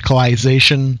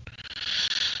radicalization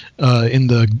in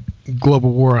the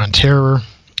global war on terror.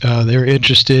 They're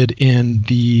interested in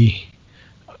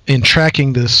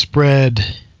tracking the spread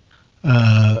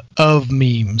of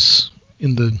memes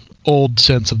in the old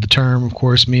sense of the term, of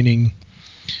course, meaning,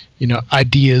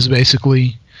 ideas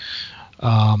basically,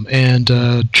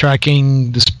 and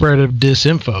tracking the spread of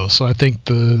disinfo. So I think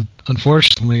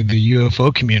unfortunately, the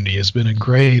UFO community has been a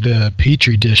great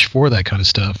petri dish for that kind of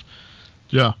stuff.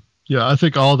 Yeah, I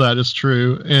think all that is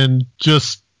true, and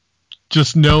just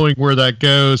knowing where that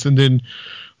goes, and then,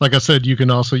 like I said, you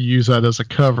can also use that as a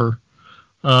cover.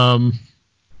 I'm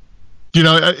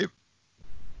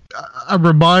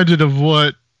reminded of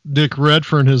what Nick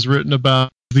Redfern has written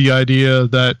about the idea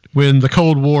that when the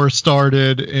Cold War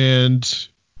started and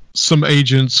some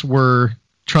agents were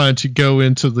trying to go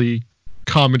into the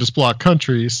communist bloc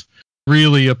countries,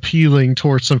 really appealing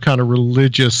towards some kind of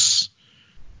religious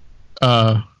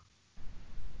thought,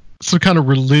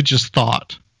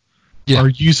 or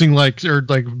using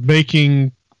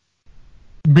making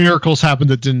miracles happen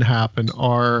that didn't happen,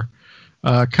 or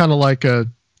kind of like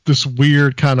this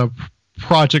weird kind of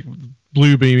Project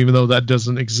Bluebeam, even though that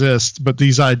doesn't exist, but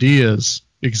these ideas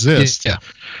exist. Yeah.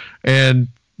 And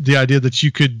the idea that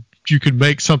you could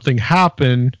make something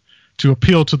happen to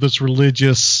appeal to this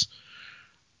religious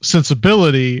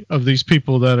sensibility of these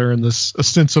people that are in this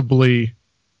ostensibly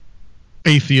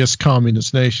atheist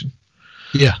communist nation.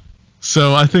 Yeah.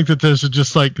 So I think that there's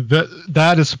just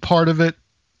that is part of it.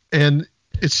 And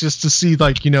it's just to see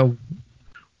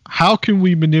how can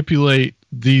we manipulate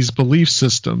these belief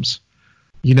systems?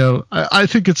 I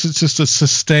think it's just a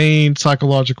sustained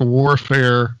psychological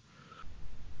warfare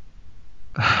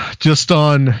just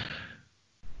on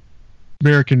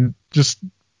Americans,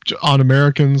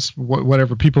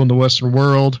 whatever, people in the Western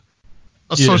world,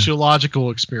 a sociological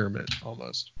experiment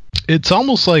almost. It's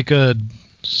almost like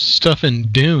stuff in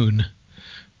Dune,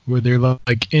 where they're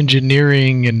like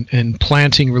engineering and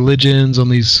planting religions on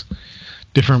these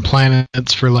different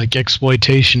planets for like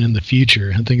exploitation in the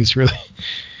future. I think it's really,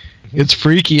 it's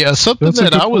freaky.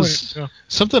 Something I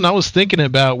was thinking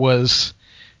about was,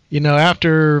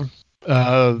 after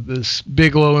this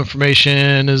Bigelow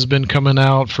information has been coming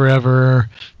out forever,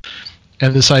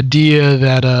 and this idea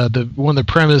that one of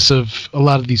the premise of a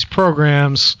lot of these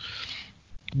programs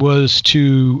was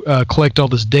to collect all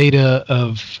this data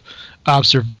of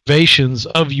observations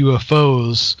of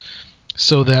UFOs,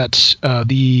 so that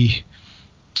the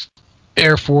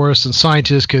Air Force and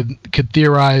scientists could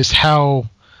theorize how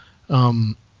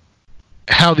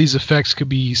these effects could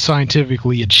be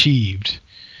scientifically achieved,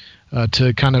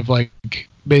 to kind of like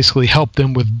basically help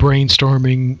them with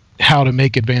brainstorming how to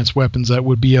make advanced weapons that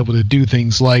would be able to do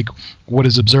things like what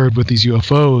is observed with these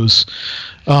UFOs.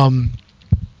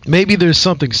 Maybe there's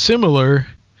something similar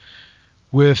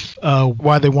with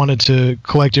why they wanted to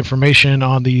collect information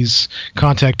on these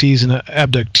contactees and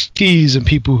abductees and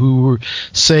people who were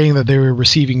saying that they were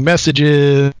receiving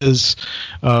messages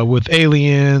with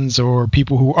aliens, or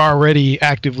people who are already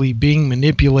actively being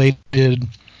manipulated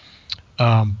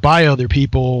by other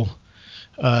people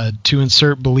to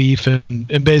insert belief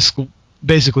and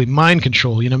basically mind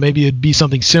control. Maybe it'd be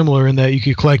something similar in that you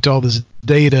could collect all this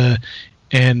data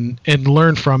and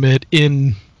learn from it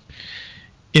in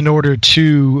order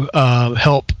to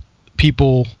help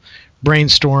people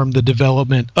brainstorm the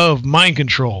development of mind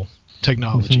control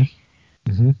technology.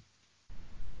 Mm-hmm.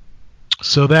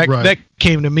 So that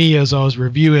came to me as I was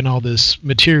reviewing all this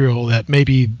material, that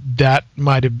maybe there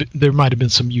might have been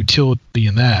some utility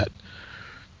in that.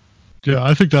 Yeah,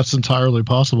 I think that's entirely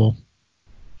possible.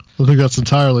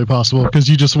 Because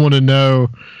you just want to know,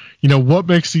 what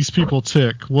makes these people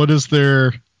tick? What is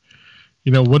their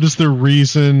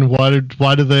reason?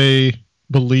 Why do they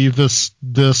believe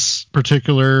this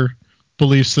particular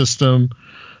belief system?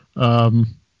 How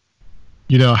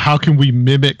can we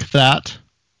mimic that?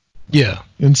 Yeah.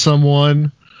 In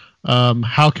someone?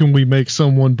 How can we make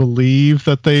someone believe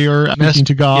that they are speaking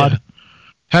to God? Yeah.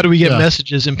 How do we get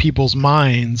messages in people's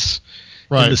minds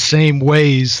in the same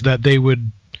ways that they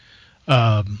would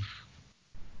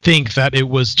think that it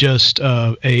was just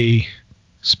a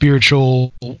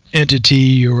spiritual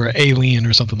entity or alien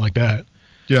or something like that?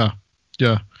 Yeah.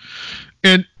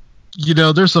 And,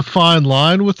 there's a fine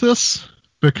line with this,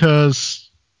 because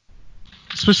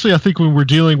especially I think when we're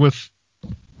dealing with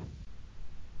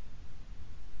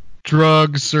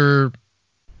drugs or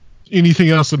anything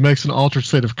else that makes an altered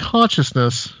state of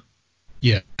consciousness.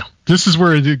 Yeah. This is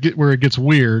where it gets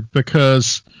weird,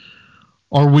 because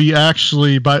are we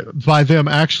actually, by them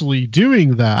actually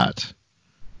doing that,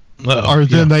 Or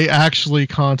then they actually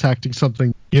contacting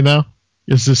something,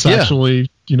 Is this actually,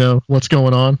 what's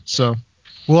going on? So,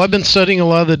 well, I've been studying a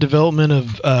lot of the development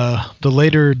of the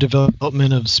later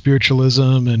development of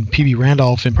spiritualism and P.B.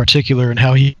 Randolph in particular, and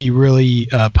how he really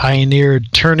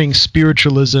pioneered turning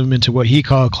spiritualism into what he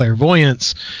called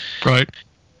clairvoyance. Right.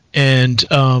 And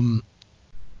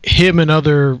him and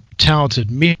other talented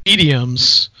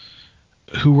mediums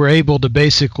who were able to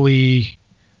basically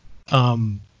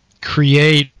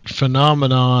create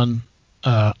phenomenon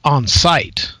on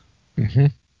site. Mm-hmm.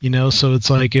 So it's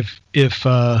like if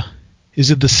is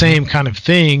it the same kind of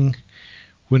thing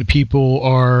when people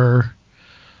are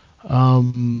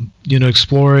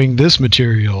exploring this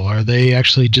material? Are they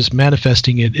actually just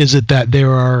manifesting it? Is it that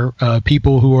there are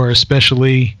people who are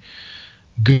especially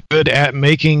good at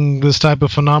making this type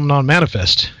of phenomenon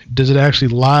manifest? Does it actually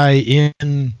lie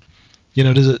in,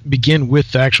 does it begin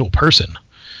with the actual person?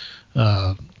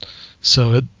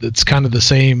 So it's kind of the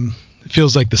same. It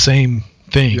feels like the same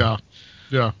thing.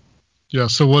 Yeah.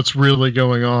 So what's really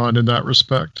going on in that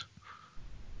respect?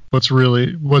 What's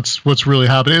really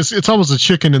happening? It's almost a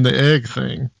chicken and the egg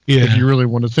thing. Yeah. If you really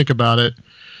want to think about it,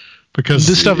 because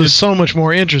this stuff is so much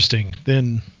more interesting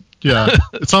than. Yeah,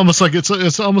 it's almost like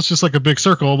it's almost just like a big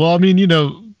circle. Well, I mean,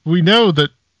 we know that,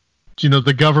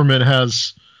 the government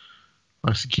has.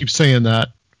 I keep saying that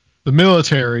the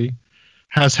military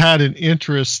has had an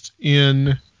interest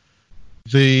in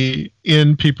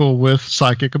people with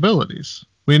psychic abilities.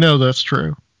 We know that's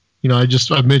true. I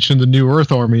mentioned the New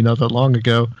Earth Army not that long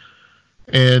ago,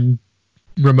 and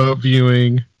remote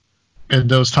viewing, and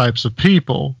those types of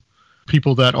people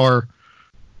that are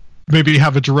maybe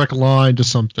have a direct line to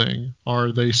something,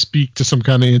 or they speak to some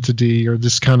kind of entity, or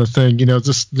this kind of thing.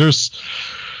 There's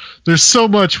so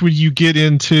much when you get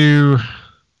into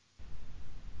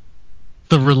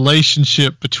the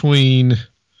relationship between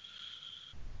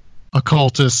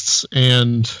occultists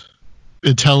and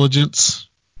intelligence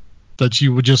that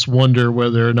you would just wonder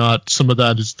whether or not some of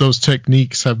those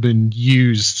techniques have been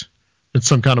used in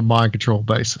some kind of mind control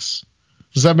basis.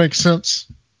 Does that make sense?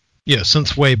 Yeah,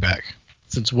 since way back.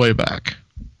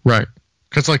 Right.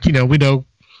 Because, we know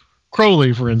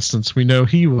Crowley, for instance, we know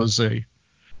he was a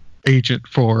agent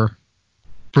for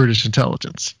British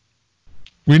intelligence.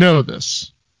 We know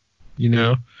this,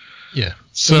 Yeah.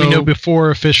 So we know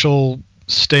before official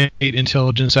state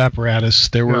intelligence apparatus,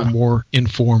 there were more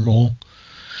informal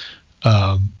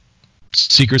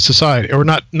secret society, or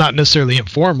not necessarily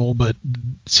informal, but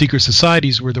secret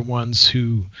societies were the ones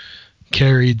who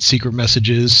carried secret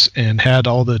messages and had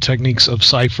all the techniques of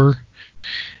cipher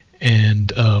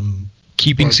and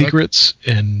keeping secrets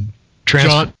and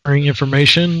transferring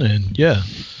information, and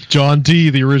John D,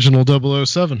 the original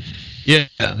 007. Yeah,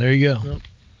 there you go. Yep.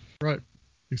 Right,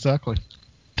 exactly. I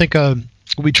think we'll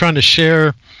be trying to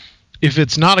share, if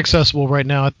it's not accessible right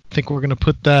now, I think we're going to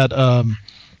put that,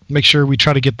 make sure we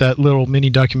try to get that little mini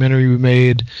documentary we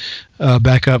made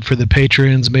back up for the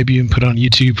patrons, maybe even put on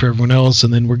YouTube for everyone else,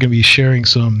 and then we're going to be sharing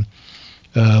some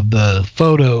the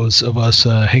photos of us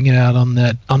hanging out on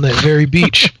that very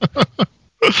beach.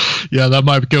 Yeah, that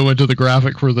might go into the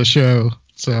graphic for the show.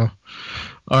 So,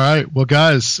 all right. Well,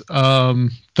 guys,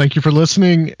 thank you for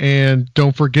listening. And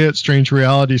don't forget Strange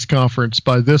Realities Conference.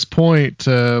 By this point,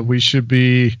 tickets will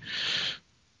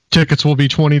be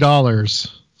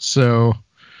 $20. So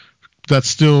that's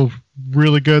still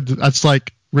really good. That's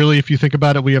really, if you think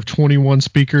about it, we have 21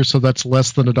 speakers. So that's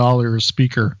less than $1 a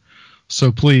speaker.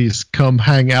 So please come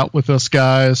hang out with us,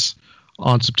 guys,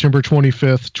 on September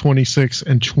 25th, 26th,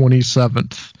 and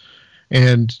 27th.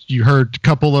 And you heard a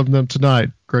couple of them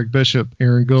tonight, Greg Bishop,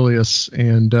 Aaron Gullius.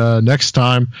 And next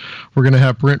time, we're going to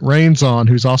have Brent Rains on,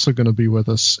 who's also going to be with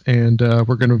us. And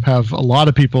we're going to have a lot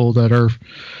of people that have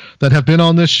been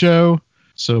on this show.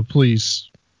 So please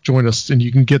join us. And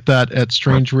you can get that at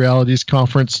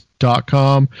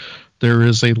strangerealitiesconference.com. There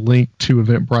is a link to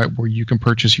Eventbrite where you can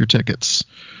purchase your tickets.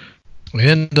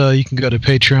 And you can go to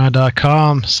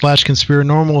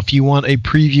patreon.com/conspiranormal if you want a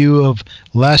preview of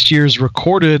last year's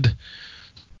recorded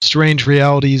Strange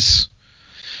Realities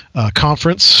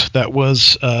conference that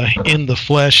was in the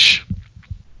flesh,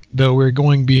 though we're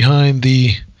going behind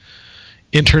the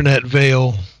internet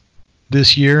veil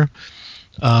this year.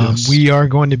 Yes. We are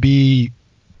going to be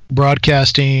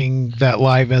broadcasting that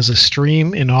live as a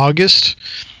stream in August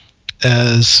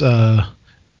as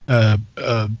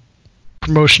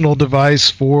promotional device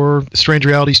for Strange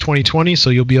Realities 2020,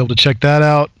 so you'll be able to check that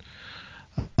out.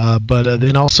 But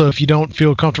then also, if you don't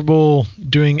feel comfortable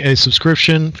doing a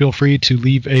subscription, feel free to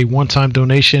leave a one-time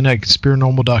donation at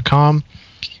conspiranormal.com.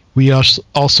 We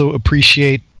also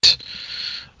appreciate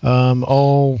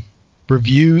all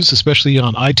reviews, especially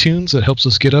on iTunes. That helps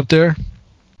us get up there.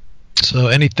 So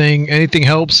anything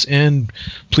helps, and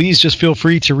please just feel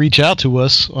free to reach out to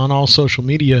us on all social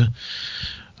media,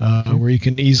 where you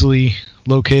can easily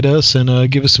locate us and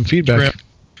give us some feedback.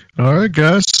 All right,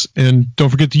 guys, and don't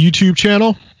forget the YouTube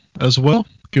channel as well.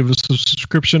 Give us a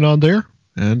subscription on there,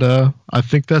 and I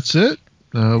think that's it.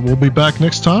 We'll be back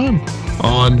next time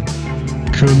on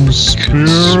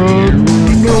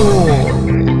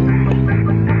Conspiranormal.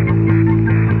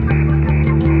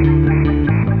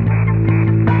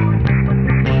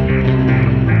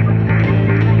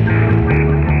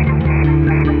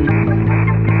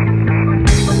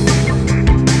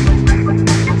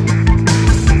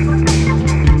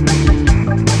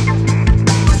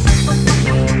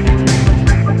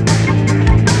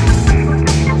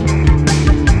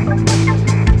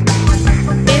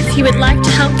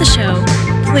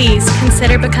 Please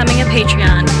consider becoming a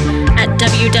Patreon at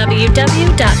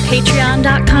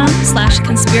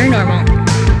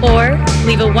www.patreon.com/conspiranormal or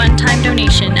leave a one-time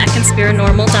donation at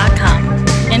conspiranormal.com.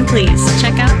 And please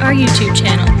check out our YouTube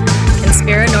channel,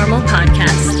 Conspiranormal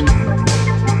Podcast.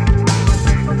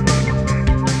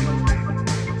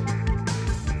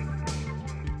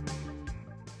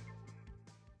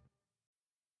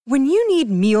 When you need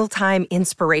mealtime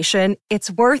inspiration, it's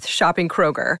worth shopping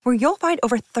Kroger, where you'll find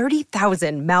over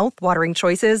 30,000 mouth-watering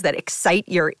choices that excite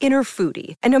your inner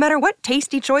foodie. And no matter what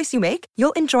tasty choice you make,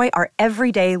 you'll enjoy our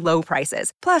everyday low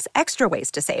prices, plus extra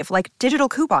ways to save, like digital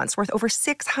coupons worth over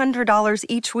 $600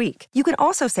 each week. You can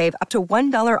also save up to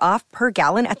 $1 off per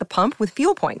gallon at the pump with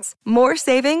fuel points. More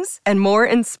savings and more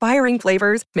inspiring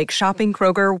flavors make shopping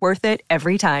Kroger worth it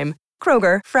every time.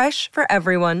 Kroger, fresh for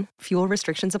everyone. Fuel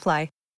restrictions apply.